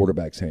ball in the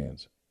quarterback's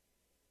hands.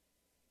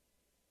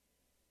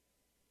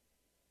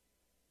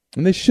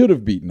 And they should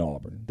have beaten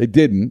Auburn. They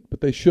didn't,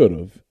 but they should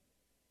have.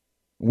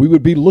 We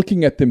would be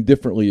looking at them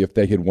differently if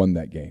they had won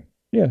that game.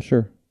 Yeah,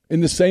 sure.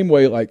 In the same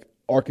way, like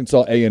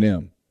Arkansas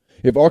A&M.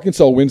 If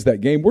Arkansas wins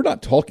that game, we're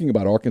not talking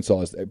about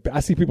Arkansas. I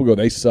see people go,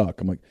 they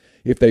suck. I'm like,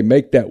 if they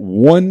make that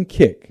one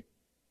kick,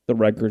 the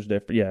record's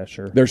different. Yeah,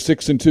 sure. They're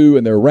 6-2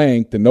 and they're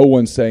ranked, and no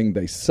one's saying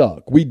they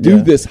suck. We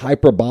do this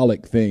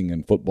hyperbolic thing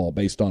in football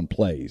based on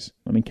plays.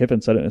 I mean,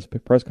 Kiffin said it in his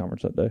press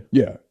conference that day.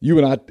 Yeah. You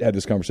and I had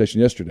this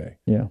conversation yesterday.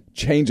 Yeah.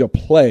 Change a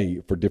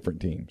play for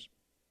different teams,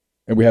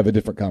 and we have a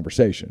different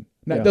conversation.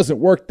 Now, it doesn't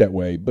work that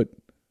way, but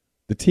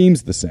the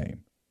team's the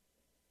same.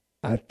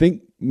 I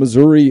think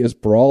Missouri is,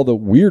 for all the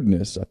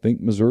weirdness, I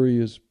think Missouri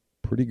is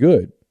pretty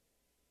good.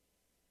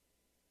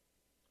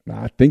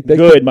 I think they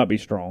good might be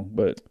strong,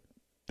 but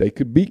they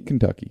could beat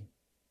Kentucky.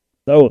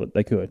 Oh,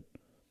 they could.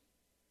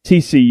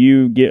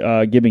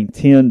 TCU giving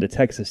 10 to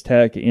Texas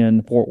Tech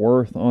in Fort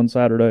Worth on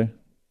Saturday.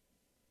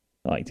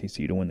 I like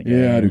TCU to win the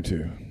game. Yeah, I do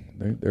too.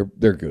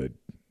 They're good.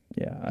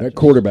 Yeah, that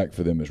quarterback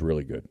for them is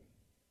really good.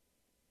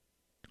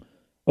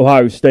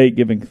 Ohio State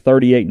giving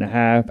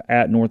 38.5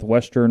 at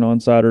Northwestern on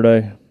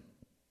Saturday.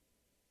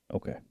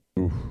 Okay.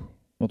 Oof.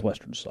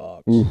 Northwestern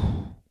sucks. Oof.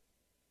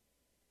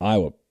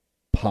 Iowa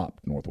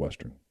popped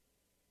Northwestern.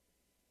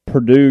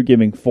 Purdue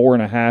giving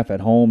 4.5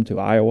 at home to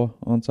Iowa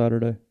on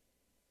Saturday.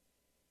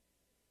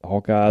 The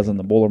Hawkeyes and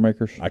the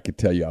Boilermakers. I could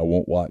tell you I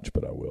won't watch,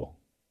 but I will.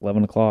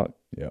 11 o'clock.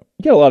 Yeah.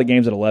 You got a lot of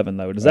games at 11,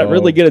 though. Does that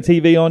really get a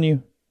TV on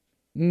you?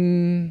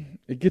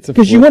 It gets a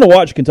because you want to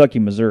watch Kentucky,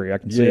 Missouri. I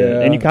can see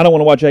it, and you kind of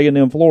want to watch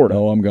A&M, Florida.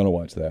 No, I'm going to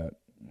watch that.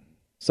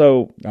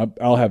 So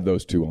I'll have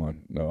those two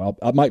on. No,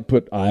 I might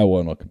put Iowa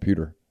on a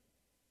computer.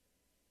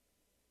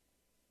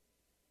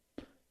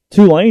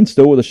 Tulane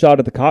still with a shot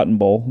at the Cotton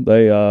Bowl.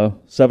 They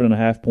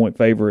 7.5-point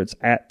favorites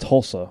at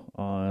Tulsa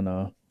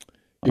on.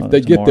 If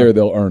they get there,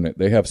 they'll earn it.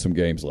 They have some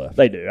games left.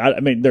 They do.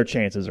 I mean, their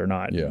chances are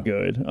not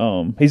good.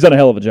 He's done a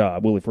hell of a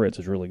job. Willie Fritz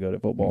is really good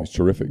at football. He's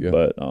terrific. Yeah,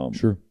 but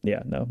sure.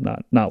 Yeah, no,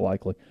 not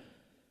likely.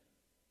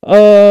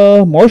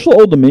 Marshall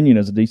Old Dominion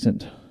is a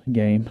decent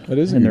game. That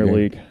is in their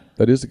league.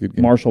 That is a good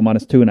game. Marshall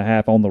minus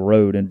 2.5 on the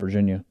road in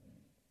Virginia.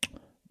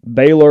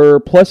 Baylor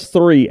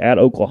 +3 at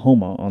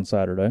Oklahoma on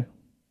Saturday.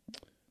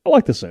 I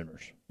like the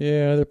Sooners.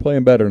 Yeah, they're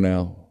playing better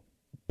now.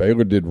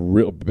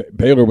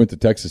 Baylor went to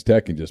Texas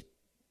Tech and just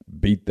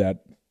beat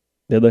that.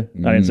 Did they?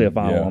 I didn't see a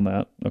final on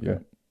that. Okay. Yeah.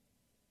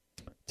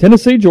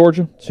 Tennessee,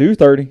 Georgia,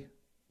 2:30,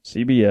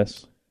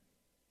 CBS.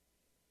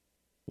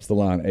 What's the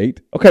line?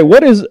 8? Okay,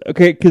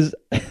 because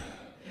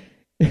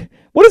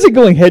what is it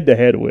going head to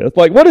head with?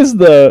 Like, what is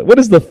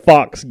the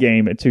Fox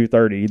game at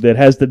 2:30 that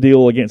has to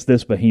deal against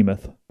this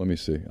behemoth? Let me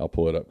see. I'll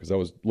pull it up because I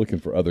was looking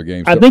for other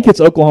games. I think it's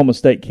Oklahoma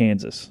State,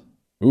 Kansas.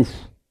 Oof.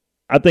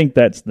 I think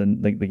that's the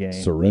game.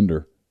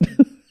 Surrender.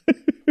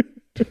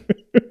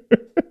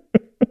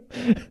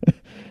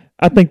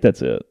 I think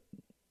that's it.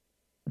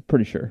 I'm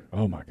pretty sure.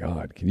 Oh, my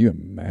God. Can you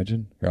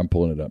imagine? Here, I'm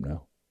pulling it up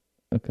now.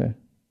 Okay.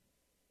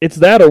 It's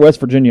that or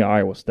West Virginia,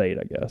 Iowa State,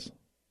 I guess.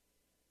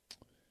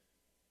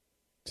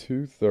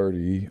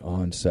 2:30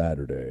 on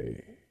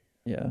Saturday.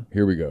 Yeah.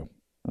 Here we go.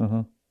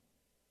 Uh-huh.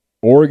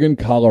 Oregon,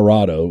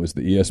 Colorado is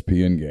the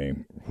ESPN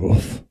game.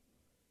 Woof.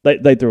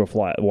 They threw a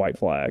white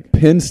flag.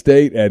 Penn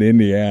State at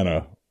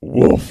Indiana.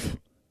 Woof.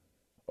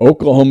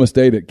 Oklahoma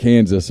State at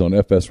Kansas on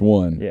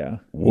FS1. Yeah.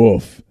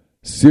 Woof.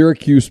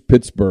 Syracuse,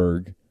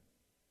 Pittsburgh.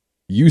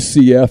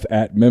 UCF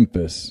at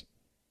Memphis.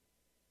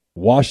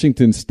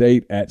 Washington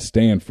State at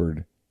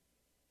Stanford.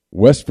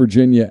 West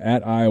Virginia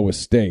at Iowa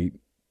State.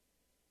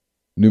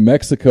 New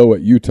Mexico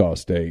at Utah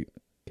State.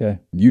 Okay.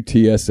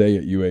 UTSA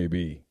at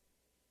UAB.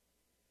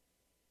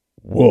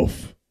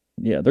 Woof.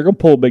 Yeah, they're going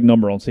to pull a big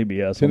number on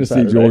CBS.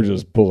 Tennessee,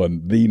 Georgia's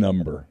pulling the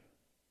number.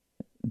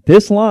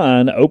 This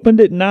line opened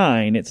at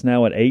 9. It's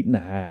now at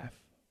 8.5.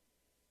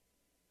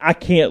 I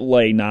can't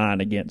lay 9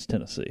 against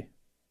Tennessee,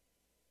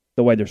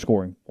 the way they're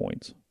scoring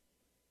points.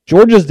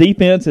 Georgia's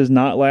defense is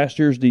not last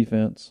year's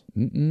defense.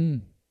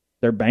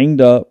 They're banged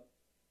up.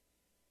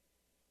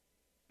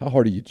 How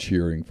hard are you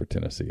cheering for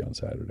Tennessee on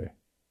Saturday?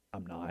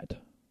 I'm not.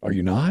 Are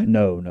you not?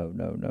 No.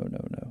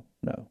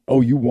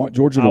 Oh, you want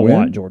Georgia to win? I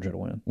want Georgia to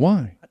win.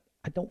 Why?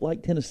 I don't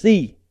like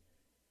Tennessee.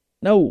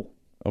 No.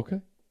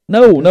 Okay.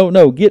 No.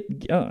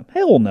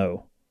 Hell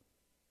no.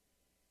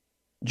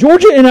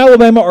 Georgia and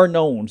Alabama are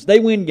knowns. They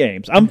win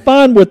games. I'm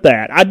fine with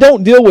that. I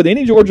don't deal with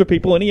any Georgia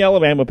people, any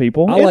Alabama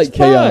people. I like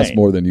chaos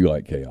more than you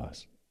like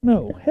chaos.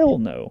 No, hell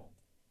no.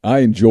 I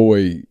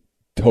enjoy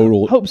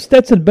total. I hope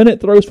Stetson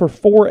Bennett throws for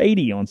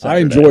 480 on Saturday.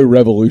 I enjoy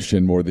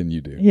revolution more than you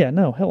do. Yeah,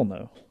 no, hell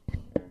no.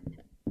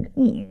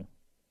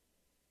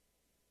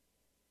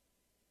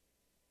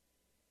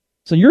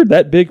 So you're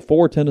that big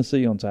for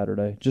Tennessee on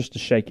Saturday, just to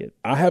shake it.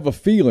 I have a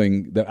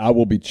feeling that I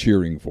will be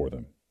cheering for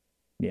them.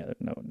 Yeah,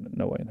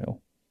 no way in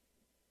hell.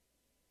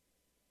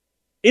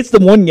 It's the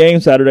one game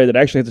Saturday that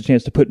actually has a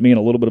chance to put me in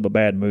a little bit of a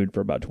bad mood for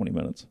about 20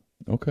 minutes.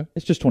 Okay.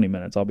 It's just 20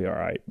 minutes. I'll be all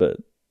right. But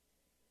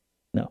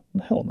no,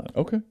 hell no.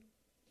 Okay.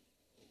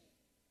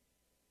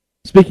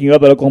 Speaking of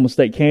that Oklahoma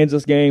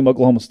State-Kansas game,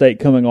 Oklahoma State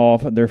coming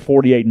off their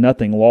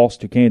 48-0 loss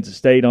to Kansas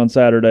State on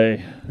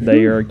Saturday.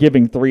 They are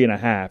giving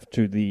 3.5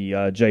 to the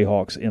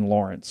Jayhawks in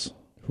Lawrence.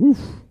 Whew.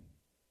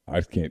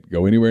 I can't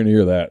go anywhere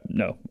near that.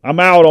 No.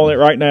 I'm out on it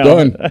right now.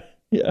 Done.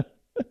 Yeah.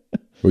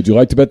 Would you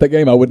like to bet that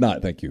game? I would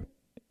not. Thank you.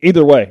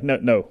 Either way.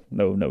 No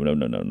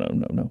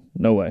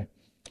way.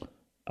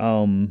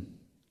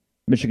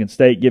 Michigan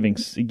State getting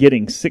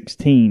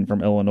 16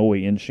 from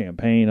Illinois in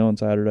Champaign on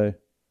Saturday.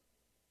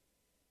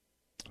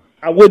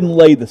 I wouldn't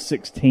lay the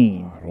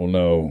 16. I don't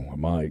know. I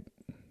might.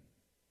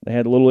 They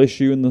had a little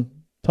issue in the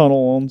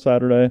tunnel on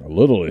Saturday. A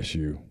little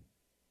issue.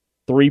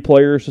 3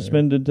 players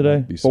suspended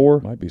today. 4.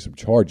 Might be some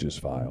charges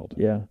filed.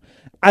 Yeah.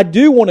 I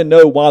do want to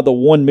know why the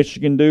one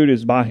Michigan dude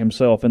is by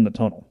himself in the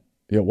tunnel.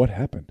 Yeah, what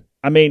happened?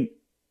 I mean,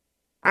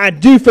 I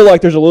do feel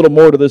like there's a little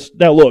more to this.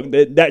 Now, look,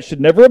 that should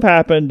never have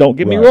happened. Don't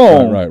get me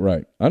wrong.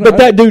 Right. But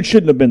that dude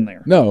shouldn't have been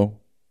there. No,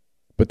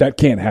 but that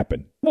can't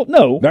happen. Well,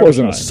 no. That was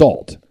an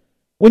assault.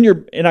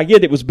 And I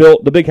get it was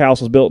built, the big house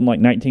was built in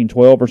like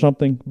 1912 or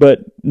something,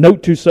 but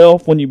note to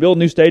self, when you build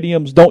new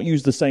stadiums, don't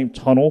use the same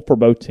tunnel for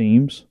both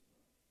teams.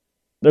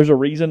 There's a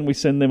reason we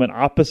send them in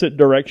opposite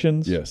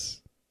directions.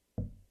 Yes.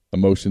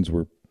 Emotions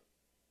were,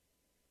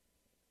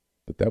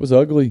 but that was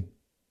ugly.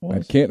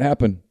 That can't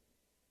happen.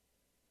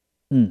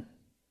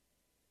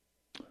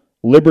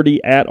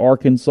 Liberty at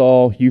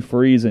Arkansas, Hugh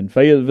Freeze in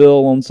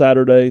Fayetteville on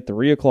Saturday,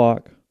 3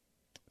 o'clock.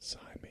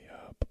 Sign me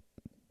up.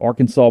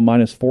 Arkansas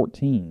minus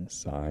 14.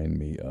 Sign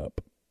me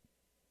up.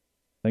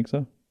 Think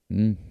so?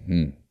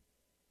 Mm-hmm.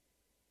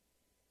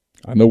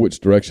 I know which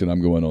direction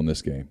I'm going on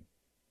this game.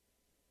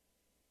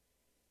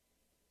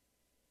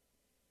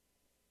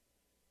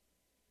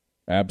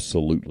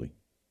 Absolutely.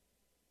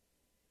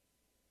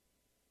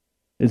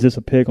 Is this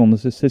a pick on the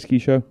Siski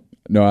show?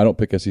 No, I don't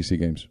pick SEC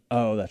games.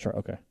 Oh, that's right.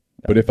 Okay.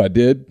 But if I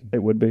did,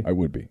 it would be. I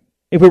would be.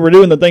 If we were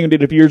doing the thing we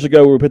did a few years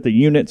ago where we put the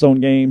units on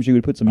games, you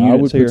would put some units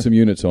I would here. put some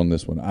units on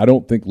this one. I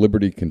don't think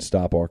Liberty can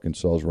stop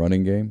Arkansas's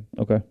running game.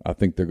 Okay. I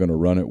think they're going to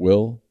run at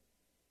will.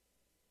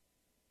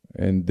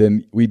 And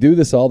then we do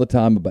this all the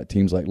time about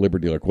teams like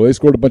Liberty. Like, well, they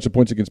scored a bunch of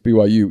points against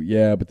BYU.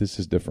 Yeah, but this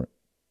is different.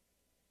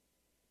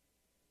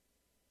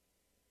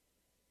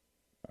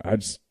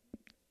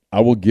 I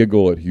will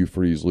giggle at Hugh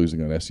Freeze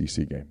losing an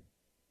SEC game.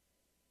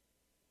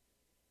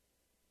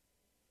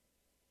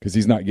 Because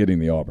he's not getting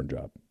the Auburn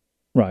job.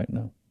 Right,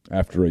 no.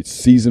 After a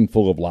season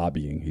full of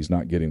lobbying, he's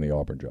not getting the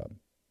Auburn job.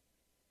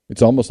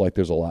 It's almost like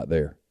there's a lot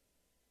there.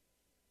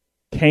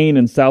 Kane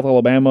and South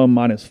Alabama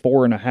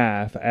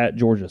 -4.5 at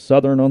Georgia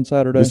Southern on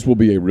Saturday. This will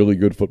be a really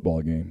good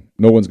football game.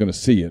 No one's going to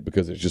see it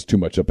because there's just too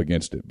much up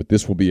against it. But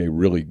this will be a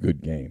really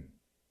good game.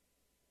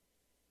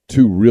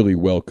 Two really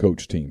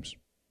well-coached teams.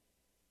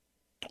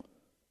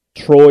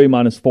 Troy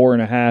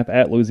 -4.5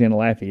 at Louisiana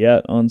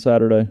Lafayette on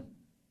Saturday.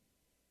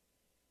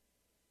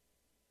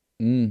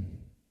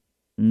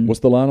 What's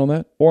the line on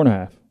that? 4.5.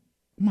 I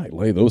might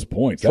lay those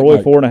points. Troy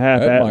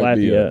 4.5 at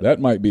Lafayette. That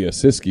might be a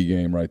Siski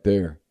game right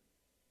there.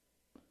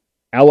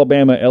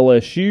 Alabama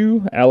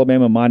LSU.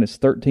 Alabama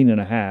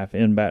 -13.5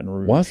 in Baton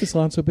Rouge. Why is this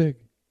line so big?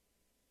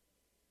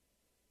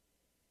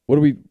 What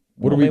do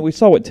we? We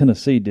saw what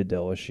Tennessee did to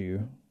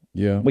LSU.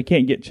 Yeah, we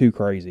can't get too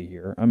crazy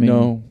here.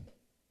 No.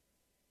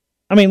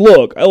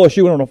 Look,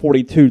 LSU went on a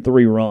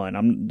 42-3 run.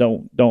 I'm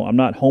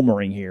not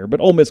homering here,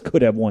 but Ole Miss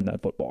could have won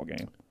that football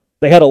game.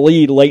 They had a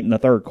lead late in the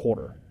third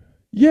quarter.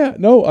 Yeah,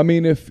 no,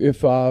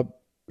 if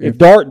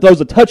Dart throws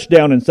a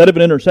touchdown instead of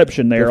an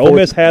interception there, Ole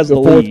Miss has the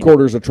lead. The fourth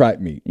quarter's a track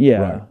meet. Yeah.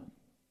 Right.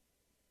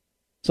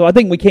 So I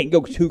think we can't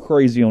go too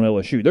crazy on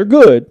LSU. They're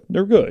good,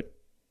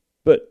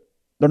 but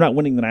they're not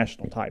winning the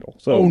national title.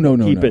 So no.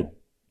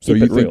 So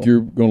you think real.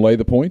 you're going to lay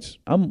the points?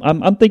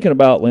 I'm thinking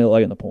about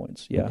laying the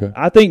points. Yeah, okay.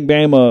 I think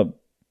Bama.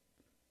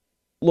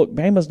 Look,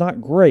 Bama's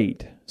not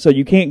great, so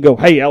you can't go,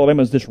 hey,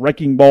 Alabama's this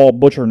wrecking ball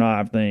butcher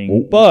knife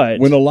thing. But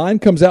when a line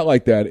comes out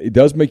like that, it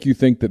does make you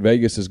think that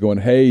Vegas is going,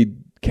 hey,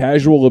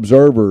 casual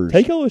observers,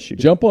 take LSU,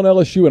 jump on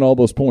LSU and all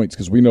those points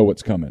because we know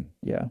what's coming.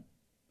 Yeah,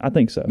 I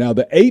think so. Now,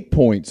 the 8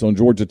 points on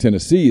Georgia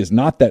Tennessee is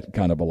not that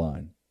kind of a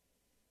line.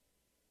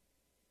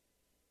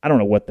 I don't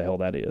know what the hell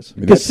that is.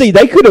 Because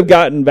they could have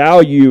gotten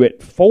value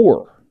at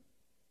 4.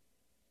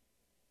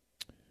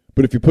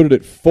 But if you put it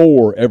at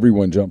 4,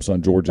 everyone jumps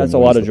on Georgia. That's a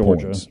lot of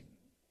Georgia. Points.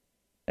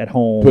 At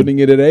home. Putting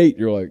it at 8,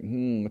 you're like,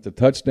 it's a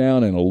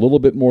touchdown and a little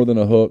bit more than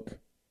a hook.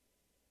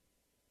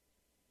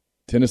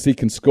 Tennessee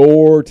can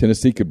score.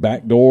 Tennessee could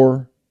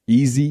backdoor.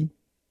 Easy.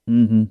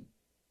 Mm-hmm.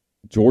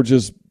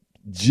 Georgia's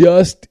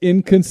just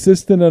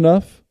inconsistent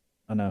enough.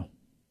 I know.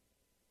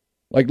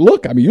 Like,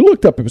 look, you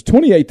looked up. It was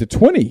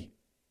 28-20.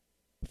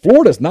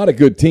 Florida's not a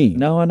good team.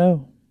 No, I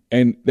know.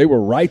 And they were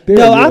right there.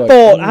 No, I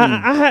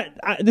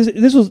thought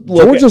this was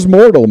look, Georgia's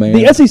mortal, man.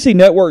 The SEC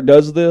Network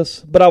does this,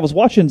 but I was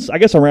watching, I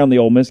guess, around the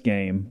Ole Miss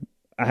game.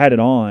 I had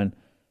it on,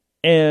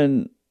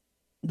 and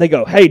they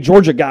go, "Hey,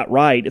 Georgia got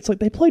right." It's like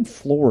they played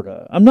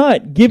Florida. I'm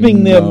not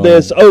giving them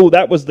this. Oh,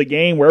 that was the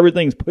game where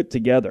everything's put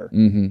together.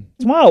 Mm-hmm.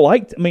 That's why I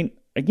liked.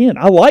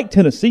 I like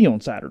Tennessee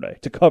on Saturday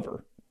to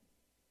cover.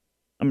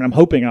 I'm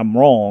hoping I'm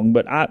wrong,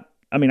 but I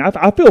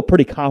feel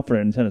pretty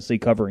confident in Tennessee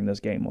covering this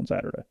game on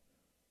Saturday.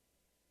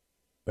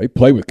 They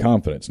play with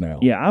confidence now.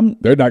 Yeah,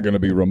 they're not going to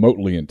be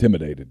remotely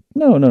intimidated.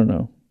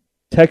 No.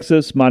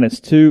 Texas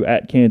 -2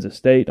 at Kansas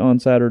State on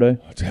Saturday.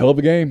 It's a hell of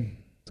a game.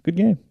 It's a good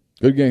game.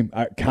 Good game.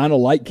 I kind of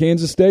like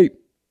Kansas State.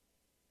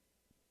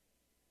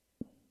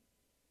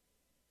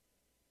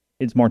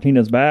 Is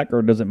Martinez back,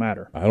 or does it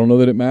matter? I don't know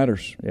that it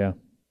matters. Yeah.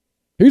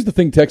 Here's the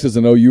thing Texas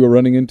and OU are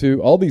running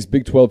into. All these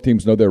Big 12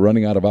 teams know they're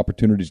running out of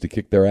opportunities to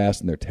kick their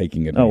ass, and they're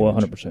taking it. Oh,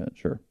 100%,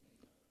 sure.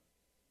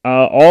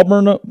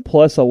 Auburn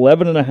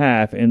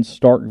 +11.5 in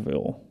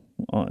Starkville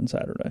on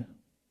Saturday.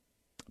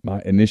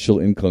 My initial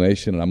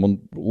inclination, and I'm going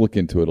to look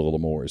into it a little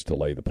more, is to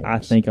lay the points. I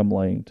think I'm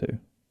laying too.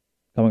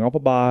 Coming off a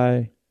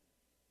bye.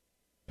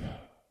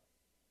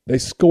 They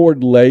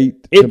scored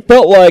late. It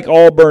felt like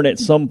Auburn at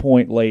some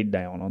point laid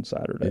down on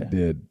Saturday. It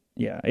did.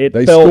 Yeah,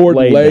 they felt scored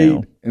late,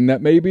 down. And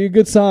that may be a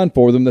good sign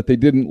for them that they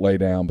didn't lay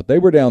down, but they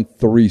were down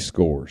 3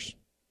 scores.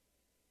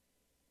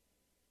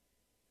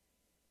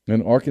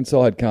 And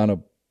Arkansas had kind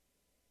of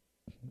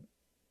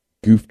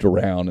goofed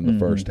around in the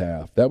first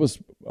half. That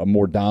was a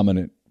more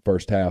dominant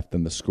first half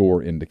than the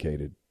score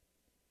indicated.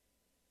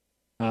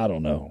 I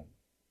don't know.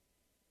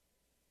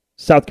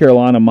 South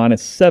Carolina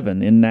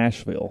 -7 in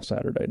Nashville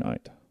Saturday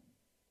night.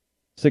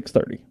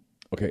 6:30.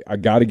 Okay, I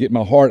got to get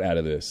my heart out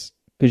of this.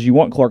 Because you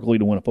want Clark Lee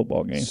to win a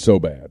football game. So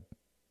bad.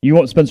 You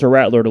want Spencer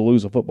Rattler to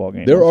lose a football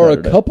game. There on are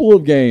Saturday. a couple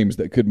of games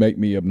that could make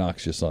me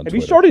obnoxious on Have Twitter.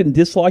 you started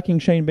disliking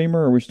Shane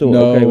Beamer, or are we still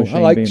okay with Shane I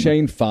like Beamer?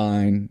 Shane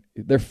fine.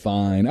 They're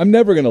fine. I'm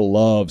never going to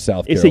love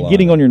South Is Carolina. he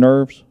getting on your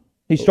nerves?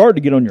 He started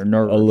to get on your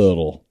nerves. A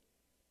little.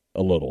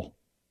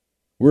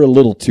 We're a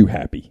little too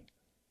happy.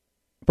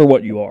 For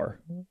what you are.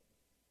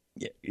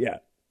 Yeah.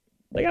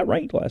 They got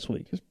ranked last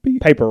week. Just be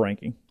Paper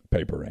ranking.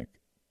 paper rank.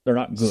 They're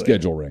not good.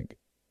 Schedule rank.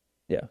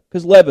 Yeah,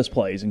 because Levis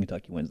plays and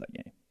Kentucky wins that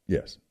game.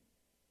 Yes.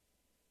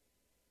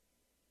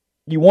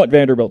 You want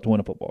Vanderbilt to win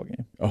a football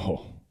game.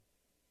 Oh.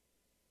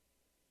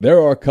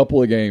 There are a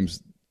couple of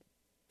games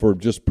for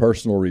just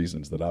personal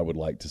reasons that I would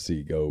like to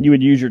see go. You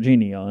would use your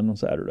genie on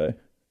Saturday.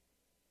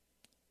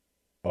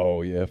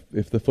 Oh, yeah.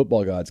 If the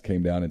football gods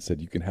came down and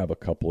said you can have a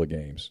couple of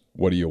games,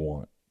 what do you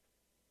want?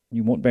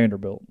 You want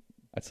Vanderbilt.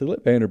 I'd say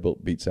let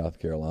Vanderbilt beat South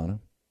Carolina.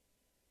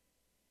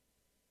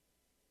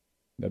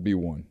 That'd be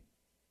one.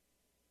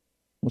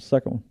 What's the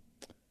second one?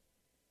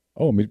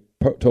 Oh, I mean,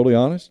 totally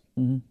honest?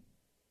 Mm-hmm.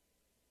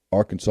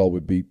 Arkansas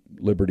would beat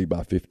Liberty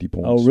by 50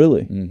 points. Oh,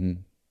 really? Mm-hmm.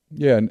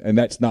 Yeah, and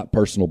that's not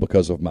personal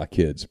because of my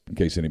kids, in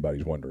case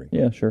anybody's wondering.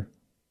 Yeah, sure.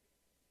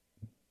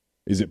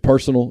 Is it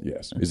personal?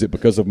 Yes. Is it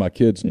because of my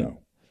kids? No.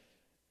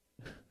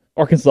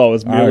 Arkansas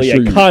is merely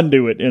a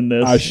conduit in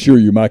this. I assure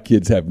you, my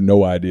kids have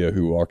no idea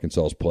who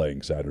Arkansas is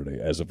playing Saturday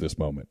as of this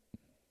moment.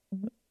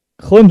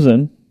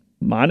 Clemson,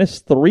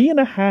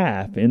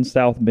 -3.5 in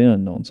South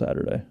Bend on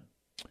Saturday.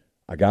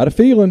 I got a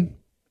feeling.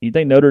 You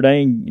think Notre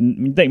Dame,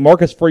 you think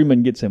Marcus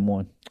Freeman gets him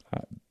one?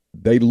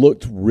 They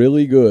looked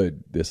really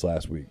good this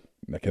last week.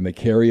 Now, can they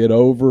carry it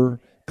over?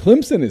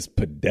 Clemson is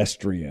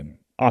pedestrian.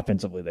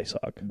 Offensively, they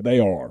suck. They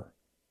are.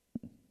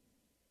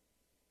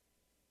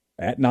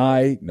 At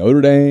night,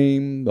 Notre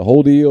Dame, the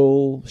whole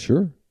deal,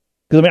 sure.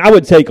 Because, I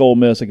would take Ole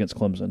Miss against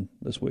Clemson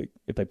this week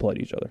if they played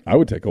each other. I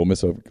would take Ole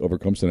Miss over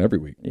Clemson every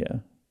week. Yeah.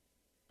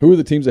 Who are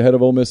the teams ahead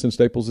of Ole Miss in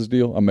Staples'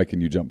 deal? I'm making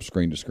you jump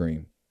screen to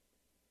screen.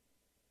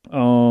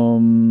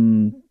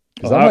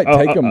 Because I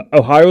might take them.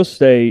 Ohio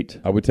State.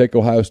 I would take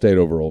Ohio State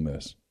over Ole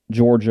Miss.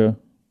 Georgia.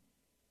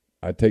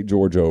 I'd take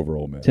Georgia over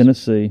Ole Miss.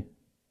 Tennessee.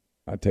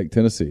 I'd take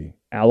Tennessee.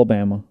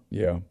 Alabama.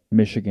 Yeah.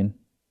 Michigan.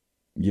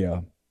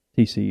 Yeah.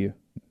 TCU.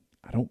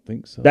 I don't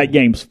think so. That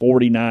game's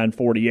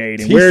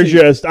 49-48, and we're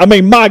just,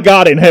 my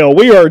God in hell,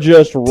 we are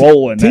just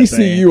rolling that TCU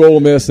thing. Ole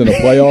Miss in a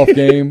playoff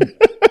game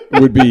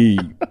would be...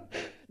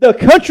 The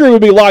country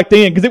would be locked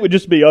in because it would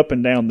just be up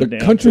and down the damn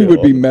country field.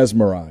 would be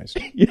mesmerized.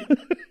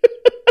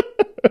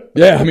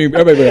 Yeah,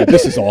 everybody would be like,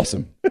 this is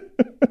awesome.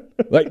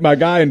 Like my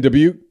guy in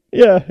Dubuque,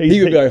 yeah,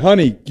 he would be like,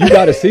 honey, you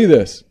got to see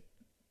this.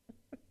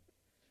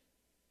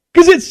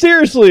 Because it's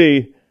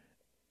seriously,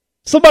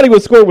 somebody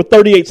would score with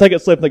 38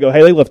 seconds left, and they go,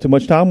 hey, they left too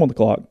much time on the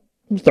clock.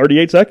 It was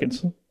 38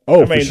 seconds.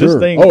 Oh, for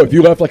sure. If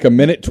you left like a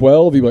minute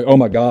 12, you'd be like, oh,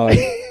 my God.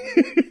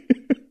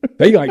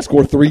 They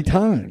score 3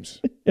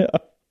 times. Yeah.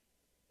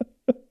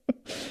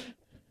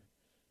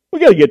 We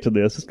got to get to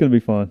this. It's going to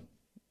be fun.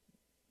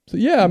 So,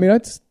 yeah,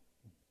 that's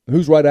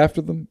who's right after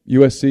them?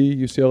 USC,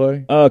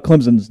 UCLA?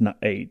 Clemson's not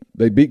 8.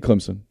 They beat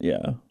Clemson.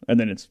 Yeah. And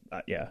then it's,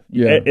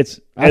 it's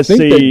I SC. think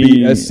they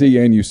beat SC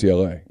and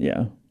UCLA.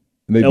 Yeah.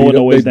 And they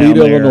Illinois beat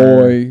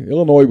Illinois.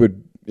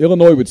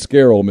 Illinois would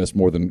scare Ole Miss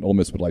more than Ole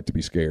Miss would like to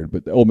be scared,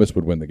 but Ole Miss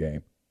would win the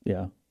game.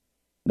 Yeah.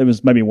 There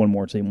was maybe one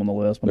more team on the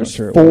list. There's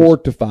 4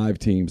 to 5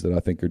 teams that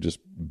I think are just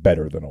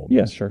better than Ole Miss.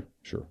 Yeah, sure.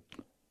 Sure.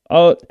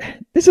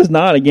 This is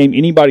not a game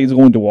anybody's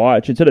going to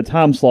watch. It's at a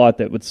time slot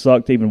that would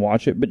suck to even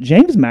watch it. But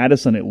James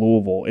Madison at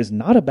Louisville is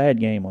not a bad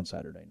game on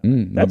Saturday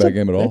night. Not a bad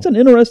game at all. It's an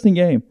interesting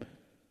game.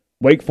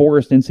 Wake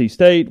Forest, NC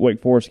State.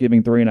 Wake Forest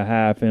giving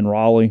 3.5 in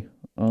Raleigh.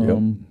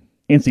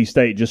 NC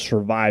State just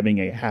surviving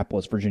a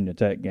hapless Virginia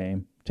Tech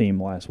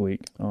team last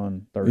week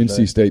on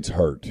Thursday. NC State's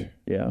hurt.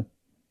 Yeah.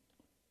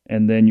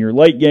 And then your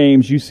late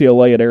games,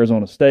 UCLA at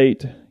Arizona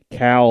State,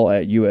 Cal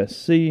at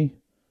USC,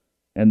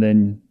 and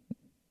then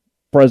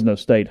Fresno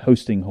State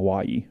hosting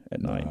Hawaii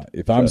at night.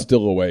 If I'm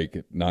still awake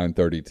at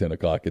 9:30, 10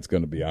 o'clock, it's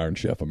going to be Iron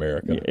Chef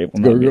America. Yeah,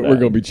 we're going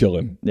to be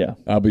chilling. Yeah.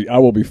 I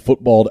will be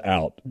footballed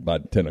out by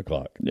 10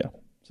 o'clock. Yeah.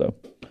 So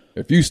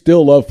if you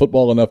still love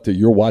football enough to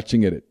you're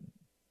watching it at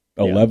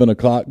 11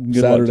 o'clock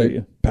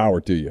Saturday, power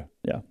to you.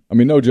 Yeah.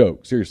 No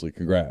joke. Seriously,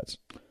 congrats.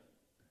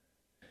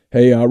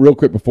 Hey, real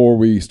quick before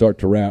we start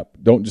to wrap,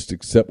 don't just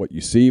accept what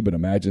you see, but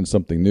imagine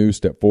something new.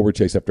 Step forward,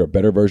 chase after a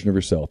better version of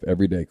yourself.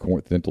 Every day,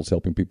 Corinth Dental is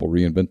helping people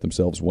reinvent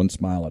themselves one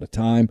smile at a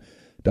time.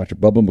 Dr.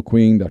 Bubba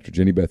McQueen, Dr.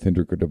 Jenny Beth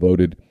Hendrick are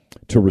devoted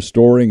to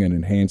restoring and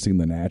enhancing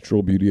the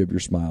natural beauty of your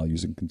smile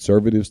using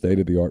conservative,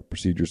 state-of-the-art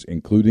procedures,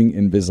 including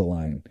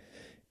Invisalign.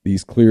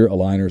 These clear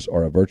aligners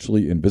are a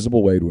virtually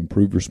invisible way to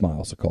improve your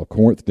smile. So call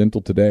Corinth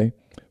Dental today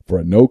for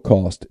a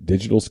no-cost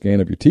digital scan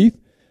of your teeth.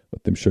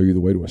 Let them show you the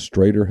way to a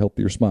straighter,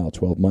 healthier smile.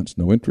 12 months,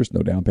 no interest,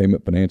 no down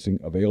payment financing,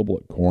 available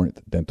at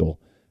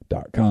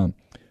corinthdental.com.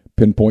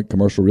 Pinpoint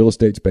Commercial Real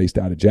Estate's based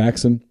out of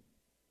Jackson.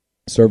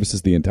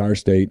 Services the entire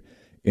state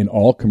in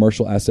all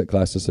commercial asset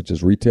classes such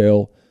as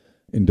retail,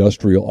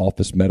 industrial,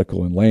 office,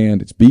 medical, and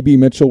land. It's B.B.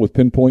 Mitchell with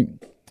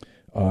Pinpoint.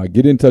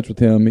 Get in touch with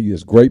him. He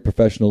has great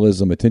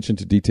professionalism, attention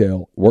to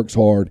detail, works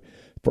hard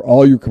For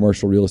all your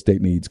commercial real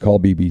estate needs, call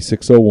BB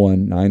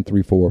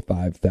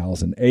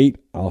 601-934-5008.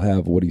 I'll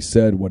have what he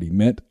said, what he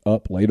meant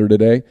up later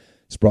today.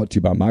 It's brought to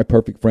you by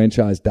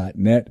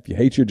MyPerfectFranchise.net. If you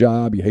hate your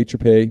job, you hate your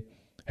pay,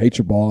 hate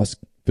your boss,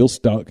 feel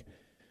stuck,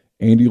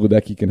 Andy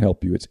Ledecky can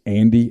help you. It's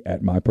Andy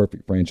at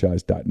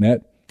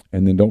MyPerfectFranchise.net.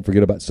 And then don't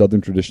forget about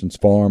Southern Traditions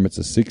Farm. It's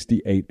a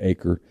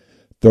 68-acre,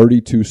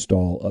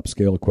 32-stall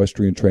upscale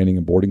equestrian training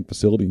and boarding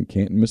facility in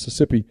Canton,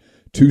 Mississippi.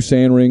 2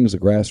 sand rings, a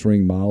grass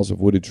ring, miles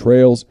of wooded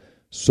trails.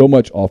 So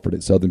much offered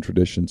at Southern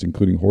Traditions,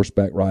 including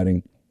horseback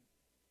riding,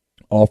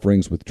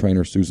 offerings with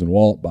trainer Susan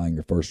Walt, buying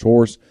your first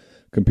horse,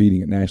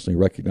 competing at nationally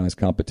recognized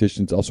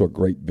competitions. Also a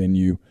great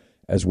venue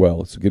as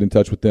well. So get in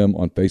touch with them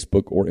on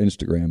Facebook or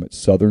Instagram at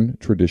Southern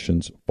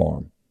Traditions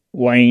Farm.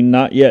 Lane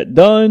not yet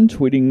done,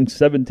 tweeting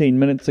 17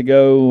 minutes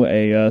ago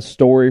a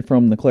story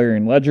from the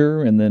Clarion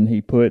Ledger, and then he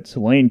puts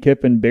Lane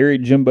Kiffin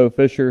buried Jimbo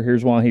Fisher.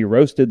 Here's why he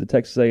roasted the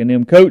Texas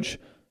A&M coach.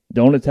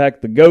 Don't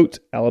attack the GOAT,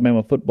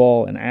 Alabama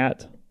football, and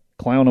at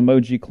clown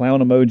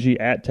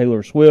emoji, at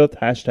Taylor Swift,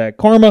 hashtag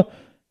karma.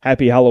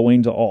 Happy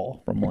Halloween to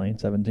all from Lane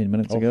 17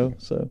 minutes ago.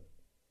 So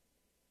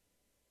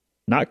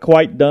not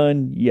quite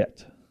done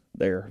yet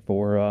there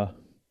for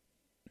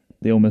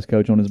the Ole Miss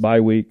coach on his bye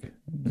week.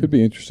 Could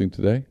be interesting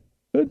today.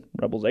 Good.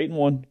 Rebels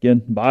 8-1.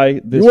 Again,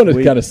 bye this You want to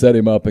week. kind of set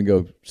him up and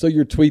go, so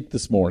your tweet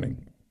this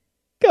morning.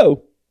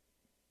 Go.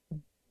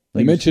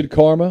 You mentioned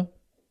karma.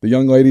 The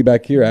young lady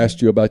back here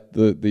asked you about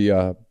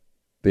the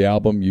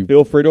album. You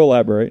feel free to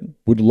elaborate.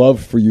 Would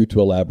love for you to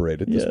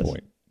elaborate at this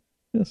point.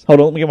 Yes. Hold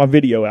on, let me get my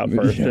video out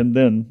first Yeah. and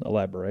then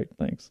elaborate.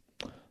 Thanks.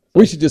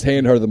 We should just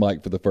hand her the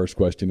mic for the first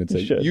question and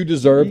say, you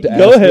deserve to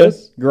Go ask ahead.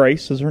 this.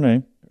 Grace is her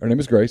name. Her name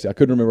is Grace. I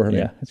couldn't remember her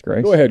name. Yeah, it's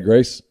Grace. Go ahead,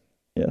 Grace.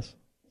 Yes.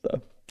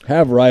 So.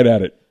 Have right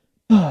at it.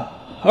 All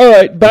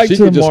right, back she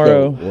to could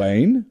tomorrow. Just go,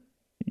 Lane?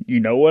 You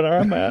know where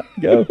I'm at.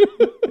 Go.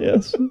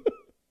 Yes.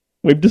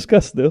 We've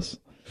discussed this.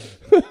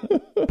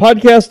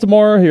 Podcast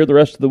tomorrow, here the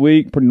rest of the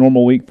week. Pretty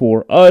normal week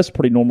for us.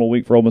 Pretty normal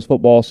week for Ole Miss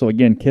football. So,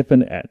 again,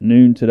 Kiffin at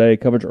noon today.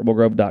 Coverage at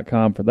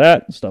rebelgrove.com for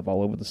that. Stuff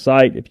all over the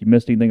site. If you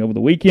missed anything over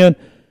the weekend,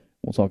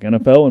 we'll talk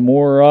NFL and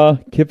more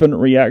Kiffin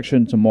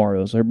reaction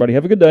tomorrow. So, everybody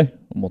have a good day,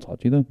 and we'll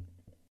talk to you then.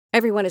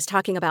 Everyone is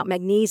talking about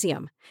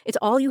magnesium. It's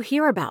all you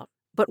hear about.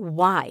 But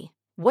why?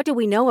 What do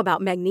we know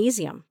about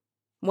magnesium?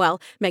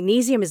 Well,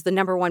 magnesium is the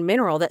 #1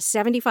 mineral that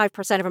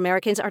 75% of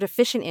Americans are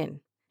deficient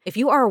in. If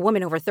you are a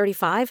woman over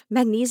 35,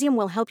 magnesium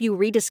will help you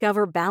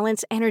rediscover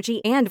balance,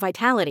 energy, and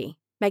vitality.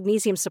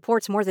 Magnesium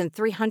supports more than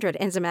 300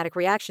 enzymatic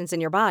reactions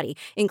in your body,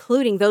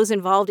 including those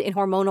involved in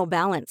hormonal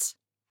balance.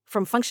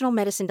 From functional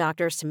medicine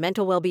doctors to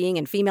mental well-being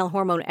and female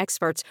hormone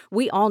experts,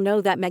 we all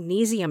know that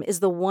magnesium is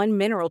the one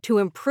mineral to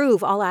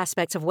improve all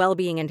aspects of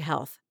well-being and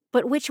health.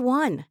 But which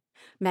one?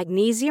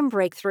 Magnesium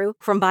Breakthrough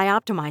from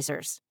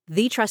Bioptimizers,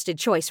 the trusted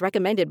choice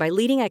recommended by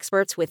leading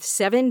experts with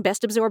 7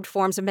 best-absorbed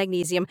forms of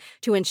magnesium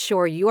to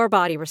ensure your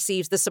body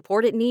receives the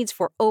support it needs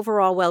for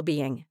overall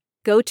well-being.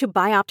 Go to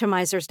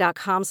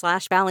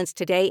bioptimizers.com/balance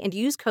today and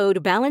use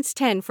code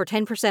BALANCE10 for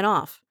 10%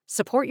 off.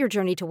 Support your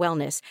journey to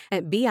wellness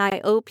at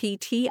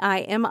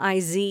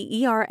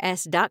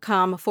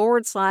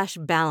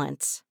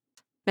bioptimizers.com/balance.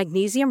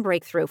 Magnesium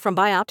Breakthrough from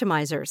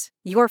Bioptimizers,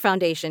 your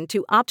foundation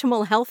to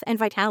optimal health and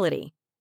vitality.